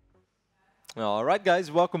 All right,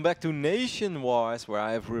 guys, welcome back to NationWars, where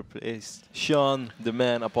I have replaced Sean, the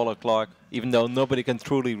man, Apollo Clark, even though nobody can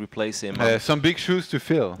truly replace him. Some big shoes to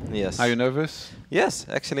fill. Yes. Are you nervous? Yes,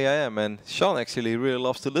 actually I am, and Sean actually really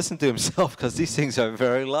loves to listen to himself because these things are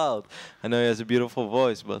very loud. I know he has a beautiful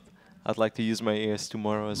voice, but I'd like to use my ears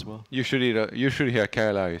tomorrow as well. You should hear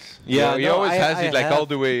Carlisle's. Yeah, he no, always has I it like have. all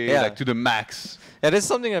the way Yeah. like to the max. Yeah, this is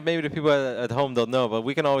something that maybe the people at home don't know, but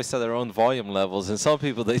we can always set our own volume levels, and some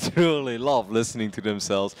people, they truly love listening to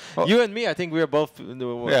themselves. Oh. You and me, I think we are both one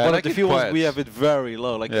like of the it few ones quiet. we have it very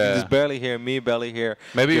low. Like you can just barely hear me, barely hear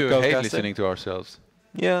Maybe your you hate co-caster. listening to ourselves.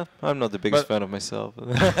 Yeah, I'm not the biggest fan of myself.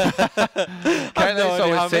 Carlisle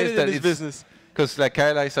always says that it's business. because like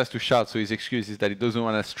Carlisle has to shout, so his excuse is that he doesn't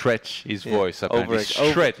want to stretch his voice. Apparently.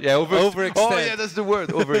 Overextend. Oh yeah, that's the word.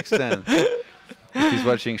 Overextend. If he's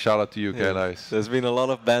watching, shout out to you, Carlisle. There's been a lot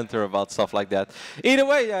of banter about stuff like that. Either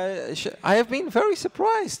way, I have been very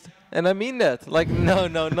surprised. And I mean that. Like, no,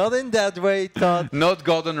 not in that way, Todd. Not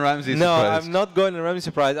Gordon Ramsay No, surprised. I'm not Gordon Ramsay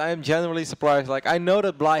surprised. I am genuinely surprised. Like, I know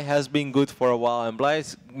that Bly has been good for a while, and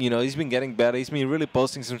Bly's, he's been getting better. He's been really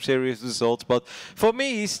posting some serious results. But for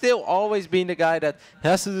me, he's still always been the guy that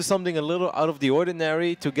has to do something a little out of the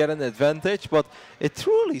ordinary to get an advantage. But it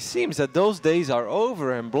truly seems that those days are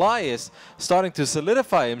over, and Bly is starting to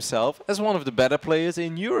solidify himself as one of the better players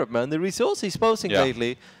in Europe, man. The results he's posting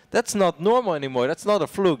lately, that's not normal anymore. That's not a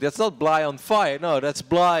fluke. That's not Bly on fire. No, that's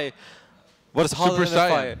Bly. What is hotter than a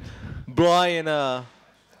fire? Bly in a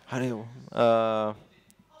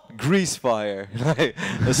grease fire,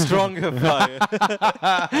 a stronger fire.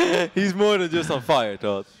 He's more than just on fire,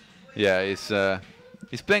 Todd. Yeah, he's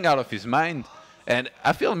playing out of his mind, and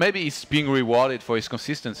I feel maybe he's being rewarded for his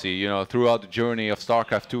consistency. Throughout the journey of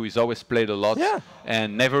StarCraft 2, he's always played a lot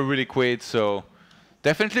and never really quit. So.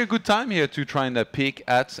 Definitely a good time here to try and peak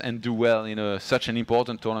at and do well in such an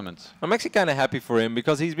important tournament. I'm actually kind of happy for him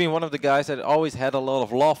because he's been one of the guys that always had a lot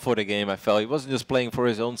of love for the game, I felt. He wasn't just playing for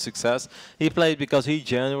his own success. He played because he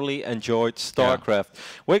genuinely enjoyed StarCraft.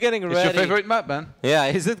 We're getting ready. It's your favorite map, man. Yeah,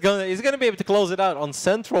 is he gonna be able to close it out on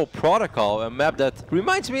Central Protocol, a map that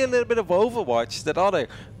reminds me a little bit of Overwatch, that other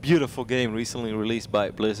beautiful game recently released by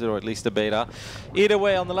Blizzard, or at least the beta. Either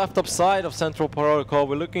way, on the left top side of Central Protocol,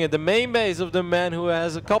 we're looking at the main base of the man who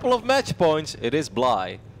has a couple of match points. It is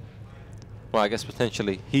Bly. Well, I guess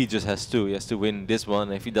potentially he just has two. He has to win this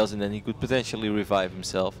one. If he doesn't, then he could potentially revive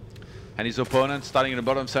himself. And his opponent, starting in the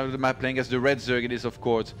bottom side of the map, playing as the Red Zerg, it is, of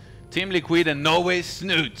course, Team Liquid and Norway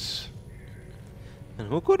Snoots. And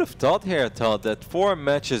who could have thought here, Todd, that 4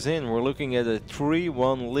 matches in, we're looking at a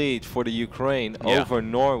 3-1 lead for the Ukraine over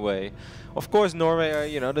Norway. Of course,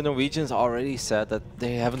 Norway, the Norwegians already said that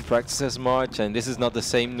they haven't practiced as much, and this is not the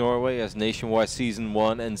same Norway as NationWars Season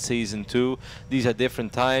 1 and Season 2. These are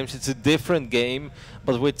different times. It's a different game.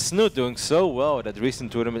 But with Snoot doing so well at that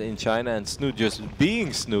recent tournament in China, and Snoot just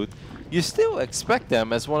being Snoot, you still expect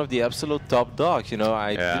them as one of the absolute top dogs.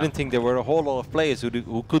 I didn't think there were a whole lot of players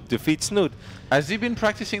who could defeat Snoot. Has he been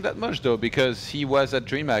practicing that much, though? Because he was at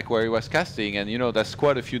DreamHack where he was casting, and that's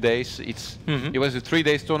quite a few days. It was a 3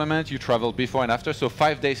 days tournament. You traveled before and after, so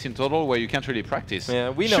 5 days in total where you can't really practice. Yeah,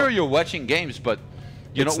 we know. Sure, you're watching games, but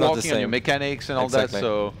you're It's not working on your mechanics and all that.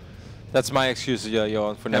 So that's my excuse,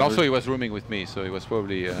 Johan, for and never. also, he was rooming with me, so it was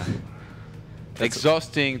probably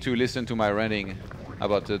exhausting to listen to my ranting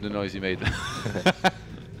about the noise he made.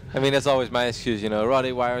 I mean, that's always my excuse,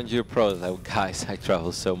 Roddy, why aren't you a pro? Like, guys, I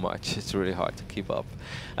travel so much. It's really hard to keep up.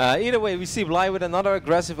 Either way, we see Bly with another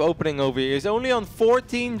aggressive opening over here. He's only on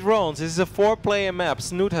 14 drones. This is a 4-player map.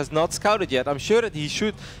 Snoot has not scouted yet. I'm sure that he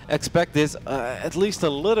should expect this at least a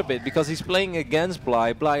little bit because he's playing against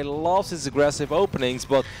Bly. Bly loves his aggressive openings,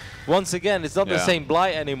 but once again, it's not the same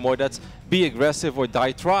Bly anymore. That's be aggressive or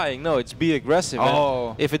die trying. No, it's be aggressive.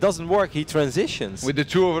 And if it doesn't work, he transitions. With the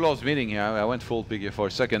 2 overlords meeting here, I went full big here for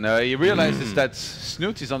a second. He realizes that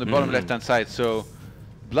Snoot is on the bottom left-hand side, so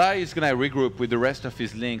Bly is going to regroup with the rest of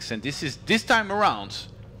his links, and this time around,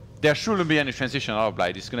 there shouldn't be any transition out of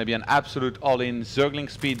Bly. It's going to be an absolute all-in Zergling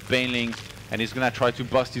speed, Baneling, and he's going to try to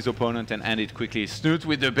bust his opponent and end it quickly. Snoot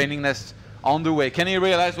with the Baneling Nest on the way. Can he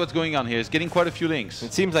realize what's going on here? He's getting quite a few links.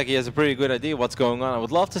 It seems like he has a pretty good idea what's going on. I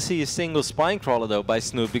would love to see a single spine crawler though by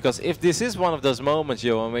Snoot, because if this is one of those moments,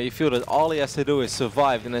 Johan, where you feel that all he has to do is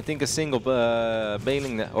survive, then I think a single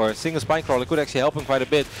Baneling or a single spine crawler could actually help him quite a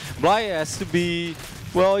bit. Bly has to be...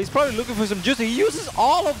 Well, he's probably looking for some juice. He uses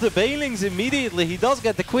all of the Banelings immediately. He does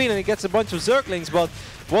get the Queen and he gets a bunch of Zerglings, but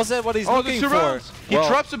was that what he's looking for? He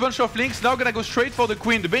drops a bunch of links, now gonna go straight for the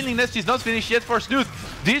Queen. The Baneling Nest is not finished yet for Snoot.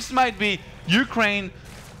 This might be Ukraine,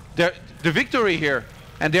 the victory here,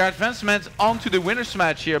 and their advancement onto the winners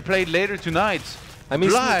match here, played later tonight. I mean,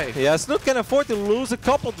 Bly. Snoot can afford to lose a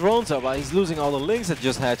couple drones, but he's losing all the links that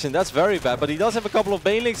just hatched, and that's very bad. But he does have a couple of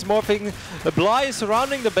banelings morphing. Bly is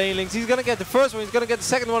surrounding the banelings. He's gonna get the first one. He's gonna get the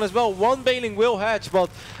second one as well. One baneling will hatch, but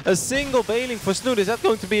a single baneling for Snoot, is that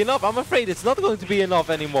going to be enough? I'm afraid it's not going to be enough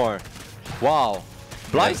anymore. Wow.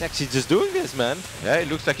 Bly's actually just doing this, man. Yeah, it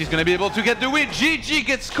looks like he's going to be able to get the win. GG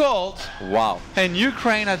gets called. Wow. And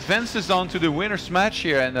Ukraine advances on to the winner's match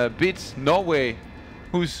here and beats Norway,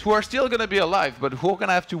 who are still going to be alive, but who are going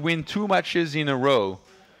to have to win 2 matches in a row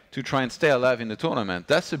to try and stay alive in the tournament.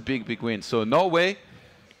 That's a big, big win. So Norway,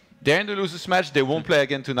 they're in the losers match. They won't play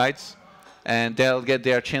again tonight. And they'll get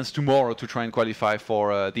their chance tomorrow to try and qualify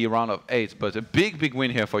for the round of 8. But a big, big win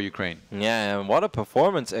here for Ukraine. Yeah, and what a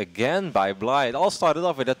performance again by Bly. It all started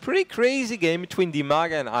off with that pretty crazy game between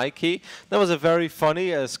Dimaga and Ike. That was a very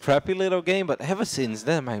funny, scrappy little game. But ever since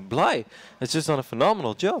then, my Bly has just done a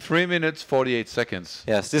phenomenal job. 3 minutes, 48 seconds.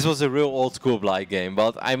 Yes, this was a real old school Bly game.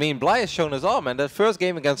 But I mean, Bly has shown us all, man. That first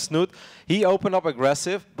game against Snoot, he opened up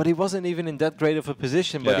aggressive, but he wasn't even in that great of a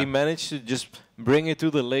position. But he managed to just bring it to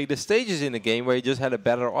the later stages in the game where he just had a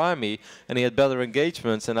better army and he had better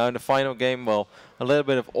engagements. And now in the final game, well, a little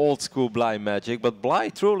bit of old school Bly magic, but Bly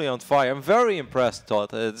truly on fire. I'm very impressed, Todd.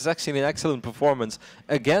 It's actually an excellent performance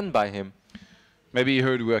again by him. Maybe he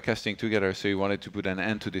heard we were casting together, so he wanted to put an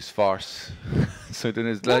end to this farce. So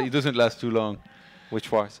it doesn't last too long. Which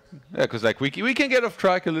farce? Yeah, because like we can get off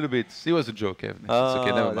track a little bit. It was a joke, Evan. It's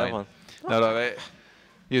okay, never mind. One. No,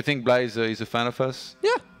 you think Bly is a fan of us?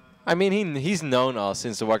 Yeah. I mean, he's known us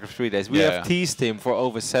since the Warcraft 3 days. We have teased him for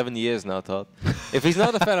over 7 years now, Todd. If he's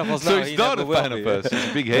not a fan of us now, he's not a fan of us. He's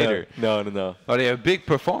a big hater. No. But a big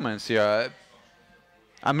performance here.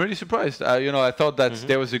 I'm really surprised. I thought that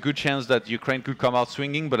there was a good chance that Ukraine could come out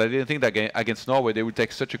swinging, but I didn't think that against Norway they would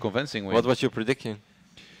take such a convincing win. What was your prediction?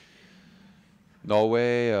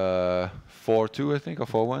 Norway 4-2, I think, or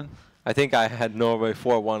 4-1. I think I had Norway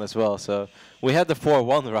 4-1 as well. So we had the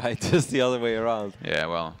 4-1 right, just the other way around. Yeah,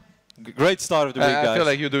 well. Great start of the week, guys. I feel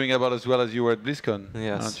like you're doing about as well as you were at BlizzCon,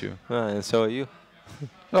 yes. aren't you? And so are you.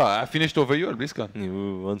 Oh, I finished over you at BlizzCon.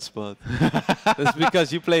 Ooh, 1 spot. That's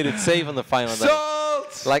because you played it safe on the final day.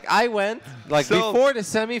 Like I went, before the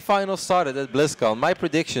semi-final started at BlizzCon, my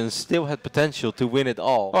predictions still had potential to win it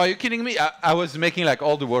all. Oh, are you kidding me? I was making like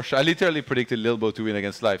all the worst. I literally predicted Lilbo to win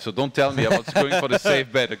against Live, so don't tell me about going for the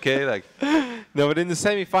safe bet, okay? No, but in the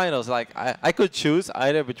semi-finals, I could choose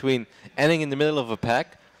either between ending in the middle of a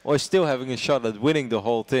pack or still having a shot at winning the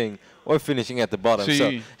whole thing or finishing at the bottom.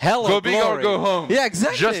 So hell go big or go home. Yeah,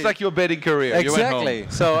 exactly. Just like your betting career. Exactly. You went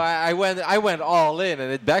home. So I went all in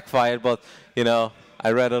and it backfired, but you know,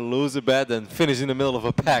 I'd rather lose a bet than finish in the middle of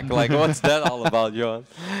a pack. Like, what's that all about, Johan?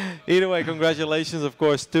 Either way, congratulations, of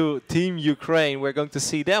course, to Team Ukraine. We're going to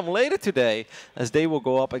see them later today as they will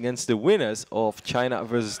go up against the winners of China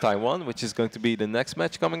versus Taiwan, which is going to be the next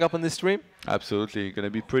match coming up on this stream. Absolutely. Going to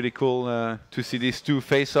be pretty cool to see these two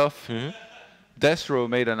face off. Destro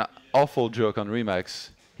made an awful joke on Remax.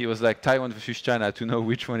 He was like, Taiwan versus China, to know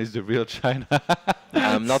which one is the real China.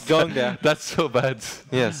 I'm not going there. That's so bad.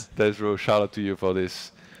 Yes. Destro, shout out to you for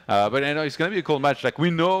this. But I know it's going to be a cool match. Like, we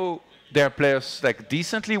know their players like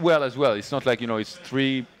decently well as well. It's not like, it's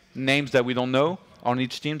 3 names that we don't know on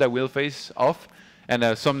each team that will face off.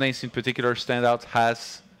 And some names in particular stand out.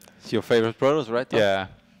 Has. It's your favorite Protoss, right, Tom? Yeah.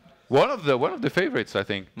 One of the favorites, I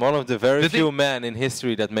think. One of the very few men in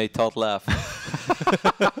history that made Todd laugh.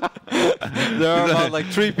 There are about like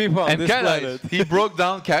 3 people on this planet. He broke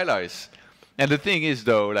down Kylais. And the thing is,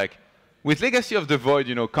 though, like with Legacy of the Void,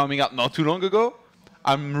 coming out not too long ago,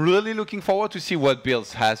 I'm really looking forward to see what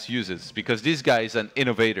builds Has uses, because this guy is an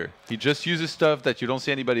innovator. He just uses stuff that you don't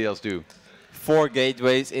see anybody else do. 4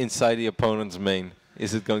 gateways inside the opponent's main.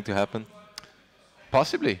 Is it going to happen?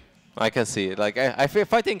 Possibly. I can see it. Like,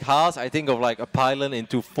 if I think Haas, I think of like a pylon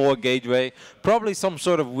into 4 gateway, probably some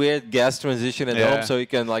sort of weird gas transition at home, so you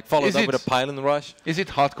can like follow it up with a pylon rush. Is it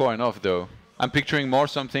hardcore enough though? I'm picturing more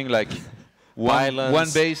something like one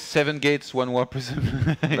base, 7 gates, 1 war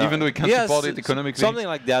prism. Even though we can't support it economically. Something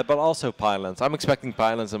like that, but also pylons. I'm expecting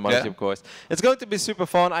pylons and multi, of course. It's going to be super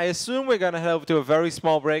fun. I assume we're going to head over to a very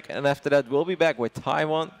small break, and after that we'll be back with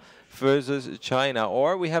Taiwan versus China,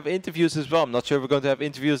 or we have interviews as well. I'm not sure if we're going to have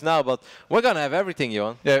interviews now, but we're going to have everything,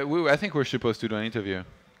 Johan. Yeah, I think we're supposed to do an interview.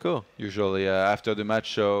 Cool. Usually after the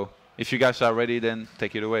match, so if you guys are ready, then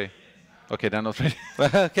take it away. Okay, they're not ready.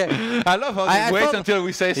 Okay. I love how they wait until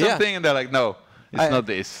we say something and they're like, no. It's not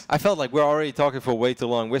this. I felt like we're already talking for way too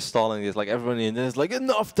long. We're stalling this. Like everyone in there is like,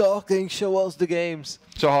 enough talking, show us the games.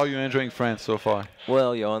 So how are you enjoying France so far?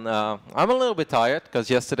 Well, Jon, I'm a little bit tired because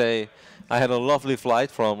yesterday I had a lovely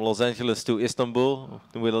flight from Los Angeles to Istanbul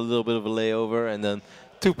with a little bit of a layover and then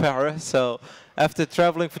to Paris. So after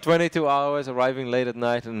traveling for 22 hours, arriving late at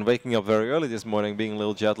night and waking up very early this morning, being a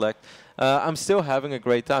little jet lagged, I'm still having a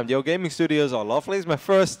great time. The gaming studios are lovely. It's my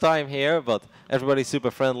first time here, but everybody's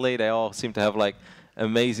super friendly. They all seem to have like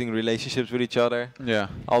amazing relationships with each other. Yeah.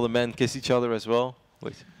 All the men kiss each other as well.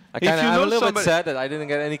 I'm a little bit sad that I didn't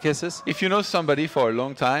get any kisses. If you know somebody for a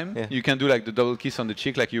long time, you can do like the double kiss on the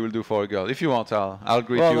cheek like you will do for a girl. If you want, I'll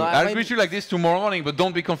greet you. I'll greet you like this tomorrow morning, but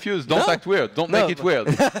don't be confused. Don't act weird. Don't make it weird.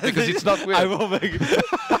 Because it's not weird. I will make it.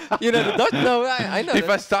 You know, the Dutch, no, I know. If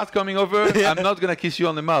I start coming over, I'm not going to kiss you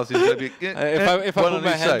on the mouth. It's going to be... if I put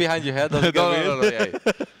my hand behind your head, does it go weird?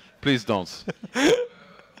 No. Please don't.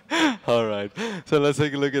 All right, so let's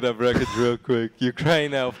take a look at our brackets real quick.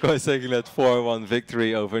 Ukraine now, of course, taking that 4-1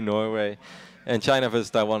 victory over Norway. And China versus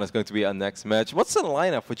Taiwan is going to be our next match. What's the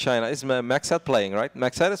lineup for China? Is Maxat playing, right?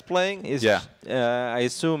 Maxat is playing? I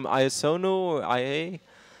assume Iasonu, IA?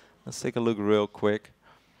 Let's take a look real quick.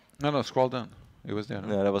 No, scroll down. It was there.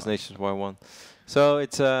 No, that was NationWars 1. So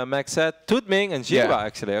it's Maxat, Tutming, and Jiwa,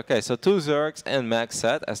 actually. Okay, so 2 Zergs and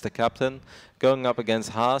Maxat as the captain going up against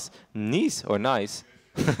Haas, Nice, or Nice.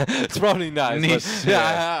 It's probably nice. Nice.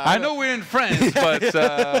 Yeah. I know we're in France, but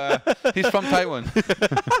he's from Taiwan.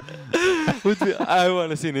 I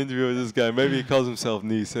want to see an interview with this guy. Maybe he calls himself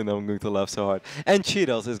Nice, and I'm going to laugh so hard. And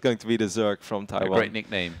Cheetos is going to be the Zerg from Taiwan. A great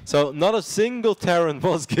nickname. So not a single Terran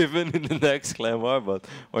was given in the next Clan War,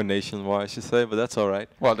 or Nation War, I should say, but that's all right.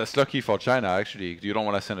 Well, that's lucky for China, actually. You don't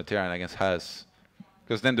want to send a Terran against Haas.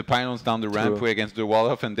 Because then the pylons down the rampway against the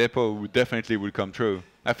Waldorf and Depot definitely would come true.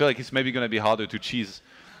 I feel like it's maybe going to be harder to cheese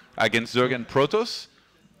against Zerg and Protoss.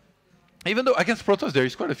 Even though against Protoss there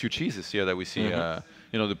is quite a few cheeses here that we see. You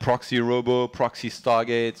know, the proxy robo, proxy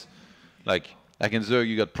Stargate. Like against Zerg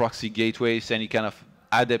you got proxy gateways, any kind of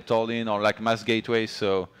adept all in or like mass gateways.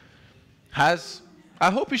 So I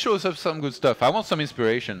hope he shows us some good stuff. I want some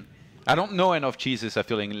inspiration. I don't know enough cheeses, I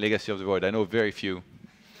feel, in Legacy of the Void. I know very few.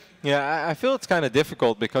 Yeah, I feel it's kind of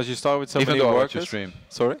difficult because you start with so many workers. I watch your stream.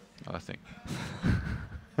 Sorry? I think.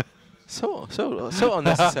 So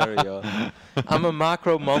unnecessary. I'm a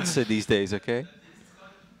macro monster these days, okay?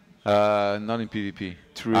 Not in PvP.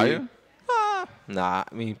 True. Are you? Nah,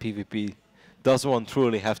 I mean PvP. Does one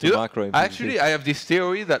truly have to macro in PvP? Actually, I have this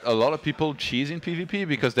theory that a lot of people cheese in PvP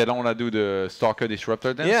because they don't want to do the Stalker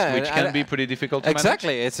Disruptor dance, which can be pretty difficult to manage.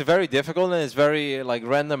 It's very difficult and it's very like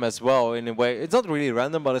random as well in a way. It's not really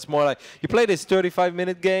random, but it's more like you play this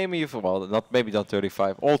 35-minute game. Maybe not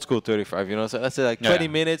 35, old school 35. You know, so let's say like 20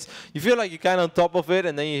 minutes. You feel like you're kind of on top of it,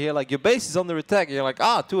 and then you hear like your base is under attack. And you're like,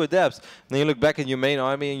 2 adepts. And then you look back at your main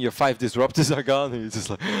army, and your 5 disruptors are gone, and you're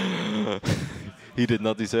just like, he did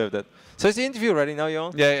not deserve that. So is the interview ready now,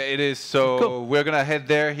 Jon? Yeah, it is. So we're going to head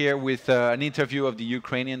there here with an interview of the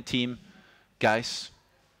Ukrainian team. Guys,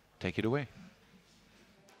 take it away.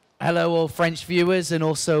 Hello, all French viewers, and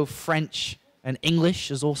also French and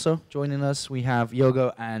English is also joining us. We have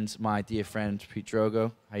Yogo and my dear friend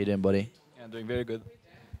Pedrogo. How you doing, buddy? Yeah, I'm doing very good.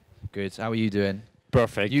 Good. How are you doing?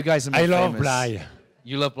 Perfect. You guys are I famous. love Bly.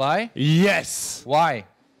 You love Bly? Yes. Why?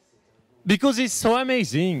 Because it's so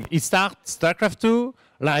amazing. It starts Starcraft 2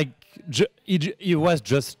 like he was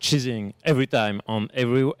just cheesing every time.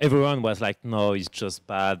 Everyone was like, no, it's just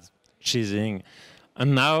bad cheesing.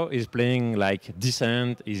 And now he's playing like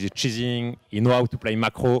decent. He's cheesing. He knows how to play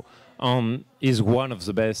macro. He's one of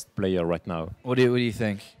the best players right now. What do you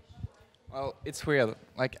think? Well, it's weird.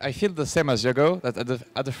 Like I feel the same as Yogo. That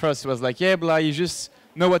at the first it was like, yeah, Bly, you just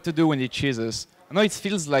know what to do when he cheeses. Now it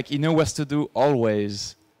feels like he knows what to do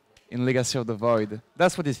always in Legacy of the Void.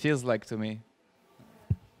 That's what it feels like to me.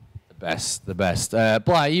 The best. Bly,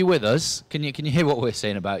 are you with us? Can you hear what we're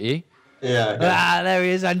saying about you? Yeah. There he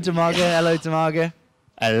is, and Tamaga. Hello, Tamaga.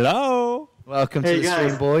 Hello. Welcome to the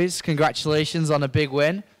stream, boys. Congratulations on a big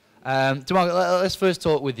win. Tamaga, let's first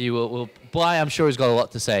talk with you. Bly, I'm sure, has got a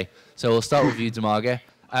lot to say. So we'll start with you, Tamaga.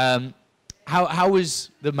 How was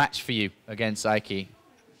the match for you against Aiki?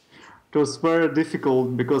 It was very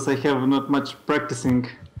difficult because I have not much practicing.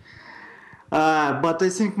 But I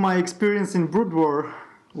think my experience in Brood War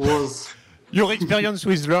was... Your experience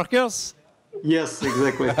with lurkers? Yes,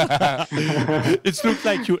 exactly. It looks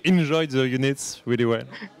like you enjoyed the units really well.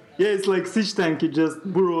 Yeah, it's like siege tank. You just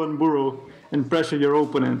burrow and pressure your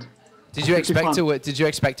opponent. Did you expect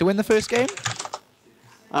to win the first game?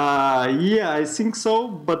 Yeah, I think so.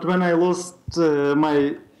 But when I lost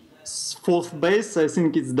my 4th base, I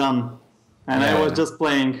think it's done. and I was just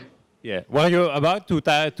playing. Yeah. Were you about to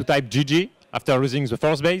type GG after losing the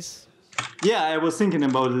first base? Yeah, I was thinking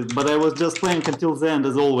about it, but I was just playing until the end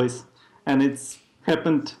as always, and it's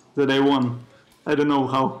happened that I won. I don't know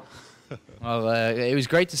how. Well, it was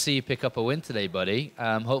great to see you pick up a win today, buddy.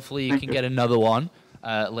 Hopefully you Thank can you. get another one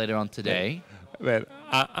later on today. Well,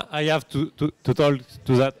 I have to talk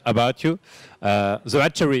to that about you. The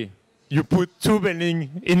hatchery, you put 2 buildings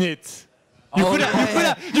in it. You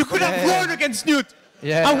could have won against Newt.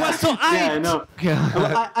 Yeah. I was so hyped. Yeah, I know.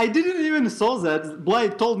 I didn't even saw that.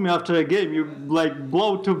 Blythe told me after a game, you like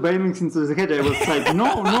blow 2 banings into the head. I was like,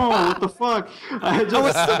 no, what the fuck? I just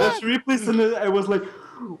watched replays and I was like,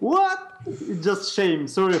 what? It's just shame.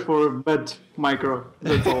 Sorry for bad micro.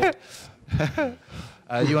 That's all.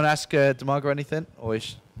 You want to ask Demago anything, or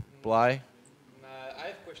is Bly?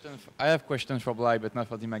 I have questions for Bly, but not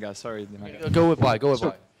for Dimaga. Sorry, Dimaga. Go with Bly. Go with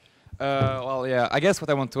Bly. Well, yeah, I guess what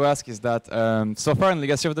I want to ask is that so far in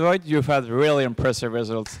Legacy of the Void, you've had really impressive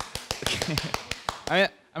results.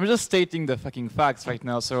 I'm just stating the fucking facts right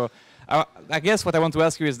now. So I guess what I want to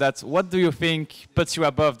ask you is that what do you think puts you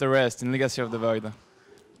above the rest in Legacy of the Void?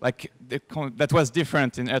 Like, that was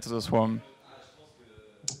different in Heir to the Swarm.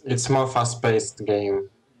 It's more fast-paced game,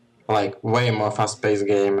 like way more fast-paced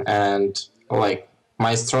game, and like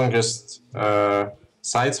my strongest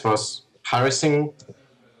sides was harassing,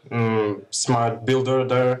 smart build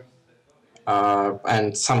order,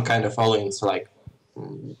 and some kind of all-ins. Like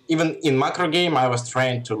even in macro game, I was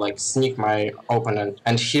trying to like sneak my opponent,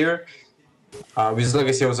 and here with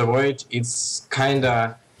Legacy of the Void, it's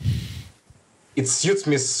kinda. It suits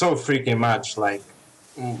me so freaking much. Like,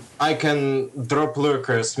 I can drop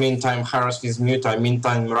lurkers, meantime harass with muta,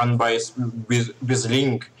 meantime run by with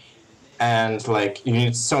link, and like you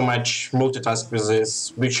need so much multitask with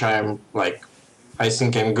this, which I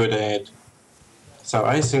think I'm good at it. So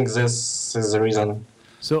I think this is the reason.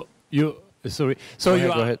 So you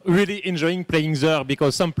are really enjoying playing Zerg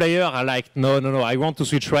because some players are like, no, I want to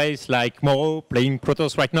switch race, like Moro playing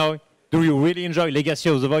Protoss right now. Do you really enjoy Legacy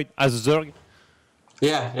of the Void as Zerg?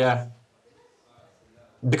 Yeah.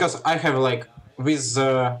 Because I have like with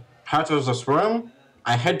Heart of the Swarm,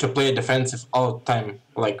 I had to play defensive all the time,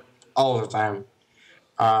 like all the time.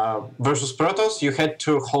 Versus Protoss, you had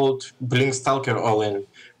to hold Blink Stalker all in.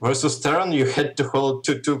 Versus Terran, you had to hold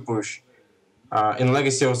 2-2 push. In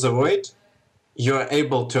Legacy of the Void, you are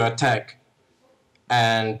able to attack,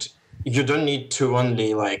 and you don't need to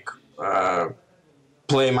only like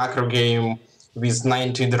play macro game with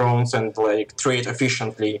 90 drones and like trade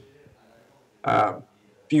efficiently.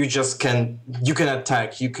 You can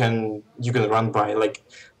attack, you can run by, like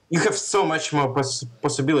you have so much more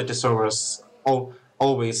possibilities over us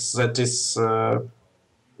always. That's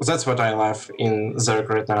what I love in Zerg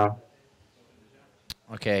right now.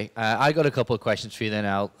 Okay, I got a couple of questions for you. Then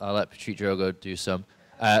I'll let Patrick Drogo do some.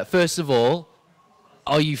 First of all,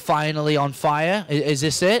 are you finally on fire? Is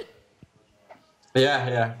this it?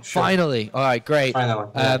 Yeah. Sure. Finally. All right, great. Finally.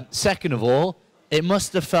 Yeah. Second of all, it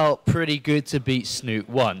must have felt pretty good to beat Snoot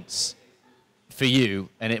once for you,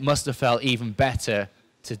 and it must have felt even better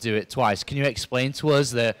to do it twice. Can you explain to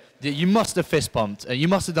us that you must have fist pumped, and you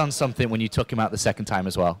must have done something when you took him out the second time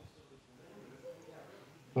as well?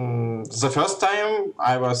 The first time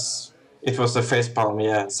it was a face palm,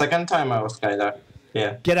 yeah. Second time I was kinda,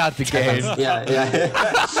 yeah. Get out the game. Yeah.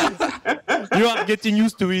 You are getting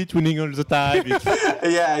used to it, winning all the time.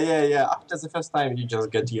 Yeah. After the first time, you just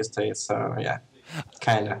get used to it, so yeah,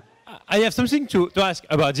 kinda. I have something to ask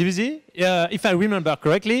about DBZ. If I remember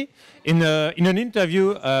correctly, in an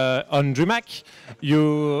interview on DreamHack,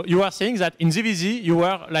 you are saying that in DBZ you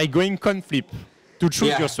were like going coin flip to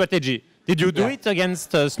choose your strategy. Did you do it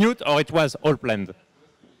against Snoot, or it was all planned?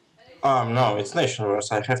 No, it's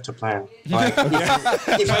NationWars. I have to plan. Like,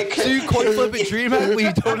 if I can, do you coin flip at DreamHack when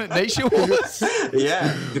you don't at NationWars?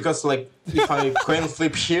 Yeah, because like if I coin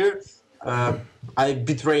flip here, I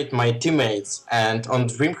betrayed my teammates, and on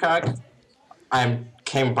DreamHack, I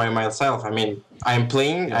came by myself. I mean, I'm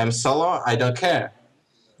playing, I'm solo, I don't care.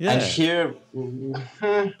 Yeah. And here,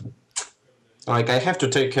 like I have to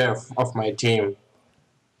take care of my team.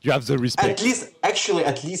 You have the respect. At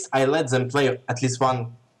least I let them play at least 1-2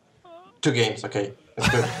 games. Okay, that's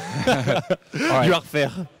good. Right. You are fair.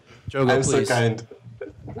 Drogo, I'm please. so kind.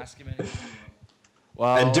 Ask him anything.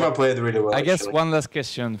 Well, And Dima played really well. I guess actually. one last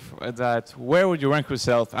question. Where would you rank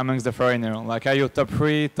yourself amongst the foreigner? Like, are you top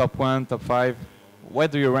 3, top 1, top 5? Where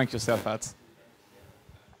do you rank yourself at?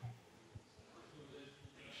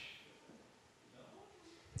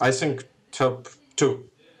 I think top 2.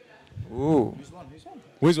 Ooh.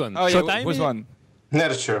 Which one? Oh, yeah, Showtime? which one?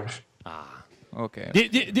 Nurture. Okay.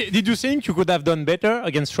 Did you think you could have done better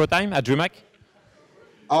against Showtime at DreamHack?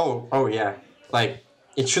 Oh yeah. Like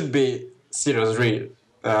it should be 0-3,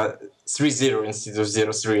 3-0 instead of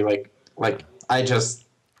 0-3. Like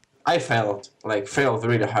I failed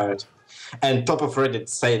really hard, and top of Reddit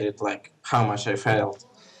said it like how much I failed.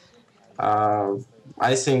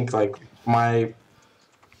 I think like my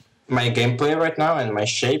gameplay right now and my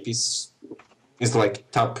shape is like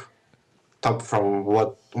top from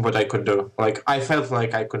what I could do. Like I felt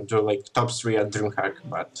like I could do like top 3 at DreamHack,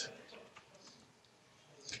 but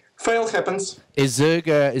fail happens. Is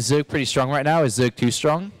Zerg pretty strong right now? Is Zerg too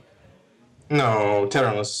strong? No,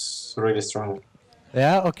 Terran is really strong.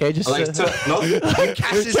 Yeah, okay, just like not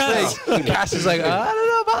Cass's face. Cass is like, I don't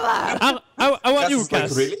know about that. I want you,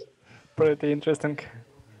 Cass. Like, really? Pretty interesting.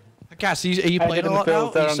 Cass, are you playing a lot now? Are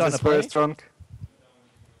you Terran starting is to play? very strong.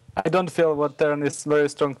 I don't feel what Terran is very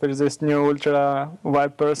strong with this new Ultra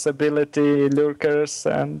Vipers ability, Lurkers,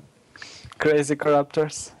 and crazy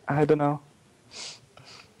Corruptors. I don't know.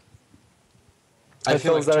 I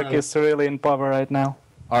feel like Zerg is really in power right now.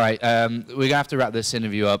 All right, we're going to have to wrap this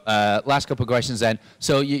interview up. Last couple of questions then.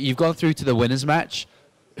 So you've gone through to the winners match.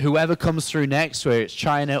 Whoever comes through next, whether it's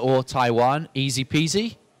China or Taiwan, easy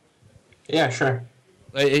peasy? Yeah, sure.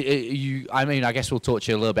 I mean, I guess we'll talk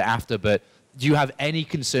to you a little bit after, but do you have any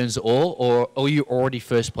concerns at all, or are you already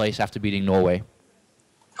first place after beating Norway?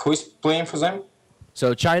 Who is playing for them?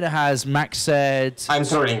 So China has Max said... I'm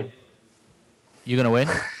sorry. You're going to win?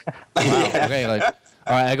 Wow, okay, like,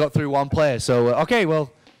 all right, I got through one player. So, okay,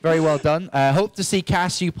 well, very well done. Hope to see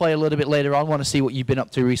Cass you play a little bit later on. Want to see what you've been up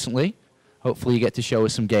to recently. Hopefully you get to show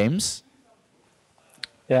us some games.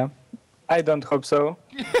 Yeah, I don't hope so.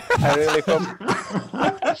 I really hope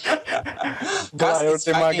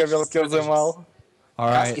Ultimaga will kill them all. All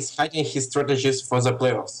right. Cass is hiding his strategies for the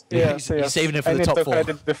playoffs. Yeah, He's saving it for I the need top to 4. hide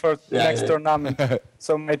it before next tournament,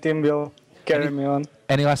 so my team will carry me on.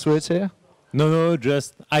 Any last words here? No,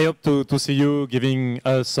 just I hope to see you giving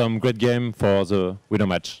us some great game for the winner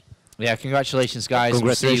match. Yeah, congratulations, guys.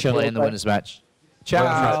 Congratulations. We'll see you play in the winners match.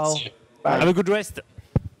 Ciao. Have a good rest.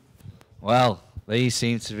 Well, they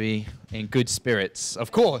seem to be in good spirits.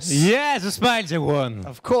 Of course. Yeah, the smiles they won.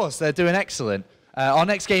 Of course, they're doing excellent. Our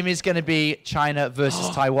next game is going to be China versus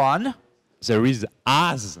Taiwan. There is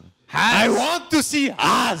Az. I want to see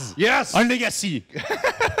Az. Yes. On Legacy.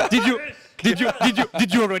 Did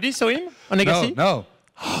you already saw him on Legacy? No.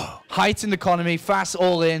 Heightened economy, fast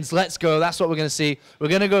all-ins. Let's go. That's what we're going to see. We're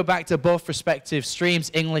going to go back to both respective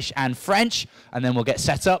streams, English and French, and then we'll get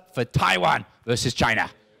set up for Taiwan versus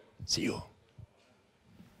China. See you.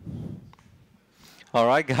 All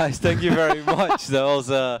right, guys, thank you very much.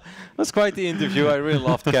 That was quite the interview. I really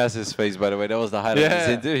loved Cass's face, by the way. That was the highlight of this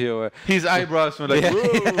interview. His eyebrows were like,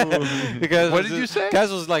 whoa. Because what did you say? Cass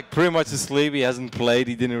was like pretty much asleep. He hasn't played.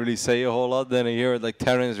 He didn't really say a whole lot. Then I hear like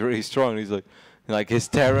Terran is really strong. He's like his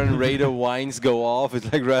Terran radar whines go off.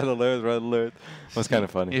 It's like red alert, red alert. It was kind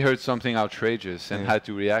of funny. He heard something outrageous and had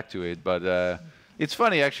to react to it. But it's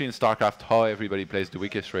funny actually in Starcraft how everybody plays the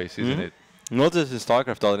weakest race, isn't it? Not just in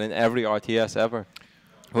Starcraft, though, in every RTS ever.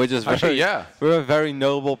 We're just actually, yeah. We're very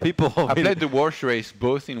noble people. I played the Warsh race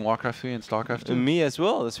both in Warcraft 3 and Starcraft 2. And me as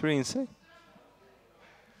well. That's pretty insane.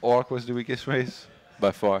 Orc was the weakest race.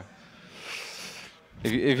 By far.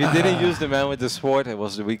 If you didn't use the man with the sword, it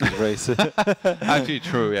was the weakest race. Actually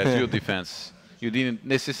true, yeah, dual defense. You didn't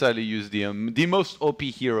necessarily use the most OP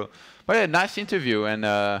hero. But yeah, nice interview.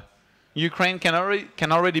 And Ukraine can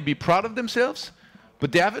already be proud of themselves.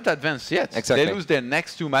 But they haven't advanced yet. Exactly. They lose their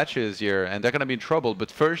next 2 matches here, and they're going to be in trouble. But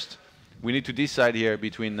first, we need to decide here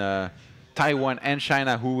between Taiwan and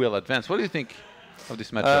China who will advance. What do you think of this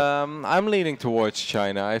matchup? I'm leaning towards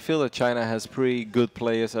China. I feel that China has pretty good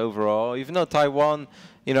players overall. Even though Taiwan,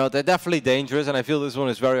 you know, they're definitely dangerous, and I feel this one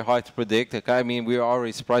is very hard to predict. Like, I mean, we were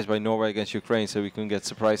already surprised by Norway against Ukraine, so we can get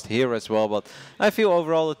surprised here as well. But I feel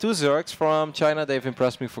overall the 2 Zergs from China, they've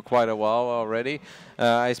impressed me for quite a while already.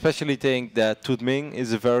 I especially think that Tutming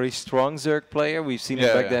is a very strong Zerg player. We've seen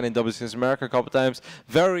him back then in WCS America a couple times.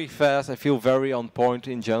 Very fast. I feel very on point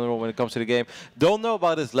in general when it comes to the game. Don't know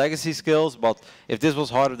about his legacy skills, but if this was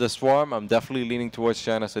Heart of the Swarm, I'm definitely leaning towards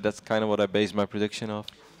China, so that's kind of what I base my prediction off.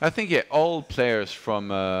 I think all players from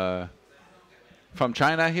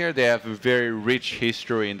China here, they have a very rich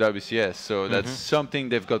history in WCS, so that's something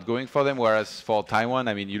they've got going for them. Whereas for Taiwan,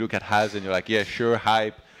 I mean, you look at Haz and you're like, yeah, sure,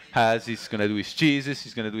 hype. Haz, he's gonna do his cheeses,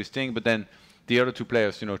 he's gonna do his thing. But then the other 2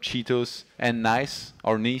 players, you know, Cheetos and Nice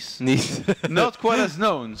or Nice, not quite as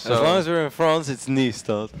known. So as long as we're in France, it's Nice,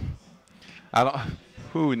 though. I don't.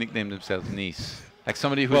 Who nicknamed themselves Nice? Like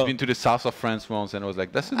somebody who's been to the south of France once and was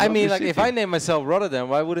like, "That's a I mean, lovely like if city." I name myself Rotterdam,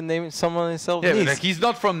 why wouldn't name someone himself Yeah, Nice? but like he's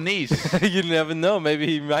not from Nice. You never know. Maybe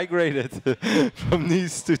he migrated from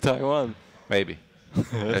Nice to Taiwan. Maybe.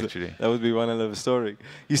 Actually, that would be one hell of a story.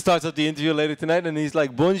 He starts up the interview later tonight and he's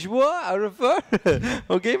like, "Bonjour, I refer."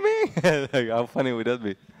 Okay, man. Like, how funny would that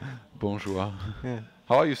be? Bonjour. Yeah.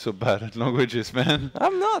 How are you so bad at languages, man?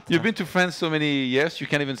 I'm not. You've been to France so many years, you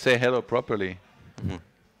can't even say hello properly.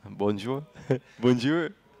 Bonjour. Bonjour.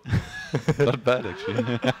 Not bad, actually.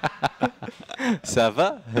 Ça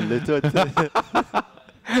va?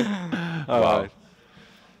 All Wow. right.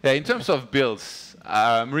 Yeah, in terms of builds,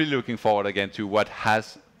 I'm really looking forward again to what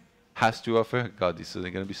has to offer. God, this is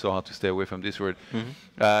going to be so hard to stay away from this word.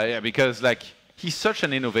 Yeah, because like he's such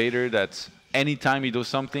an innovator that anytime he does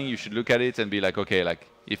something, you should look at it and be like, okay, like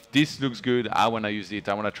if this looks good, I want to use it.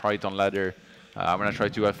 I want to try it on ladder. I want to try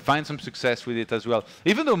to find some success with it as well.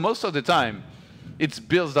 Even though most of the time, it's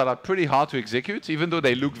builds that are pretty hard to execute, even though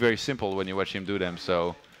they look very simple when you watch him do them.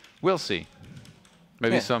 So we'll see.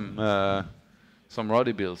 Maybe some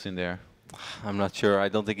Roddy builds in there. I'm not sure. I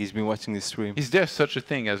don't think he's been watching this stream. Is there such a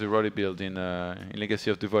thing as a Roddy build in Legacy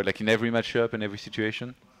of the Void, like in every matchup and every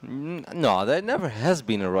situation? No, there never has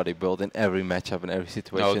been a Roddy build in every matchup and every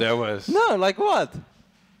situation. No, there was. No, like what?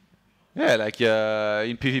 Yeah, like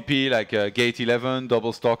in PvP, like Gate 11,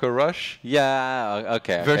 double Stalker Rush. Yeah,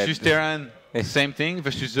 okay. Versus Terran, same thing.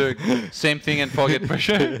 Versus same thing and Forget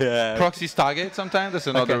Pressure. Yeah. Proxy's Target sometimes, that's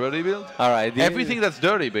another Roddy build. All right. Everything that's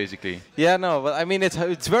dirty, basically. Yeah, no, but I mean,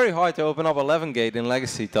 it's very hard to open up 11 gate in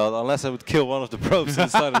Legacy, Todd, unless I would kill one of the probes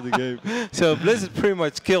inside of the game. So Blizzard pretty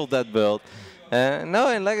much killed that build. No,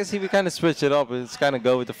 in Legacy we kind of switch it up. It's kind of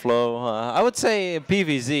go with the flow. I would say in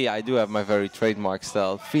PvZ I do have my very trademark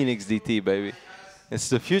style. Phoenix DT, baby. It's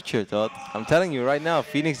the future, Todd. I'm telling you right now,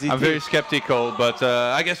 Phoenix DT. I'm very skeptical, but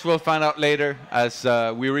I guess we'll find out later as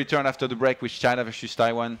we return after the break with China versus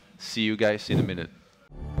Taiwan. See you guys in a minute.